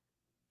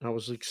 And I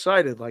was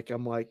excited.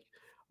 I'm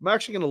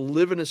actually going to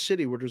live in a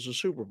city where there's a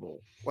Super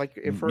Bowl. Like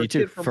if for Me a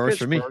too. kid from First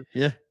Pittsburgh, for me.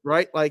 Yeah.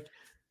 right? Like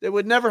they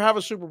would never have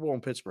a Super Bowl in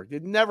Pittsburgh.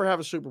 They'd never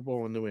have a Super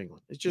Bowl in New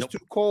England. It's just too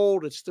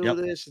cold. It's too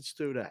this. It's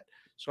too that.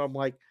 So I'm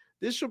like,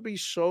 this would be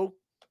so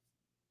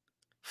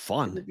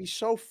fun. It would be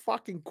so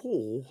fucking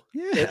cool.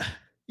 Yeah.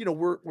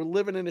 We're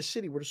living in a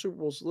city where the Super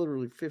Bowl is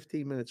literally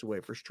 15 minutes away.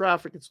 For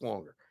traffic, it's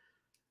longer.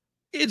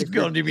 It's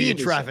going to be a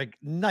traffic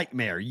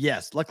nightmare.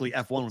 Yes. Luckily,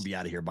 F1 will be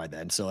out of here by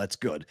then, so that's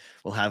good.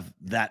 We'll have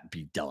that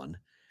be done.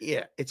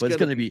 Yeah, it's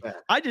going to be bad.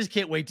 I just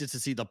can't wait just to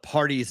see the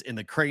parties and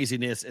the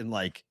craziness. And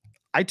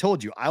I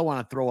told you, I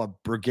want to throw a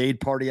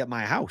brigade party at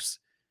my house.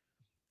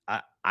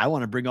 I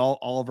want to bring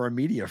all of our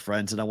media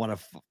friends, and I want to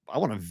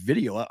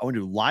video. I want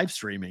to do live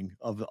streaming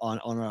on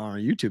our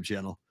YouTube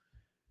channel.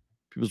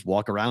 People just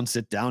walk around,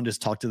 sit down,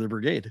 just talk to the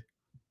brigade. I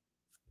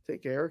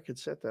think Eric could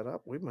set that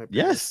up. We might be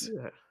yes,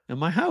 in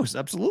my house.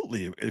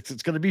 Absolutely.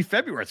 It's going to be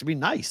February. It's going to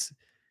be nice.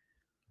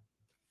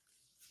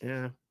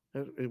 Yeah.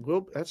 It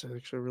will. That's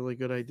actually a really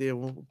good idea.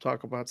 We'll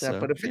talk about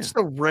that. But if it's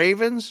the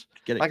Ravens,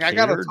 I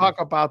got to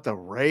talk about the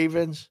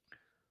Ravens.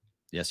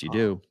 Yes, you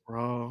do,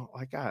 bro.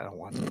 I don't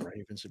want the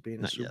Ravens to be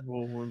in the Super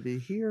Bowl and be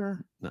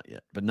here. Not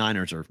yet. But I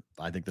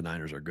think the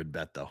Niners are a good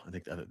bet, though. I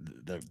think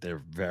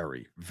they're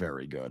very,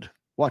 very good.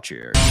 Watch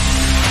here.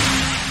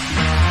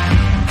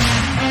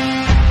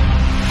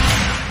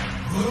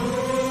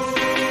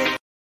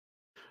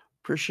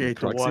 Appreciate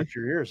the watch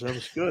your ears. That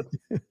was good.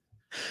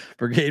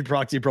 Brigade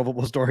Proxy Pro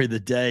Football Story of the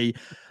Day.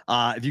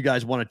 If you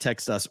guys want to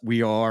text us,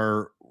 we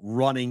are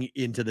running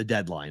into the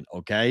deadline.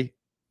 Okay.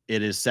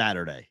 It is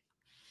Saturday.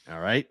 All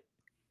right.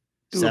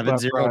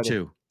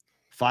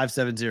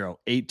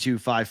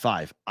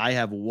 702-570-8255. I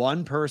have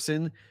one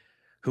person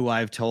who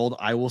I've told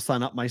I will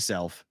sign up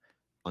myself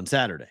on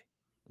Saturday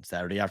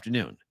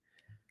afternoon.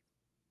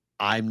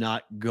 I'm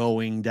not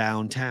going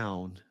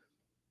downtown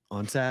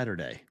on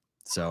Saturday.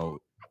 So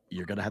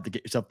you're going to have to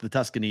get yourself to the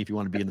Tuscany if you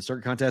want to be in the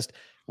circuit contest.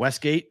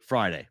 Westgate,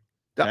 Friday.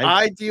 The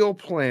ideal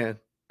plan,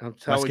 I'm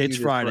telling Westgate's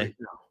you Friday. Right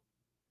now,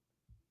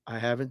 I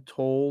haven't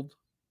told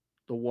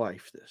the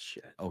wife this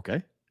yet.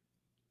 Okay.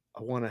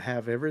 I want to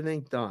have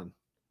everything done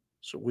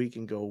so we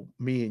can go,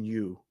 me and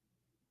you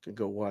can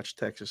go watch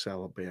Texas,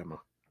 Alabama,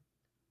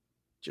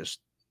 just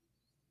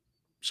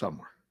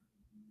somewhere.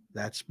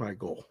 That's my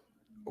goal.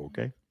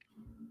 Okay.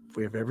 If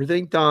we have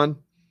everything done.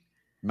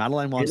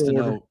 Madeline wants to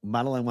know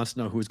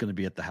who's going to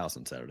be at the house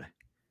on Saturday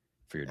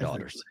for your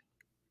daughters.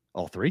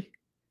 All three?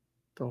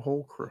 The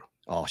whole crew.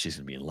 Oh, she's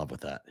going to be in love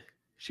with that.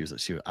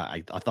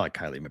 I thought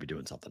Kylie might be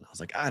doing something. I was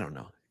like, I don't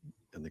know.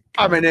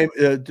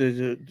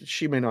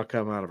 She may not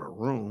come out of her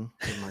room.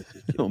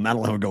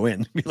 Madeline will go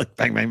in, be like,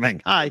 bang, bang,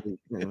 bang. Hi.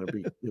 It'll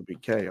be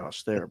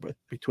chaos there. But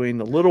between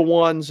the little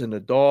ones and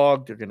the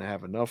dog, they're going to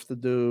have enough to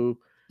do.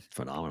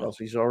 Phenomenal.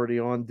 He's already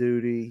on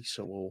duty,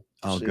 so we'll.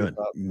 Oh, good.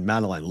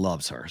 Madeline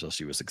loves her, so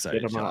she was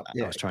excited. I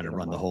was trying to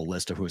run the whole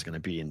list of who's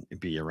going to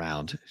be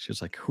around. She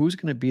was like, "Who's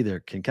going to be there?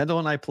 Can Kendall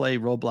and I play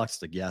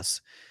Roblox?" Like, yes.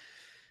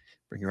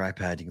 Bring your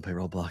iPad. You can play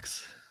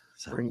Roblox.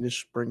 So. Bring the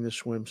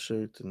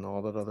swimsuit and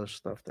all that other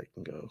stuff. They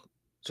can go.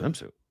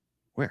 Swimsuit?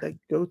 Where? They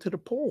go to the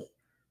pool.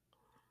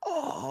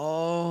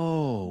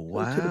 Oh,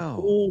 wow! To the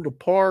pool, the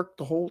park,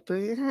 the whole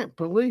thing. Yeah,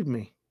 believe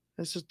me.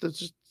 It's just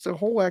the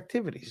whole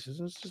activities.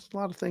 There's just a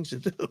lot of things to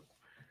do.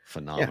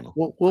 Phenomenal.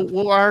 Yeah,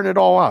 we'll iron it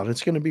all out.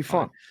 It's going to be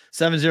fun.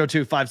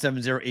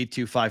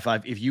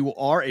 702-570-8255. If you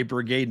are a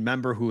brigade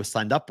member who has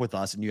signed up with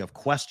us and you have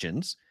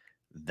questions,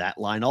 that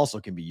line also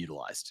can be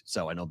utilized.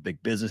 So I know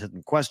Big Business had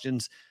some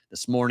questions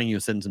this morning.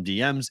 You send some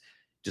DMs.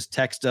 Just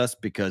text us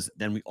because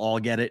then we all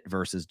get it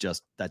versus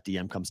just that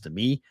DM comes to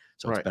me.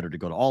 So it's better to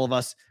go to all of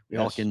us. We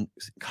all can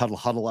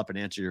huddle up and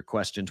answer your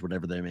questions,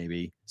 whatever they may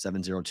be.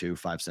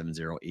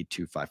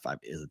 702-570-8255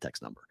 is the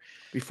text number.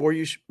 Before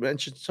you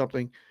mentioned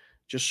something,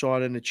 just saw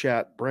it in the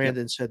chat.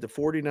 Brandon said the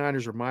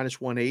 49ers are minus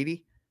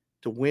 180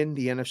 to win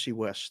the NFC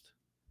West.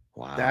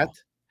 Wow. That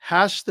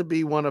has to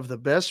be one of the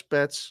best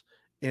bets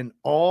in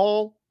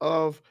all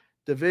of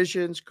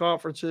divisions,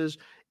 conferences.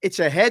 It's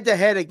a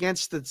head-to-head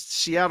against the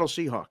Seattle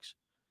Seahawks.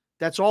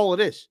 That's all it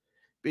is.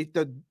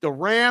 The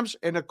Rams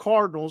and the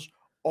Cardinals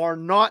are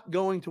not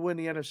going to win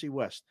the NFC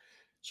West.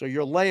 So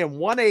you're laying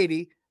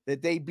 180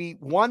 that they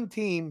beat one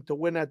team to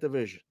win that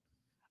division.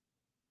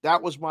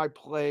 That was my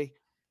play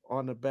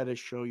on the Bettis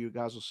show. You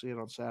guys will see it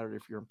on Saturday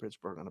if you're in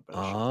Pittsburgh on the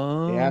Bettis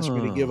show. They asked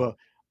me to give an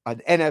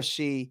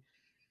NFC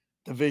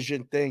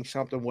division thing,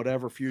 something,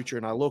 whatever, future.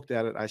 And I looked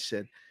at it. I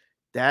said,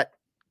 that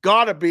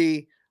got to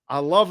be – I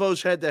love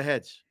those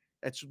head-to-heads.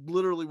 That's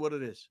literally what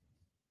it is.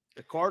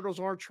 The Cardinals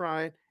aren't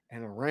trying,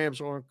 and the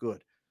Rams aren't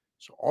good.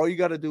 So all you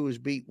got to do is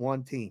beat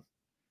one team.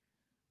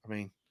 I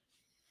mean,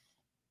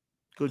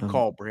 good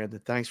call,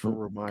 Brandon. Thanks for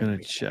reminding me. I'm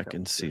going to check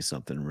and see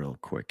something real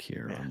quick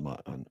here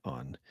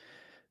on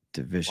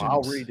divisions. Well,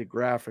 I'll read the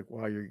graphic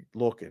while you're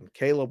looking.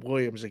 Caleb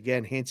Williams,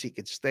 again, hints he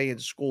could stay in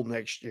school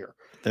next year.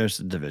 There's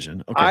the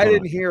division. Okay, I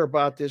didn't hear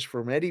about this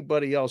from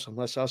anybody else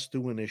unless us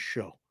doing this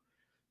show.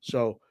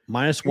 So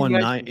minus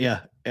 190.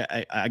 Yeah,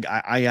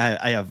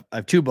 I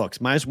have two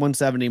books. Minus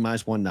 170,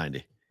 minus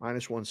 190.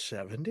 Minus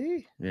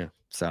 170. Yeah.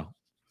 So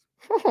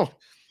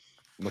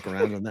look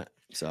around on that.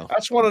 So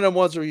that's one of them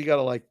ones where you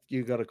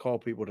gotta call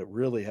people that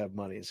really have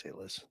money and say,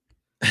 listen,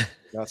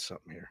 got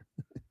something here.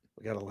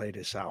 We gotta lay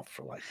this out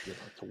for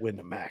to win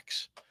the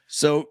max.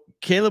 So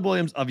Caleb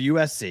Williams of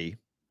USC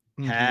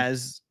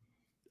has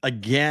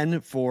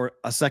again for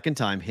a second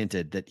time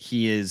hinted that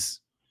he is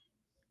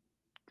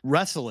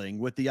wrestling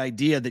with the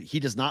idea that he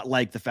does not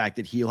like the fact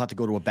that he'll have to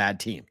go to a bad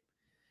team.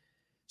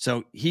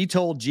 So he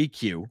told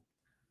GQ,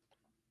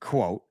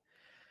 quote,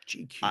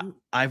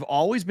 I've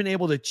always been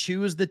able to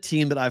choose the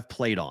team that I've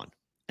played on,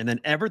 and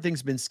then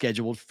everything's been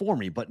scheduled for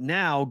me. But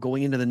now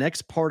going into the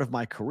next part of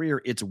my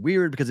career, it's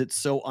weird because it's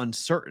so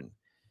uncertain.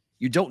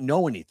 You don't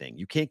know anything.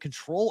 You can't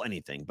control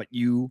anything, but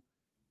you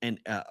and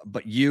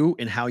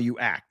how you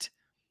act.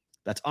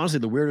 That's honestly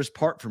the weirdest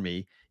part for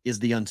me is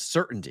the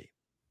uncertainty.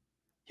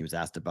 He was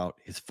asked about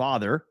his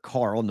father.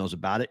 Carl knows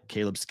about it.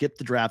 Caleb skipped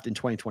the draft in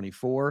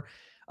 2024.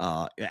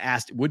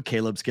 Asked, would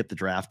Caleb skip the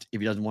draft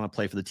if he doesn't want to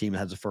play for the team that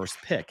has the first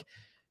pick?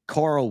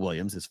 Carl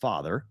Williams, his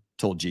father,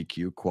 told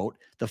GQ, quote,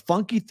 the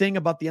funky thing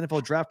about the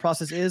NFL draft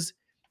process is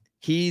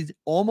he'd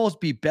almost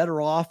be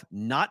better off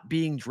not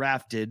being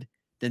drafted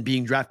than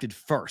being drafted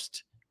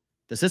first.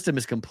 The system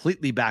is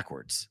completely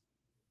backwards.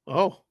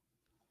 Oh.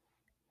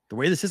 The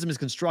way the system is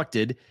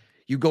constructed,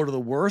 you go to the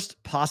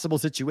worst possible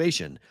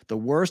situation, the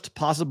worst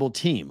possible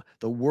team,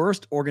 the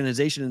worst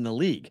organization in the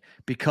league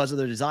because of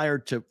their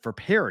desire for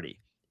parity.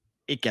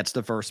 It gets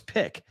the first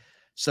pick.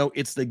 So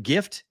it's the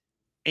gift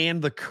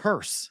and the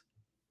curse.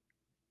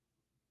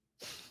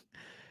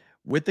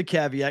 With the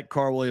caveat,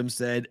 Carl Williams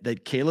said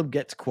that Caleb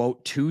gets,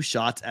 quote, 2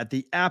 shots at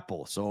the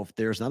apple. So if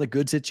there's not a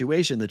good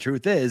situation, the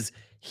truth is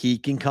he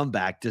can come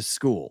back to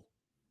school.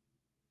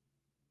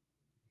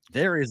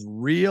 There is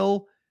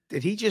real.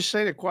 Did he just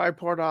say the quiet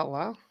part out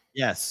loud?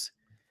 Yes.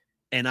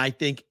 And I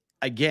think,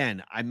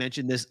 again, I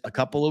mentioned this a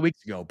couple of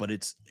weeks ago, but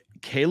it's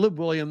Caleb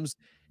Williams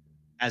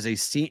as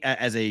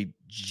a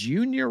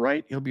junior,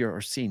 right? He'll be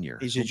our senior.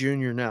 He's a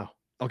junior now.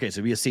 Okay, so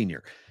he'll be a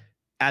senior.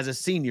 As a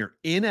senior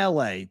in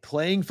LA,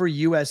 playing for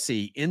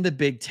USC in the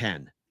Big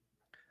Ten,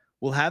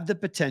 will have the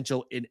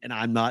potential, and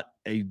I'm not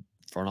a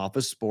front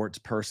office sports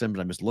person,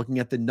 but I'm just looking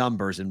at the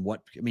numbers and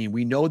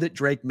we know that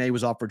Drake May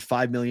was offered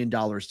 $5 million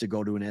to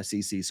go to an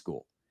SEC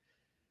school.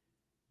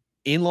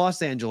 In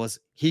Los Angeles,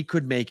 he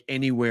could make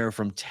anywhere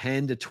from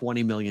 $10 to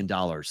 $20 million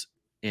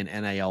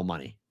in NIL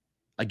money.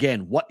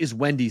 Again, what is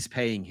Wendy's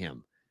paying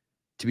him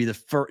to be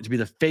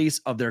the face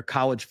of their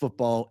college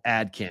football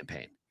ad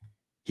campaign?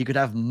 He could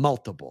have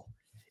multiple.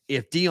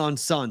 If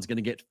Deion's son's going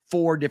to get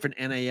 4 different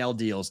NIL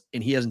deals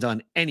and he hasn't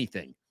done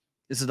anything,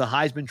 this is the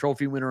Heisman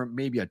Trophy winner,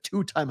 maybe a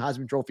 2-time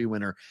Heisman Trophy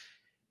winner.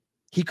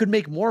 He could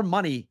make more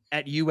money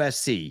at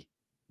USC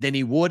than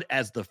he would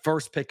as the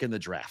first pick in the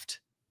draft.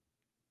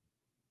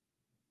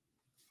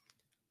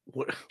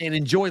 And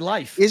enjoy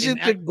life.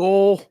 Isn't the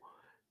goal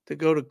to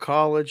go to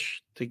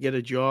college to get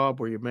a job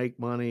where you make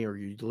money or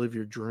you live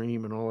your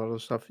dream and all that other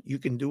stuff? You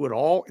can do it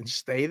all and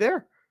stay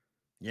there?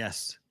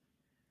 Yes.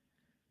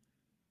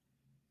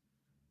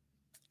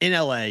 In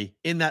LA,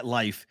 in that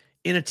life,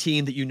 in a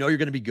team that you know you're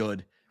going to be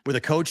good, with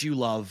a coach you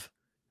love,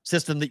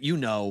 system that you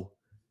know,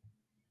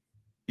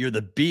 you're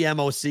the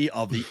BMOC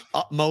of the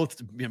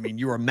utmost. I mean,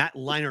 you are Matt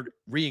Leinart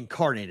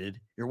reincarnated.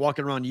 You're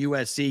walking around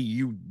USC.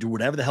 You do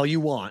whatever the hell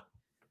you want.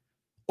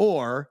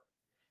 Or,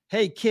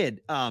 hey, kid,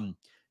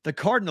 the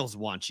Cardinals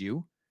want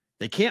you.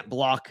 They can't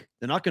block.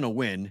 They're not going to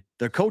win.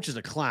 Their coach is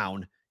a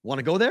clown. Want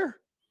to go there?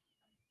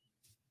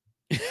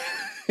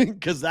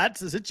 Because that's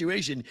the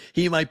situation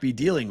he might be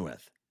dealing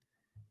with.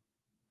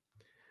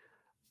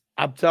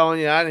 I'm telling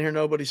you, I didn't hear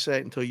nobody say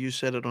it until you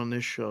said it on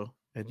this show.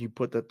 And you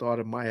put that thought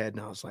in my head.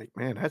 And I was like,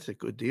 man, that's a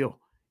good deal.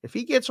 If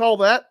he gets all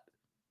that,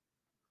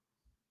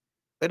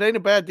 it ain't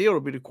a bad deal to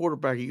be the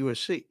quarterback at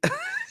USC.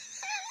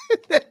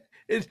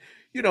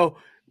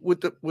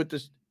 With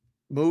this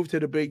move to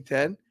the Big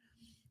Ten,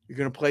 you're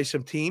going to play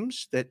some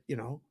teams that,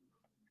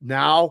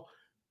 now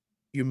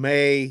you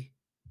may,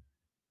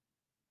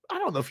 I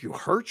don't know if you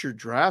hurt your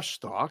draft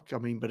stock. I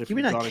mean, but if You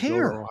you may not got to go to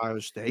care. Ohio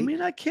You State, may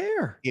not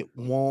care. it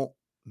won't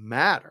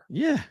matter.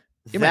 Yeah.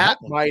 It might That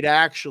help him. might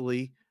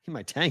actually, He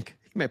might tank.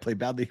 He might play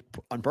badly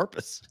on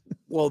purpose.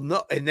 well,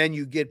 no, and then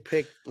you get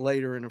picked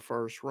later in the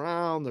first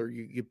round, or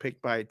you get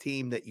picked by a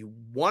team that you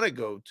want to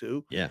go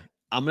to. Yeah.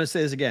 I'm going to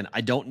say this again. I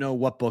don't know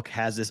what book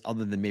has this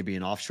other than maybe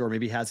an offshore,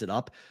 maybe has it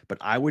up, but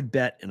I would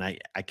bet, and I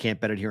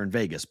can't bet it here in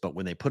Vegas, but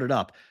when they put it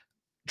up,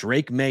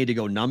 Drake May to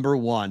go number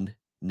 1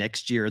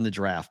 next year in the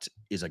draft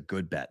is a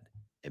good bet.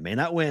 It may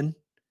not win,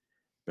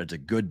 but it's a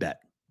good bet.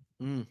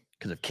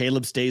 Because if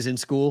Caleb stays in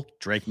school,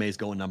 Drake May's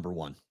going number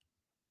 1.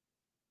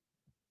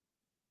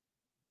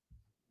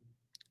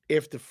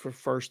 If the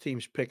first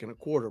team's picking a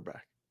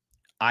quarterback.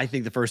 I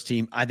think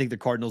the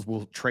Cardinals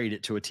will trade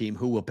it to a team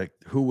who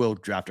will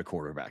draft a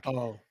quarterback.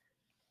 Oh,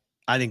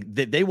 I think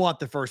they want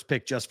the first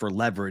pick just for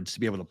leverage to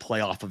be able to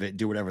play off of it,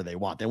 do whatever they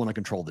want. They want to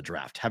control the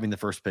draft. Having the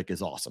first pick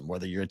is awesome.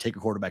 Whether you're going to take a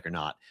quarterback or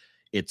not,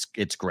 it's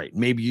great.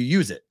 Maybe you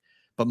use it,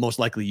 but most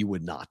likely you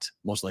would not.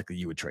 Most likely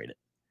you would trade it.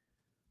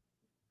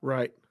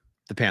 right.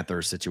 The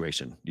Panthers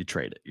situation, you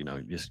trade it. You're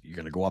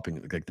going to go up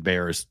and, like, the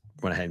Bears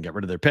went ahead and get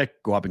rid of their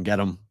pick, go up and get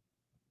them,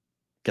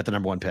 get the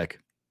number 1 pick.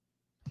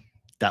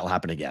 That will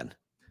happen again.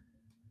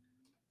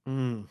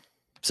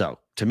 So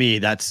to me,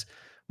 that's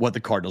what the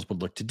Cardinals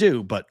would look to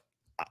do. But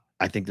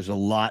I think there's a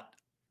lot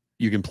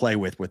you can play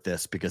with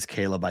this, because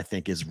Caleb, I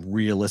think, is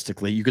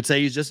realistically, you could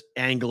say he's just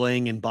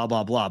angling and blah,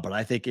 blah, blah. But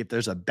I think if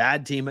there's a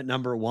bad team at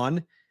number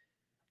 1,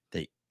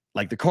 they,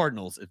 like the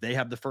Cardinals, if they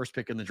have the first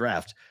pick in the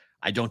draft,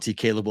 I don't see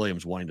Caleb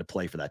Williams wanting to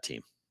play for that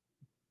team.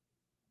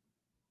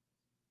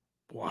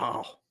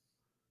 Wow.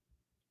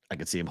 I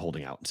could see him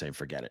holding out and saying,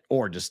 forget it.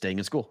 Or just staying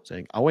in school,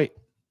 saying, I'll wait.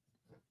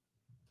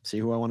 See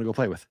who I want to go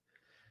play with.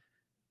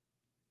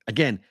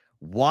 Again,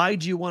 why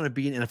do you want to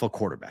be an NFL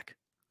quarterback?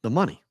 The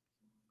money,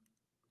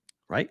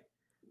 right?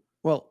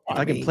 Well, if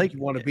I can play, you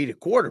want to be the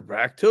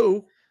quarterback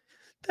too.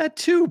 That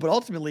too, but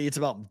ultimately it's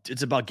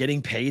about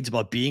getting paid. It's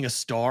about being a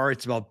star.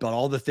 It's about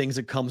all the things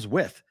it comes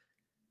with.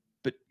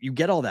 But you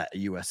get all that at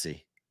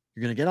USC.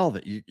 You're going to get all of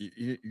it.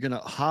 You're going to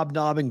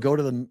hobnob and go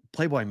to the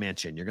Playboy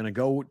Mansion. You're going to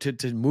go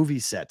to movie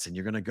sets, and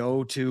you're going to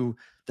go to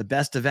the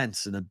best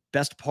events and the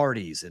best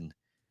parties, and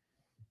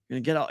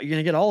you're going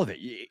to get all of it.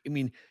 I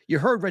mean, you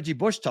heard Reggie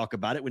Bush talk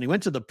about it when he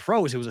went to the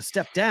pros. It was a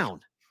step down.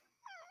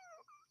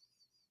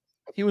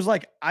 He was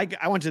like,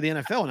 I went to the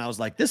NFL and I was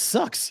like, this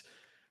sucks.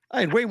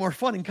 I had way more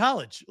fun in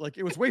college. Like,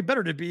 it was way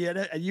better to be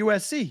at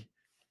USC.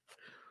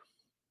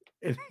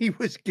 And he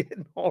was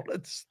getting all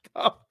that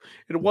stuff.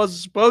 And it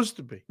wasn't supposed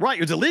to be. Right.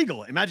 It was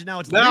illegal. Imagine now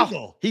it's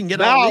legal. He can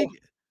get all legal.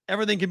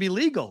 Everything can be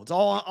legal. It's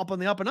all up on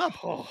the up and up.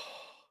 Oh.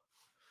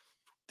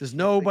 There's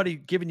nobody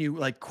giving you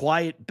like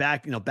quiet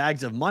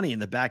bags of money in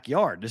the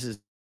backyard.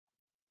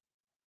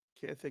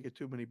 Can't think of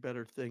too many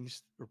better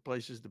things or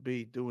places to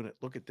be doing it.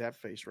 Look at that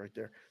face right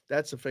there.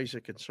 That's a face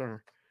of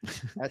concern.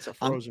 That's a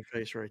frozen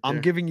face right there.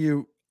 I'm giving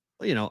you,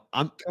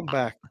 come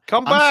back.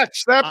 Come back.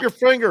 Snap your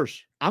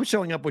fingers. I'm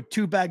showing up with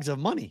 2 bags of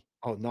money.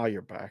 Oh, now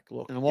you're back.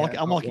 Look. And I'm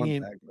walking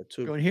in,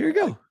 going, here you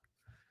go.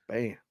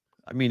 Bam.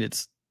 I mean,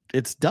 it's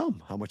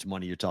dumb how much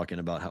money you're talking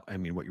about.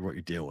 What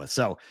you're dealing with.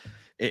 So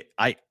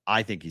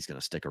I think he's going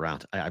to stick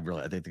around. I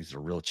think there's a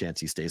real chance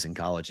he stays in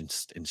college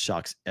and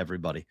shocks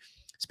everybody.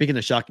 Speaking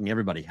of shocking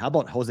everybody, how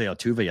about Jose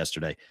Altuve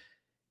yesterday?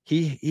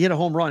 He hit a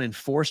home run in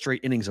 4 straight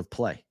innings of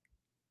play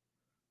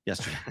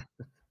yesterday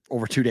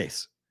over 2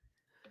 days.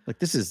 Like,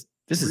 this is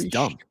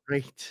dumb.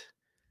 Great.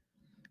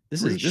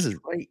 This is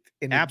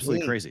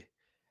absolutely crazy.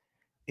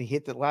 He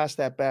hit the last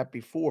at bat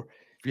before.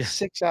 Yeah.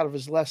 6 out of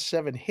his last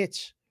 7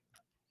 hits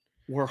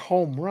were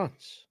home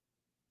runs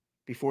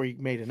before he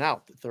made an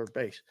out at third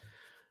base.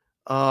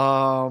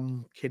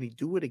 Can he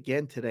do it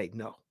again today?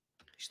 No.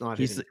 He's not.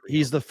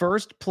 He's the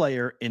first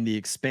player in the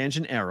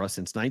expansion era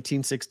since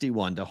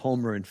 1961 to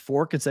homer in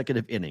 4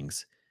 consecutive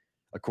innings,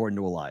 according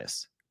to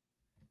Elias.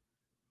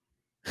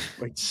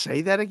 Wait,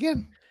 say that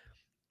again.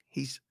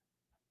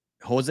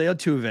 Jose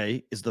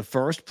Altuve is the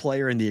first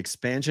player in the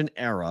expansion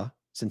era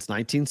since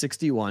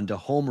 1961 to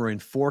homer in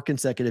 4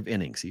 consecutive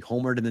innings. He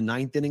homered in the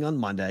 9th inning on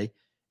Monday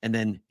and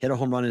then hit a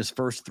home run in his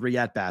first 3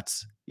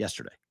 at-bats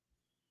yesterday.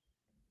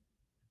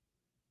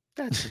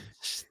 That's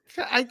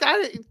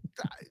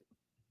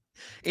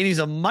and he's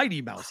a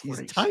mighty mouse.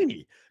 He's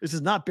tiny. This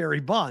is not Barry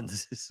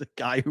Bonds. This is a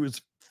guy who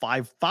is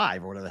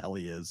 5'5" or whatever the hell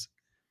he is.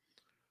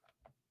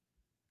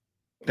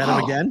 Bet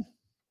him again?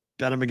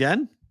 Bet him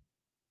again?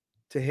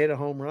 To hit a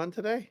home run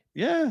today?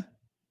 Yeah.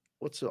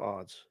 What's the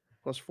odds?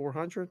 Plus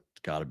 400?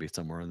 It's got to be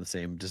somewhere in the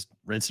same, just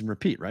rinse and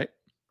repeat, right?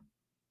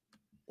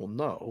 Well,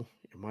 no.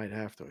 You might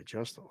have to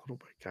adjust a little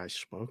bit. Guy's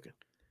smoking.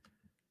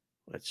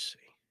 Let's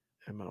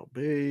see.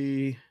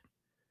 MLB.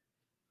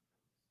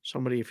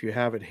 Somebody, if you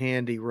have it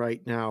handy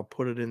right now,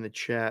 put it in the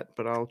chat,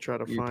 but I'll try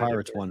to find it.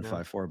 Pirates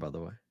 154, by the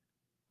way.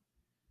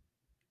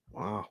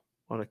 Wow.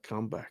 What a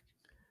comeback.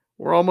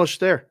 We're almost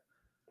there.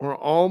 We're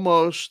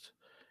almost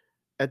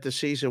at the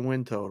season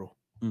win total.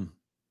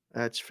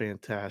 That's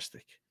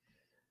fantastic.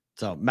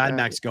 So Mad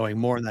Max going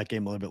more in that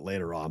game a little bit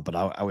later on, but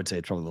I would say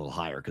it's probably a little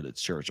higher because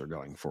it's Scherzer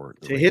going for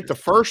to hit the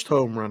first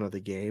home run of the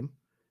game.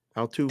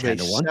 Altuve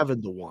 10-1?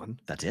 7-1.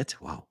 That's it.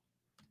 Wow.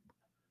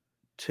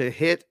 To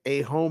hit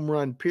a home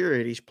run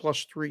period, he's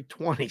plus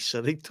 320.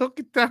 So they took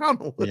it down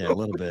a little. Yeah, a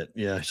little bit.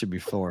 Yeah, it should be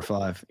 4 or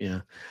 5.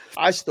 Yeah.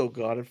 I still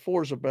got it.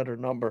 4 is a better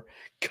number.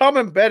 Come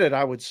and bet it,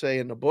 I would say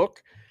in the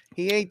book.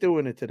 He ain't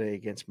doing it today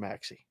against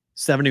Maxey.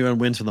 71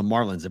 wins for the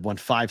Marlins. They've won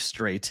 5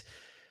 straight.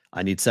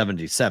 I need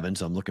 77,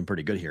 so I'm looking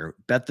pretty good here.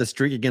 Bet the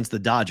streak against the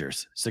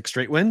Dodgers. 6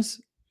 straight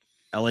wins.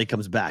 LA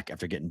comes back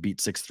after getting beat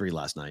 6-3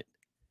 last night.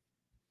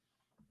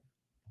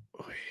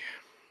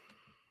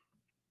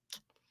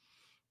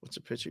 What's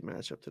the pitching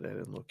matchup today? I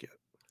didn't look yet.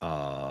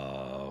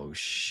 Oh,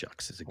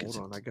 shucks. Is it Hold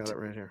on. I got it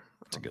right here.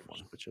 It's a good one.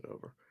 Switch it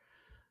over.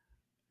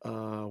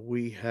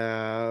 We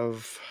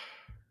have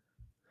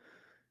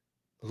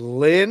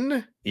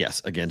Lynn.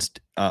 Yes,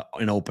 against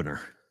an opener.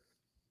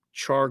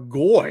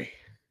 Chargoy.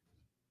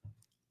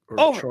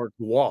 Or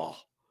Chargois.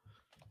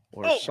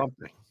 Or Over.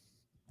 something.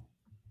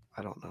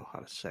 I don't know how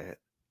to say it.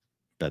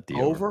 Bet the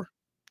over.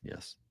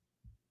 Yes.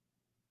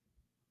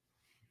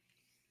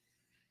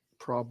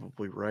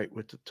 Probably right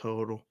with the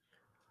total.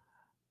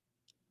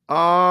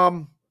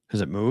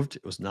 Has it moved?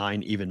 It was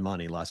 9 even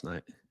money last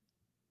night.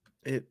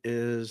 It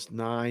is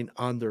 9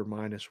 under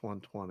minus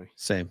 120.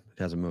 Same.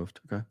 It hasn't moved.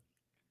 Okay.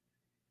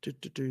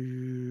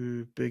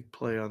 Big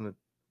play on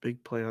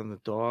the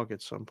dog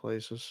at some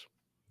places.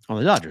 On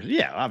the Dodgers.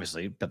 Yeah,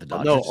 obviously. Bet the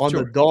Dodgers. No, on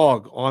the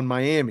dog on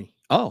Miami.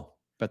 Oh,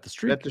 bet the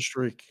streak. Bet the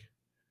streak.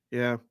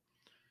 Yeah.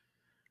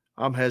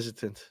 I'm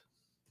hesitant.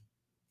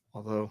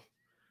 Although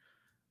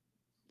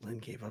Lynn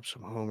gave up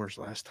some homers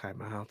last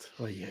time out.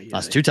 Oh, yeah.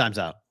 Last 2 times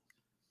out.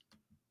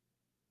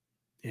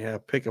 Yeah,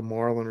 pick a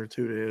Marlin or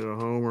 2 to hit a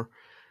homer.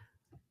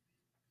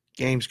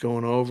 Game's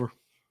going over.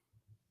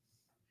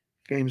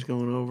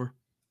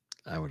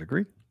 I would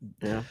agree.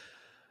 Yeah.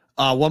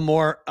 One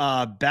more.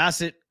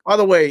 Bassett. By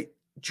the way,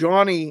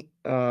 Johnny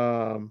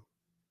Parlay.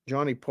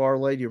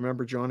 Do you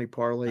remember Johnny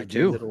Parlay? I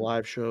do. Did the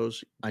live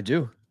shows. I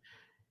do.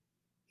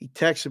 He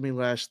texted me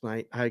last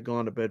night. I had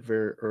gone to bed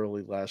very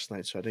early last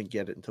night, so I didn't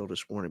get it until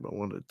this morning. But I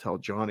wanted to tell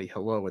Johnny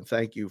hello and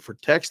thank you for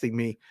texting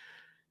me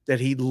that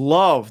he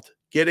loved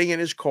getting in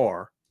his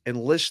car and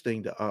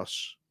listening to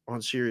us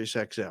on Sirius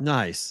XM.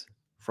 Nice.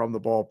 From the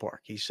ballpark.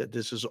 He said,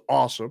 "This is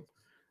awesome.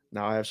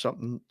 Now I have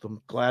something.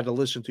 I'm glad to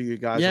listen to you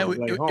guys." Yeah, on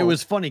the way home. it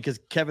was funny because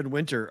Kevin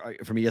Winter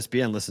from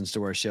ESPN listens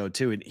to our show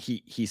too, and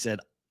he said,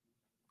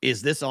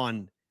 "Is this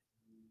on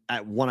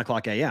at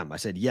 1:00 a.m.?" I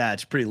said, "Yeah,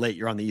 it's pretty late.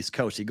 You're on the East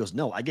Coast." He goes,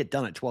 "No, I get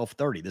done at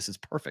 12:30. This is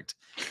perfect.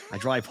 I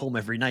drive home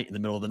every night in the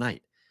middle of the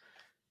night."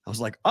 I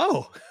was like,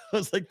 "Oh," I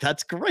was like,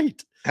 "That's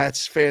great.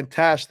 That's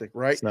fantastic,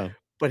 right?" So,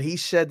 but he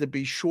said to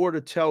be sure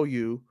to tell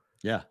you,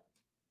 yeah,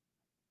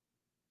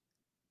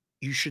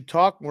 you should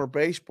talk more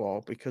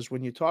baseball because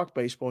when you talk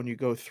baseball and you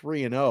go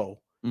 3-0,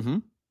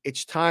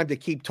 it's time to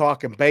keep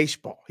talking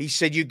baseball. He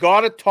said, you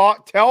got to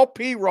tell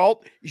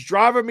P-Rolt, he's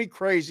driving me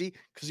crazy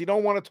because he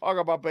don't want to talk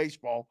about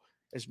baseball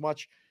as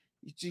much.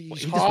 He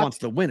just wants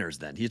the winners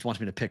then. He just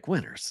wants me to pick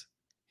winners.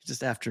 He's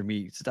just after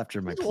me. He's just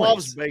after my He plays.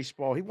 loves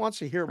baseball. He wants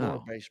to hear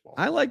more baseball.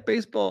 I like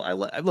baseball.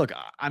 Look,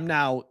 I'm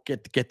now,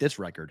 get this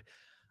record.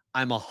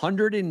 I'm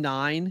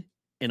 109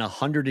 and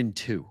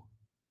 102.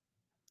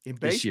 In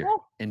this year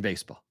baseball? In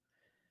baseball.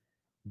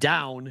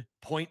 Down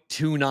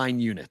 0.29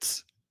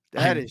 units.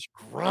 That is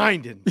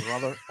grinding,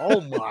 brother.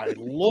 Oh my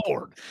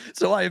Lord.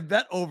 So I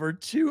bet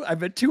I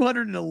bet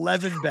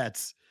 211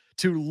 bets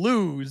to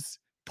lose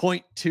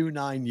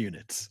 0.29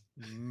 units.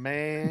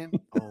 Man,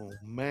 oh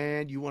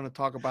man, you want to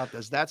talk about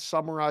does that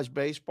summarize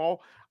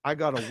baseball? I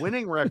got a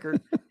winning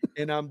record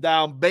and I'm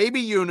down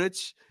baby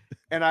units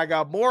and I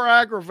got more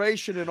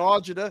aggravation in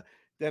Agita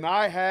than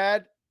I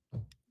had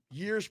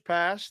years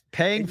past.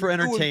 Paying for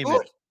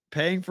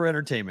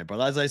entertainment.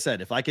 But as I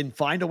said, if I can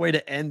find a way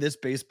to end this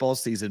baseball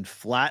season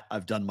flat,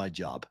 I've done my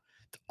job.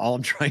 That's all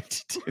I'm trying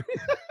to do.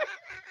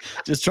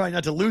 Just trying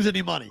not to lose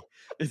any money.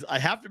 I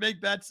have to make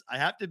bets. I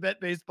have to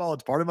bet baseball.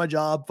 It's part of my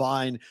job.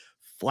 Fine.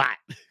 Flat.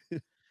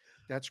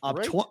 That's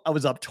great. I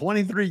was up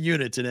 23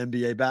 units in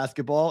NBA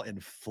basketball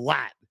and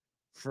flat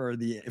for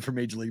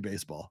Major League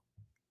Baseball.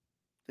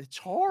 It's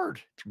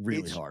hard. It's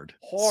really hard.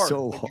 Hard.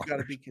 So hard. hard. You got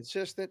to be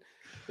consistent.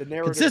 The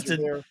narrative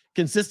there.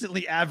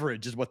 Consistently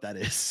average is what that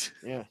is.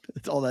 Yeah.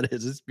 That's all that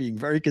is. It's being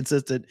very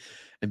consistent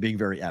and being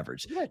very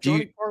average. Yeah,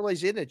 Johnny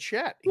Parlay's in the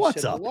chat. He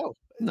What's said up? Hello.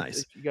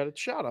 Nice. You got a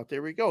shout out.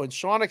 There we go. And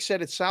Sonic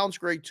said it sounds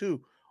great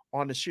too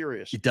on the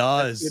Sirius. It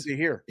does. That's good to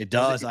hear. It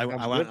does. I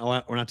went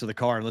out to the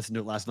car and listened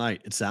to it last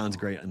night. It sounds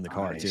great in the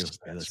car too.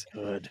 That's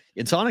good.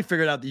 And Sonic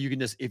figured out that you can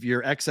just, if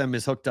your XM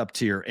is hooked up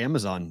to your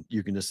Amazon,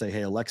 you can just say,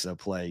 "Hey Alexa,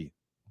 play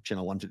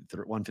channel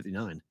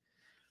 159,"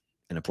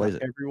 and it plays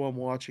it. Everyone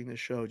watching the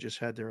show just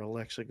had their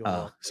Alexa go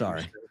off.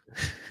 Sorry.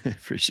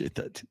 Appreciate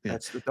that. Yeah.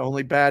 That's the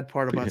only bad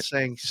part about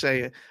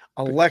say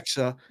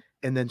Alexa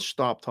and then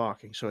stop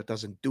talking so it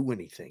doesn't do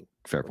anything.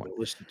 Fair point.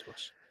 Listen to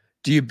us.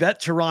 Do you bet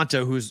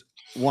Toronto, who's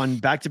won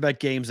back-to-back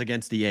games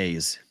against the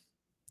A's?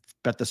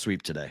 Bet the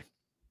sweep today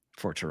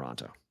for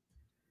Toronto.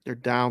 They're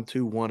down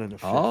 2-1 in the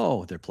fifth.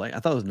 Oh, they're playing. I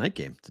thought it was a night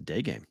game. It's a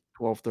day game.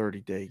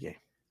 12:30 day game.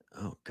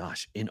 Oh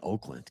gosh, in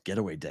Oakland,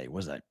 getaway day.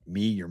 Was that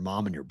me, your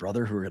mom, and your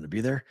brother who are going to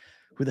be there?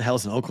 Who the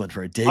hell's in Oakland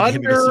for a day game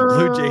against the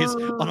Blue Jays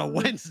on a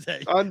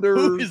Wednesday?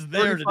 Who is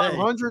there today?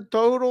 3,500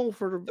 total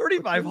for the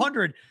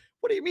 3,500.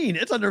 What do you mean?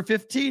 It's under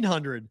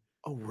 1,500.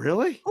 Oh,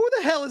 really? Who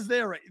the hell is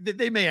there?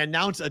 They may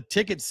announce a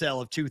ticket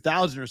sale of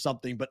 2,000 or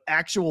something, but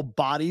actual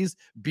bodies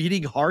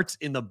beating hearts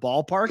in the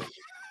ballpark?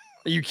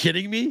 Are you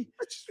kidding me?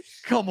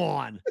 Come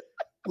on.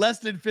 Less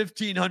than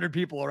 1,500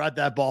 people are at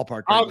that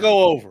ballpark. I'll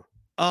go over.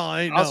 Oh,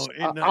 I know.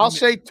 I'll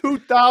say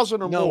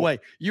 2,000 or more. No way.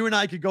 You and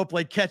I could go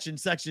play catch in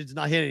sections and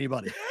not hit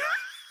anybody.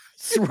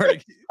 Swear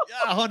to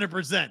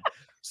 100%.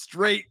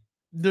 Straight.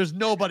 There's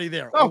nobody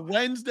there. Oh, a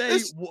Wednesday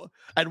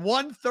at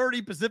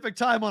 1:30 Pacific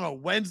time on a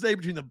Wednesday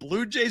between the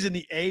Blue Jays and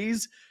the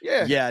A's.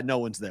 Yeah, no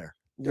one's there.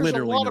 There's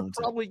Literally a lot no of one's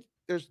probably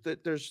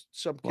there's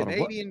some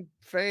Canadian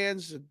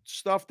fans and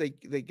stuff. They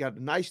got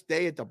a nice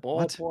day at the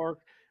ballpark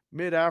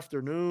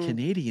mid-afternoon.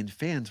 Canadian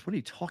fans? What are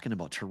you talking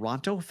about?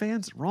 Toronto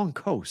fans? Wrong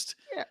coast.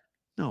 Yeah.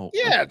 No.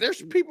 Yeah,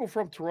 there's people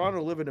from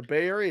Toronto live in the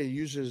Bay Area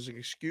use it as an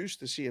excuse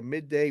to see a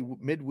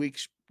midweek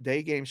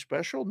day game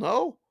special.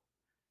 No.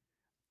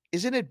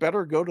 Isn't it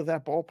better to go to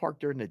that ballpark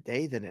during the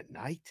day than at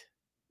night?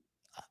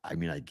 I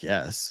mean, I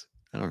guess.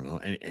 I don't know.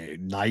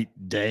 Night,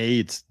 day,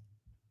 it's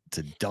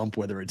a dump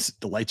whether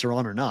the lights are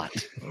on or not.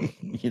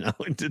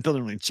 It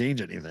doesn't really change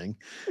anything.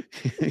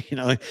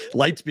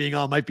 Lights being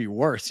on might be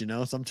worse.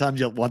 Sometimes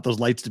you want those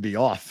lights to be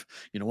off.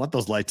 You don't want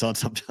those lights on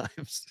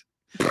sometimes.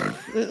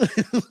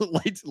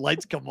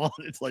 lights come on.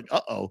 It's like,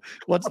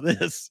 what's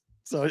this?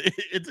 So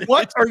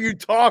what are you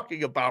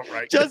talking about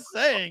right now? Just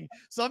saying,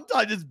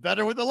 sometimes it's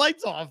better with the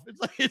lights off.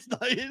 It's like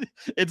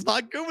it's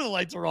not good when the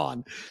lights are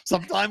on.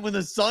 Sometimes when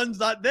the sun's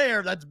not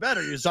there, that's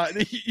better.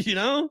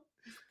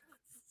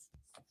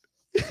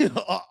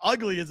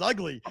 Ugly is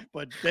ugly,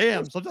 but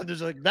damn, sometimes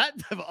there's like that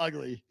type of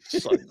ugly.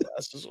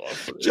 Sunglasses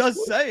off.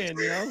 Just saying,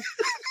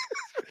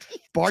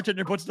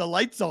 Bartender puts the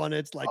lights on.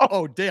 It's like,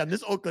 oh damn,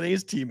 this Oakland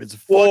A's team is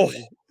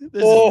funny.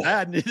 This is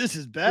bad. This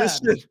is bad.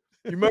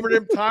 You remember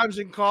them times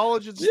in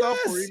college and stuff,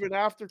 or even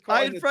after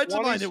college? I had friends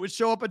of mine that would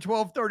show up at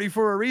 12:30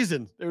 for a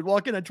reason. They would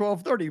walk in at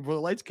 12:30 before the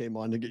lights came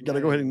on.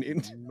 Gotta go ahead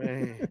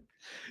and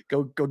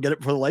go get it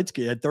before the lights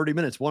came. At 30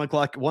 minutes, 1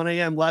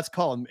 a.m. last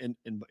call in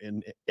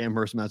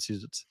Amherst,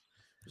 Massachusetts.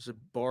 There's a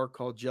bar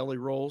called Jelly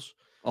Rolls.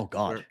 Oh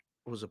God, it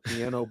was a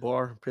piano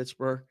bar in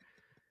Pittsburgh.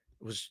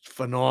 It was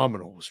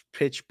phenomenal. It was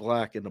pitch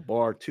black in the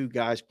bar. 2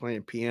 guys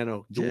playing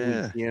piano,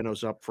 dueling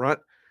pianos up front.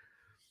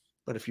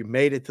 But if you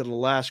made it to the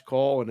last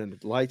call and then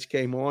the lights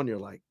came on, you're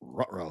like,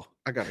 ruh-roh,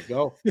 I gotta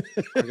go.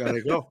 I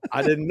gotta go.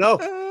 I didn't know.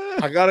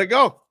 I gotta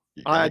go.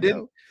 I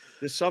didn't.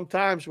 There's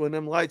sometimes when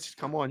them lights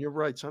come on, you're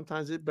right.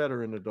 Sometimes it's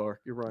better in the dark.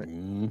 You're right.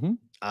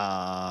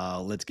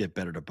 Mm-hmm. Let's get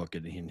better to book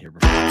it in here.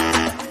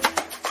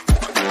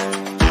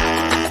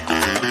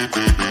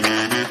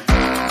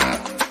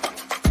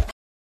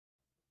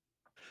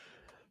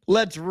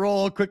 Let's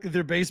roll quickly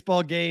through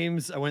baseball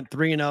games. I went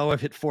 3-0.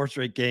 I've hit 4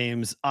 straight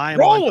games. I'm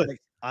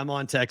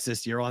on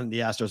Texas. You're on the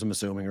Astros, I'm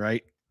assuming,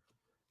 right?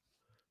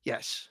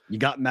 Yes. You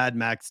got Mad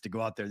Max to go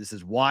out there. This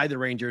is why the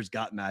Rangers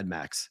got Mad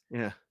Max.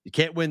 Yeah. You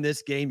can't win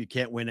this game. You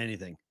can't win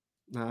anything.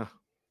 Nah.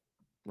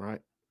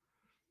 Right.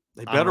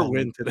 They better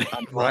win today,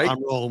 right?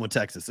 I'm rolling with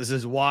Texas. This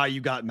is why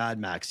you got Mad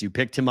Max. You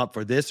picked him up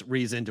for this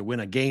reason, to win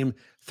a game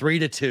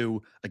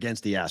 3-2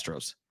 against the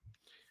Astros.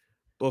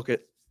 Book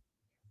it.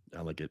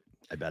 I like it.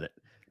 I bet it.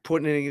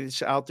 Putting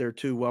this out there,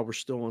 too, while we're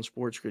still on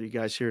Sports Grid. You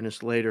guys hearing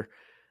this later.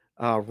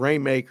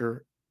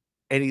 Rainmaker,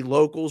 any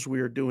locals? We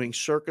are doing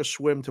Circa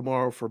Swim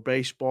tomorrow for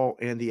baseball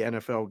and the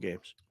NFL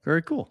games.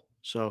 Very cool.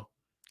 So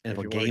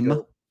NFL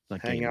game,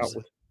 hang out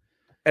with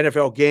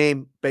NFL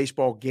game,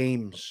 baseball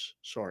games.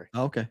 Sorry.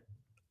 Oh, okay.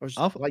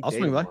 I'll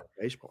swing by.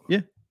 Baseball. Yeah,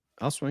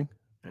 I'll swing.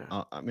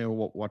 Yeah.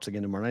 We'll watch the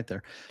game tomorrow night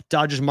there.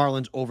 Dodgers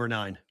Marlins over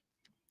 9,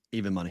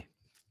 even money.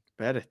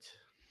 Bet it.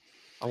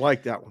 I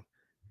like that one.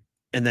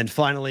 And then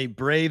finally,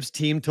 Braves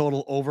team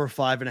total over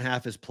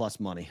 5.5 is plus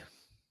money.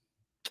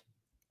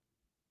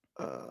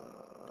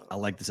 I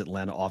like this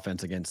Atlanta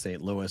offense against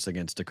St. Louis,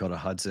 against Dakota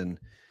Hudson,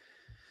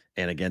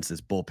 and against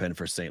this bullpen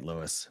for St.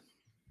 Louis.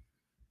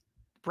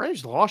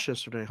 Braves lost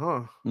yesterday,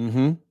 huh?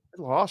 Mm-hmm.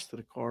 They lost to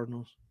the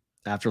Cardinals.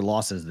 After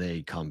losses,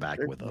 they come back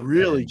with a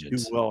really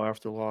vengeance. Do well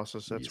after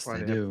losses. That's why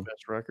they do. have the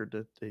best record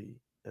that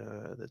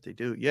they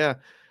do. Yeah.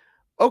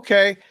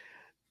 Okay.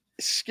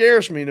 It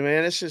scares me,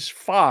 man. This is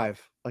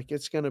 5. Like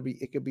it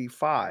could be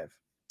 5.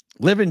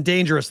 Living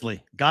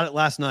dangerously. Got it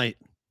last night.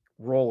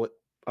 Roll it.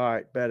 All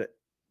right, bet it.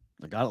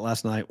 I got it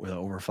last night with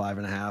over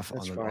 5.5. That's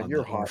on fine. the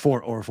You're hot.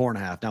 4 or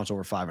 4.5. Now it's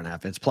over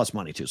 5.5. It's plus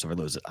money too. So if I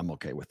lose it, I'm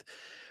okay with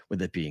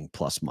with it being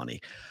plus money.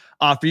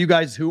 For you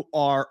guys who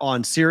are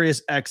on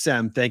Sirius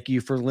XM, thank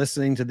you for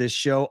listening to this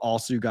show.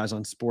 Also, you guys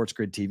on Sports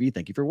Grid TV,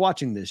 thank you for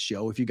watching this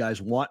show. If you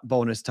guys want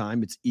bonus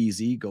time, it's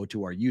easy. Go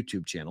to our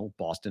YouTube channel,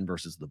 Boston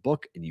versus the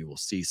Book, and you will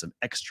see some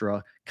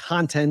extra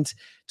content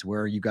to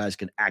where you guys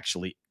can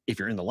actually, if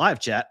you're in the live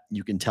chat,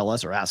 you can tell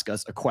us or ask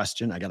us a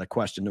question. I got a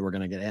question that we're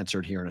going to get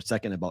answered here in a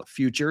second about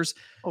futures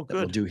that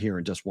we'll do here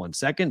in just 1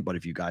 second. But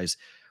if you guys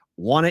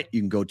want it, you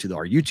can go to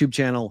our YouTube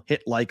channel,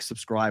 hit like,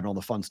 subscribe, and all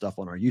the fun stuff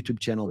on our YouTube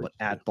channel. But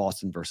at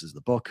Boston versus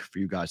the Book for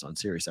you guys on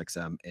Sirius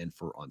XM and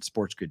for on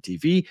Sports Grid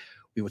TV.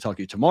 We will talk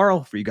to you tomorrow.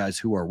 For you guys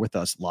who are with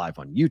us live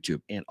on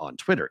YouTube and on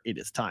Twitter, it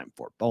is time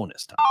for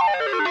bonus time.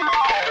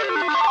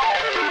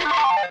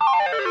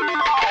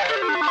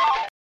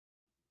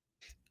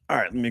 All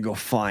right, let me go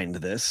find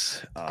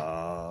this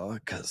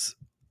because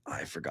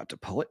I forgot to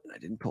pull it and I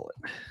didn't pull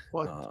it.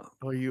 What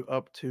are you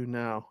up to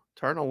now?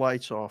 Turn the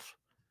lights off.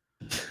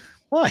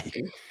 Why?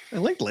 I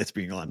like the lights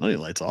being on. No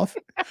lights off.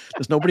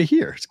 There's nobody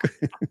here.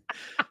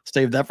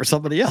 Save that for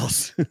somebody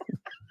else.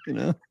 You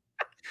know,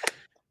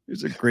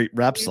 there's a great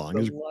rap song.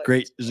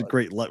 There's a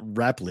great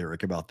rap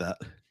lyric about that.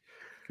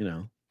 You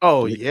know.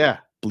 Oh yeah.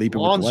 Bleeping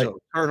Lonzo, with the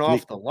light. turn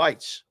off the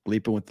lights.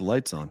 Bleeping with the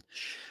lights on.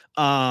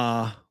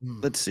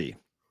 Let's see.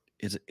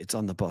 It's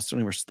on the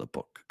Boston versus the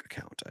Book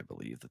account. I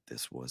believe that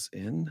this was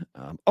in.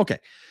 Okay.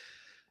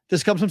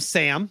 This comes from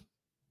Sam.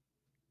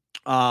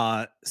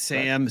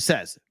 Sam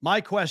says,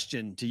 my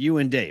question to you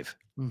and Dave,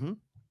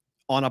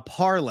 on a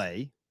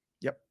parlay,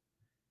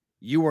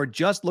 you are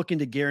just looking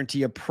to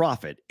guarantee a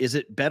profit. Is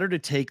it better to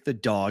take the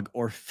dog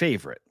or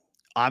favorite?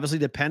 Obviously,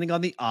 depending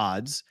on the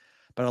odds,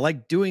 but I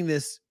like doing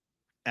this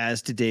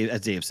as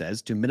Dave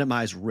says, to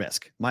minimize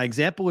risk. My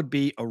example would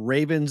be a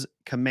Ravens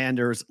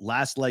Commanders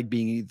last leg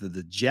being either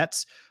the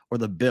Jets or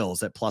the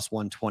Bills at plus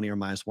 120 or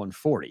minus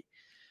 140.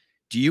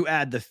 Do you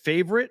add the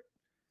favorite,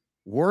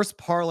 worst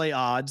parlay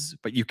odds,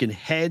 but you can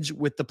hedge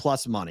with the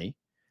plus money,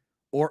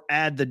 or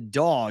add the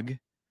dog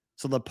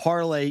so the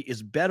parlay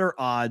is better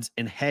odds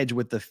and hedge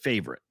with the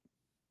favorite?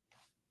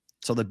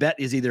 So the bet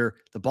is either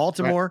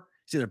Baltimore,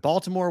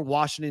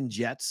 Washington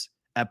Jets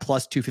at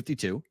plus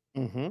 252,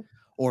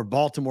 or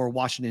Baltimore,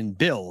 Washington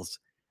Bills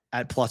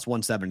at plus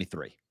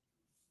 173.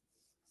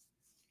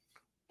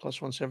 Plus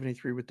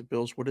 173 with the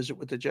Bills. What is it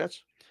with the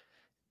Jets?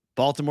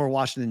 Baltimore,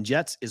 Washington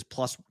Jets is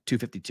plus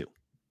 252.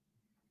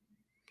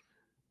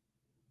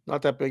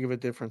 Not that big of a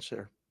difference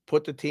there.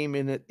 Put the team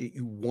in it that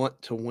you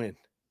want to win.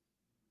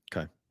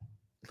 Okay.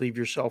 Leave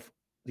yourself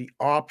the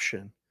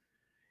option.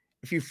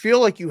 If you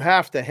feel like you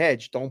have to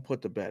hedge, don't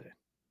put the bet in.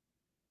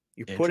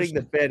 You're putting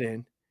the bet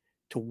in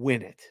to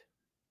win it.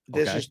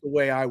 This is the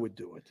way I would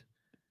do it.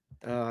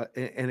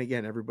 And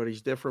again,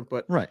 everybody's different,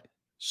 but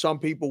some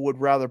people would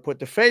rather put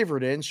the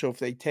favorite in. So if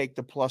they take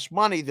the plus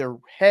money, their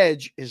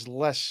hedge is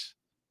less.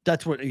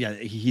 That's what,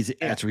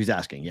 that's what he's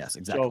asking. Yes,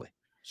 exactly.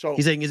 So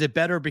he's saying, is it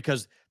better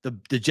because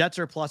the Jets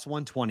are plus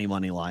 120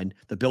 money line,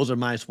 the Bills are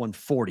minus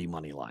 140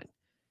 money line?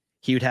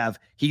 He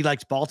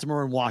likes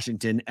Baltimore and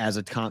Washington as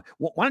a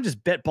why not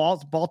just bet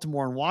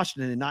Baltimore and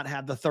Washington and not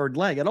have the third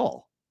leg at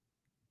all?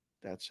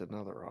 That's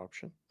another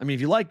option. I mean,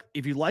 if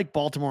you like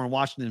Baltimore and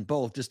Washington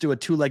both, just do a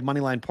 2-leg money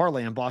line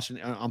parlay on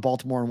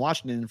Baltimore and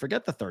Washington and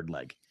forget the third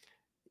leg.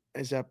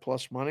 Is that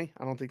plus money?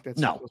 I don't think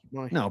that's plus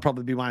money. No,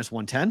 probably be minus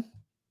 110.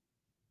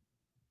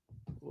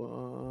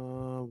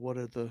 What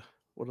are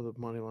the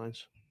money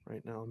lines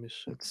right now?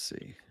 Let's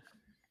see.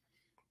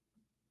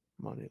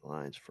 Money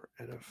lines for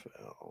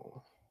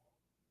NFL.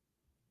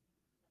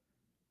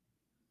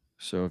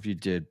 So if you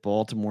did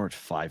Baltimore at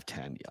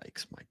 510,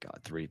 yikes, my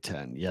God,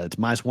 310. Yeah, it's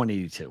minus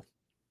 182.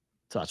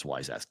 So that's why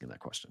he's asking that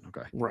question.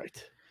 Okay.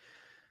 Right.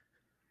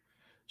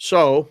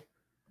 So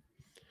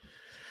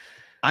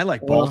I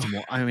like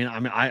Baltimore.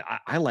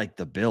 I like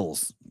the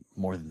Bills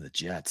more than the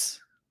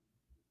Jets.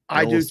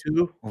 I do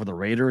too. Over the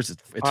Raiders.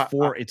 It's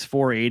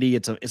 480.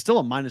 It's still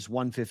a minus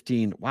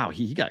 115. Wow,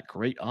 he got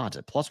great odds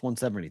at plus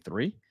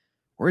 173.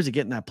 Where is he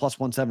getting that plus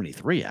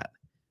 173 at?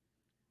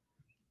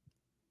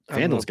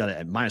 FanDuel's got it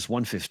at minus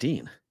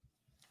 115.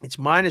 It's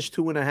minus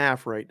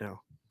 2.5 right now.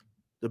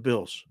 The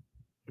Bills.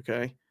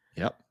 Okay.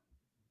 Yep.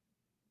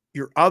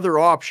 Your other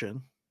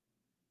option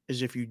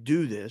is if you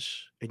do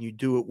this and you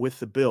do it with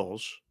the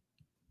Bills,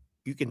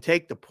 you can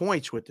take the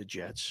points with the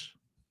Jets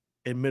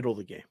in middle of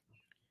the game.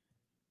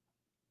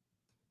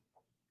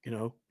 You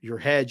know, your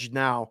hedge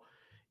now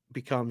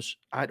becomes,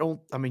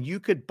 you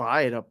could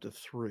buy it up to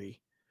 3,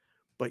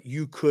 but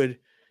you could,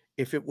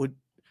 if it would,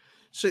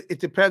 so it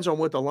depends on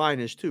what the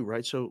line is too,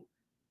 right? So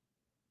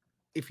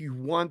if you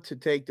want to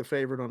take the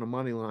favorite on the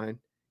money line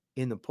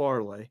in the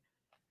parlay,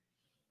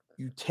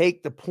 you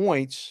take the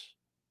points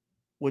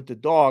with the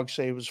dog,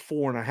 say it was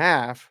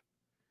 4.5,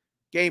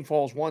 game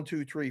falls 1,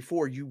 2, 3,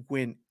 4, you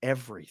win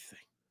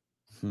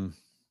everything.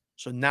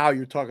 So now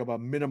you're talking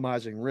about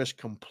minimizing risk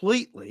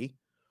completely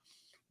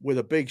with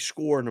a big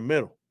score in the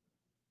middle.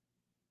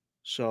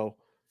 So,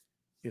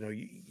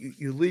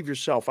 you leave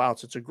yourself out.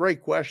 So it's a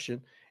great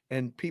question.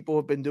 And people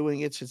have been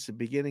doing it since the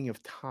beginning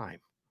of time.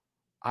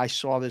 I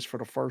saw this for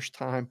the first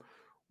time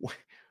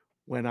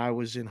when I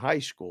was in high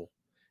school,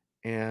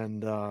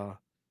 and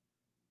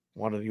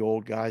one of the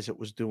old guys that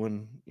was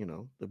doing,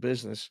 the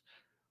business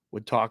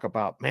would talk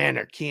about, man,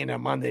 they're keying that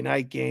Monday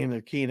night game.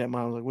 They're keying that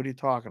Monday. I was like, what are you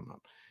talking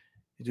about?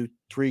 You do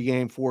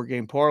 3-game,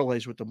 4-game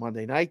parlays with the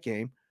Monday night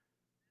game.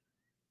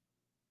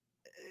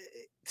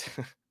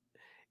 He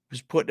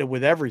was putting it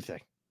with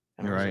everything.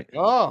 And I was like,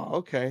 oh,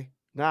 okay.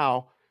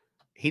 Now,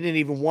 he didn't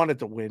even want it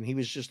to win. He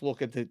was just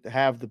looking to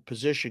have the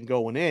position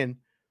going in.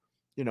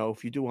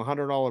 If you do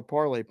 $100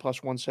 parlay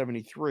plus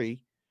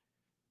 173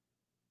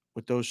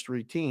 with those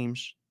 3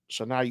 teams,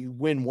 so now you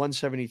win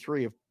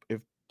 173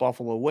 if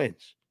Buffalo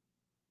wins.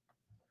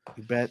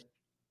 You bet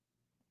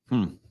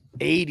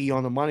 80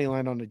 on the money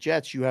line on the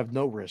Jets, you have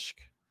no risk.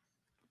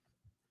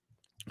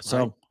 So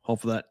right?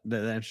 hopefully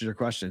that answers your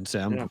question,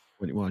 Sam. Yeah.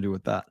 What do you want to do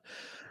with that?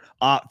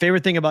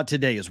 Favorite thing about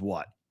today is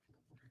what?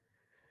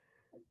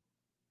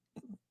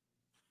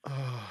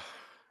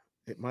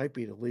 It might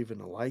be the leaving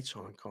the lights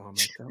on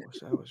comment. That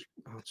was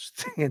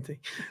outstanding.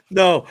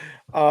 No,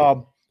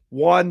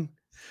 one,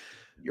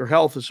 your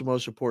health is the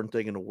most important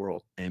thing in the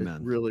world. Amen.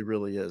 It really,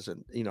 really is.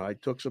 And I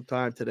took some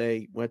time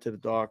today, went to the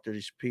doctor.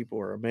 These people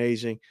are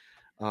amazing.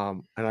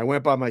 And I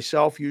went by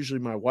myself. Usually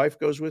my wife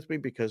goes with me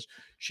because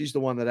she's the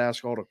one that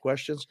asks all the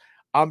questions.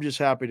 I'm just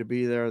happy to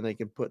be there, and they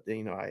can put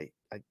I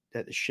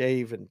had to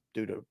shave and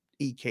do the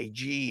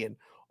EKG and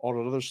all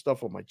that other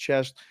stuff on my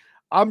chest.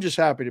 I'm just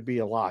happy to be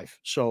alive.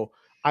 So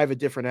I have a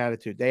different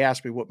attitude. They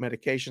ask me what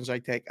medications I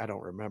take. I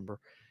don't remember.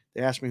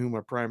 They asked me who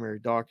my primary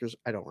doctors.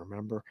 I don't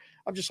remember.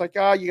 I'm just like,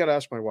 you got to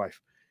ask my wife.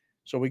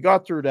 So we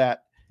got through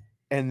that.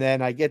 And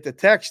then I get the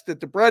text that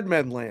the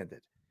Breadmen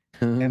landed.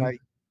 And I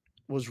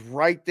was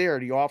right there.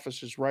 The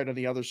office is right on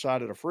the other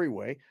side of the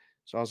freeway.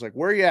 So I was like,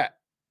 where are you at?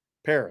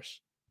 Paris.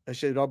 I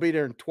said, I'll be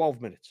there in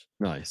 12 minutes.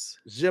 Nice.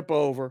 Zip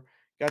over.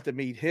 Got to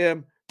meet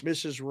him,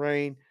 Mrs.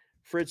 Rain,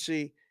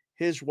 Fritzy,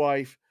 his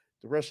wife.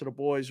 The rest of the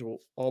boys will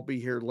all be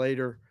here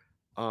later.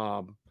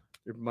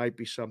 There might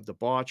be some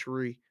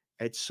debauchery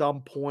at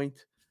some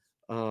point.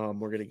 We're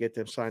going to get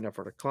them signed up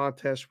for the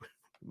contest. We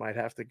might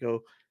have to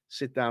go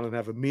sit down and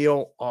have a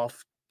meal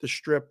off the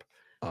strip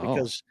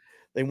because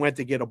they went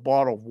to get a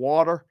bottle of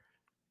water.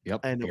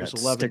 Yep. And it was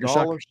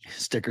 $11.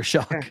 Sticker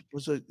shock.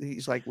 Yeah,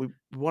 he's like, we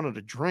wanted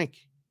a drink.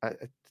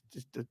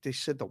 They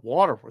said the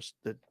water was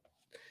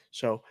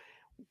so,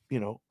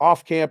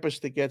 off campus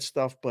to get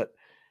stuff, but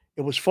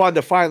it was fun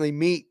to finally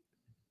meet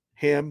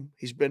him.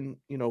 He's been,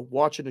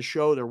 watching the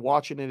show. They're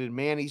watching it in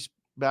Manny's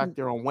back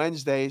there on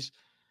Wednesdays.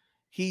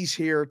 He's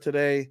here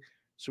today.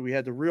 So we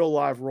had the real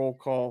live roll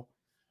call.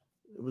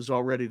 It was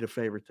already the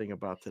favorite thing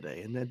about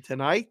today. And then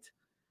tonight,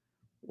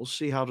 we'll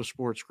see how the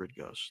sports grid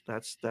goes.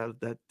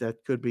 That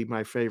could be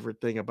my favorite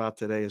thing about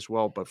today as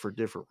well, but for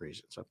different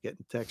reasons. I'm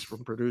getting texts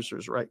from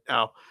producers right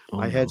now.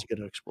 My head's going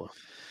to explode.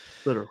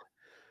 Literally.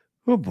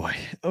 Oh boy.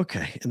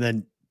 Okay. And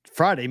then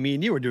Friday, me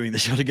and you were doing the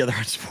show together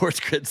on Sports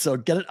Grid. So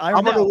get it ironed out.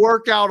 I'm going to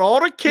work out all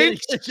the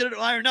kinks. Get it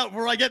ironed out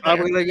before I get there. I'm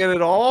going to get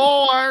it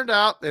all ironed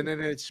out. And then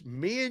it's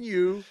me and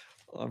you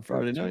on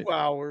Friday night. 2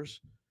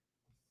 hours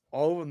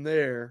over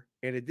there,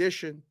 in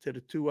addition to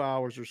the 2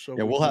 hours or so.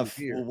 Yeah,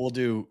 we'll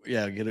do,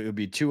 it'll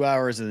be 2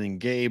 hours and then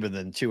Gabe and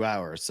then 2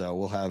 hours. So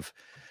we'll have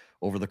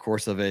over the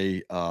course of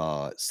a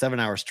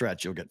 7-hour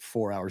stretch, you'll get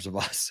 4 hours of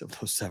us of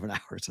those 7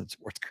 hours on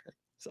Sports Grid.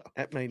 So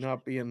that may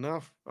not be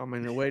enough. I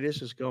mean, the way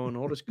this is going,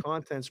 all this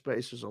content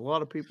space, there's a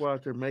lot of people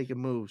out there making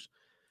moves.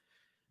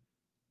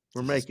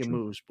 We're making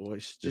moves,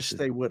 boys. Just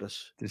stay with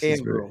us.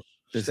 And girls.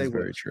 This is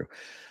very true.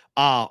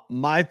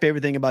 My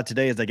favorite thing about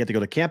today is I get to go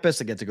to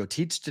campus. I get to go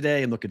teach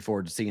today. I'm looking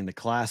forward to seeing the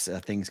class.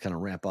 Things kind of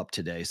ramp up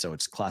today. So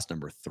it's class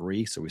number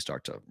 3. So we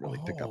start to really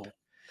pick up.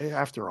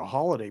 After a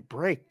holiday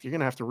break, you're going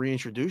to have to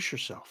reintroduce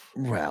yourself.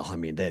 Well, I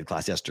mean, they had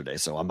class yesterday,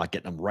 so I'm not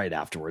getting them right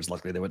afterwards.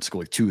 Luckily, they went to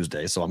school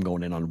Tuesday, so I'm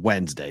going in on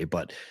Wednesday.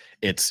 But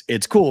it's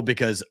cool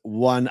because,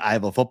 one, I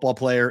have a football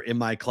player in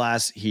my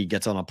class. He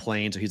gets on a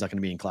plane, so he's not going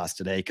to be in class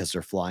today because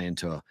they're flying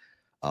to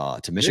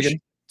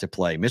Michigan to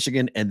play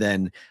Michigan. And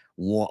then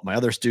my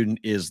other student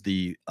is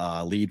the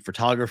lead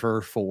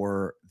photographer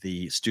for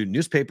the student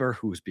newspaper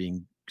who's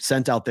being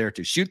sent out there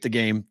to shoot the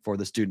game for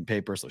the student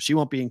paper. So she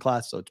won't be in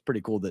class. So it's pretty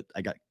cool that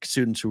I got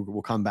students who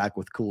will come back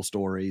with cool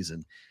stories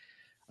and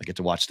I get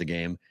to watch the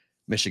game.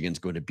 Michigan's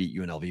going to beat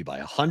UNLV by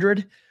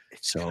 100.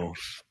 It's going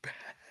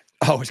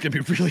to be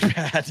really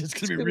bad. It's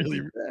going to be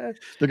really bad.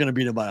 They're going to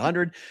beat them by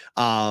 100.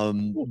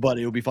 But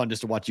it'll be fun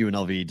just to watch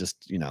UNLV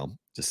just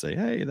say,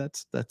 hey,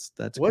 that's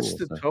What's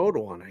cool. the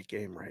total on that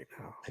game right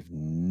now? I have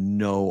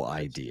no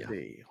idea.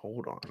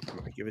 Hold on. I'm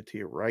going to give it to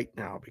you right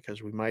now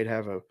because we might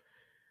have a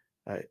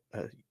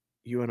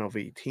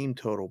UNLV team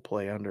total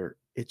play under.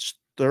 It's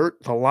the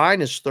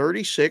line is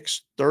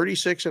 36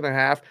 and a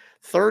half,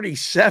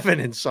 37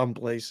 in some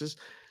places.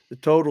 The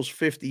total's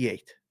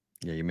 58.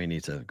 Yeah, you may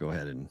need to go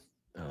ahead and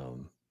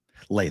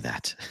lay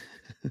that.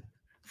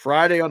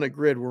 Friday on the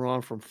grid, we're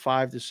on from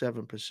 5 to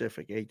 7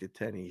 Pacific, 8 to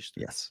 10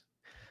 Eastern. Yes.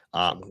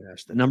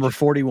 Number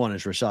 41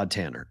 is Rashad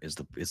Tanner, is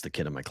the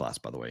kid in my class,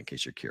 by the way, in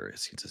case you're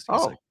curious.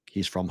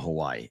 He's from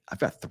Hawaii. I've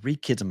got 3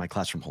 kids in my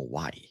class from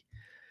Hawaii.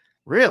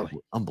 Really?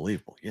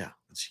 Unbelievable. Yeah,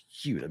 it's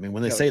huge. I mean,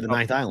 when they Got a say the couple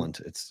ninth island,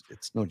 it's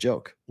no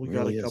joke. We It got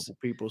really a is. couple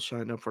people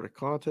signed up for the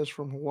contest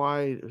from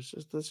Hawaii.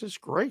 This is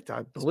great. I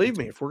It's believe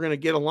me, awesome. if we're gonna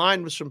get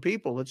aligned with some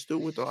people, let's do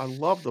it with I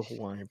love the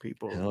Hawaiian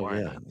people of Hell Hawaii,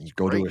 yeah. man. It's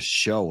Go do great. a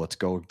show. Let's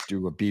go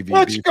do a Let's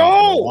BVB from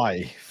go.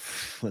 Hawaii.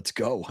 Let's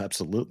go.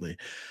 Absolutely.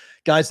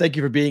 Guys, thank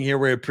you for being here.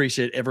 We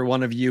appreciate every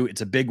one of you. It's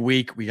a big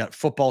week. We got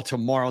football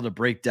tomorrow to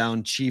break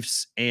down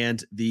Chiefs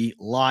and the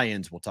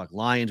Lions. We'll talk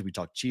Lions. We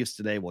talk Chiefs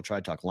today. We'll try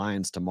to talk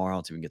Lions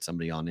tomorrow so we can get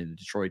somebody on in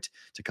Detroit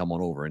to come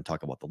on over and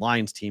talk about the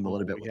Lions team a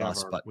little bit with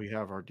us. But We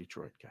have our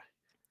Detroit guy.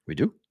 we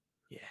do?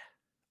 Yeah.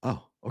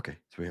 Oh, okay.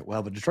 So we'll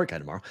have a Detroit guy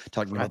tomorrow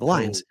talking about the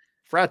Lions.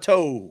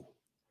 Fratto.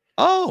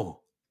 Oh,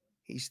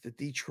 He's the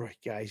Detroit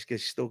guy.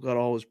 He's still got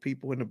all his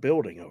people in the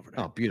building over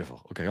there. oh,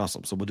 beautiful. Okay,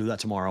 awesome. So we'll do that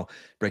tomorrow.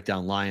 Break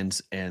down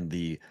Lions and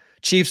the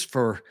Chiefs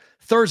for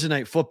Thursday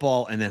night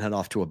football, and then head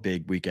off to a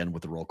big weekend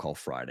with the Roll Call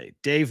Friday.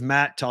 Dave,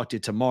 Matt, talk to you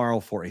tomorrow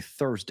for a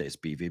Thursday's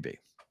BVB.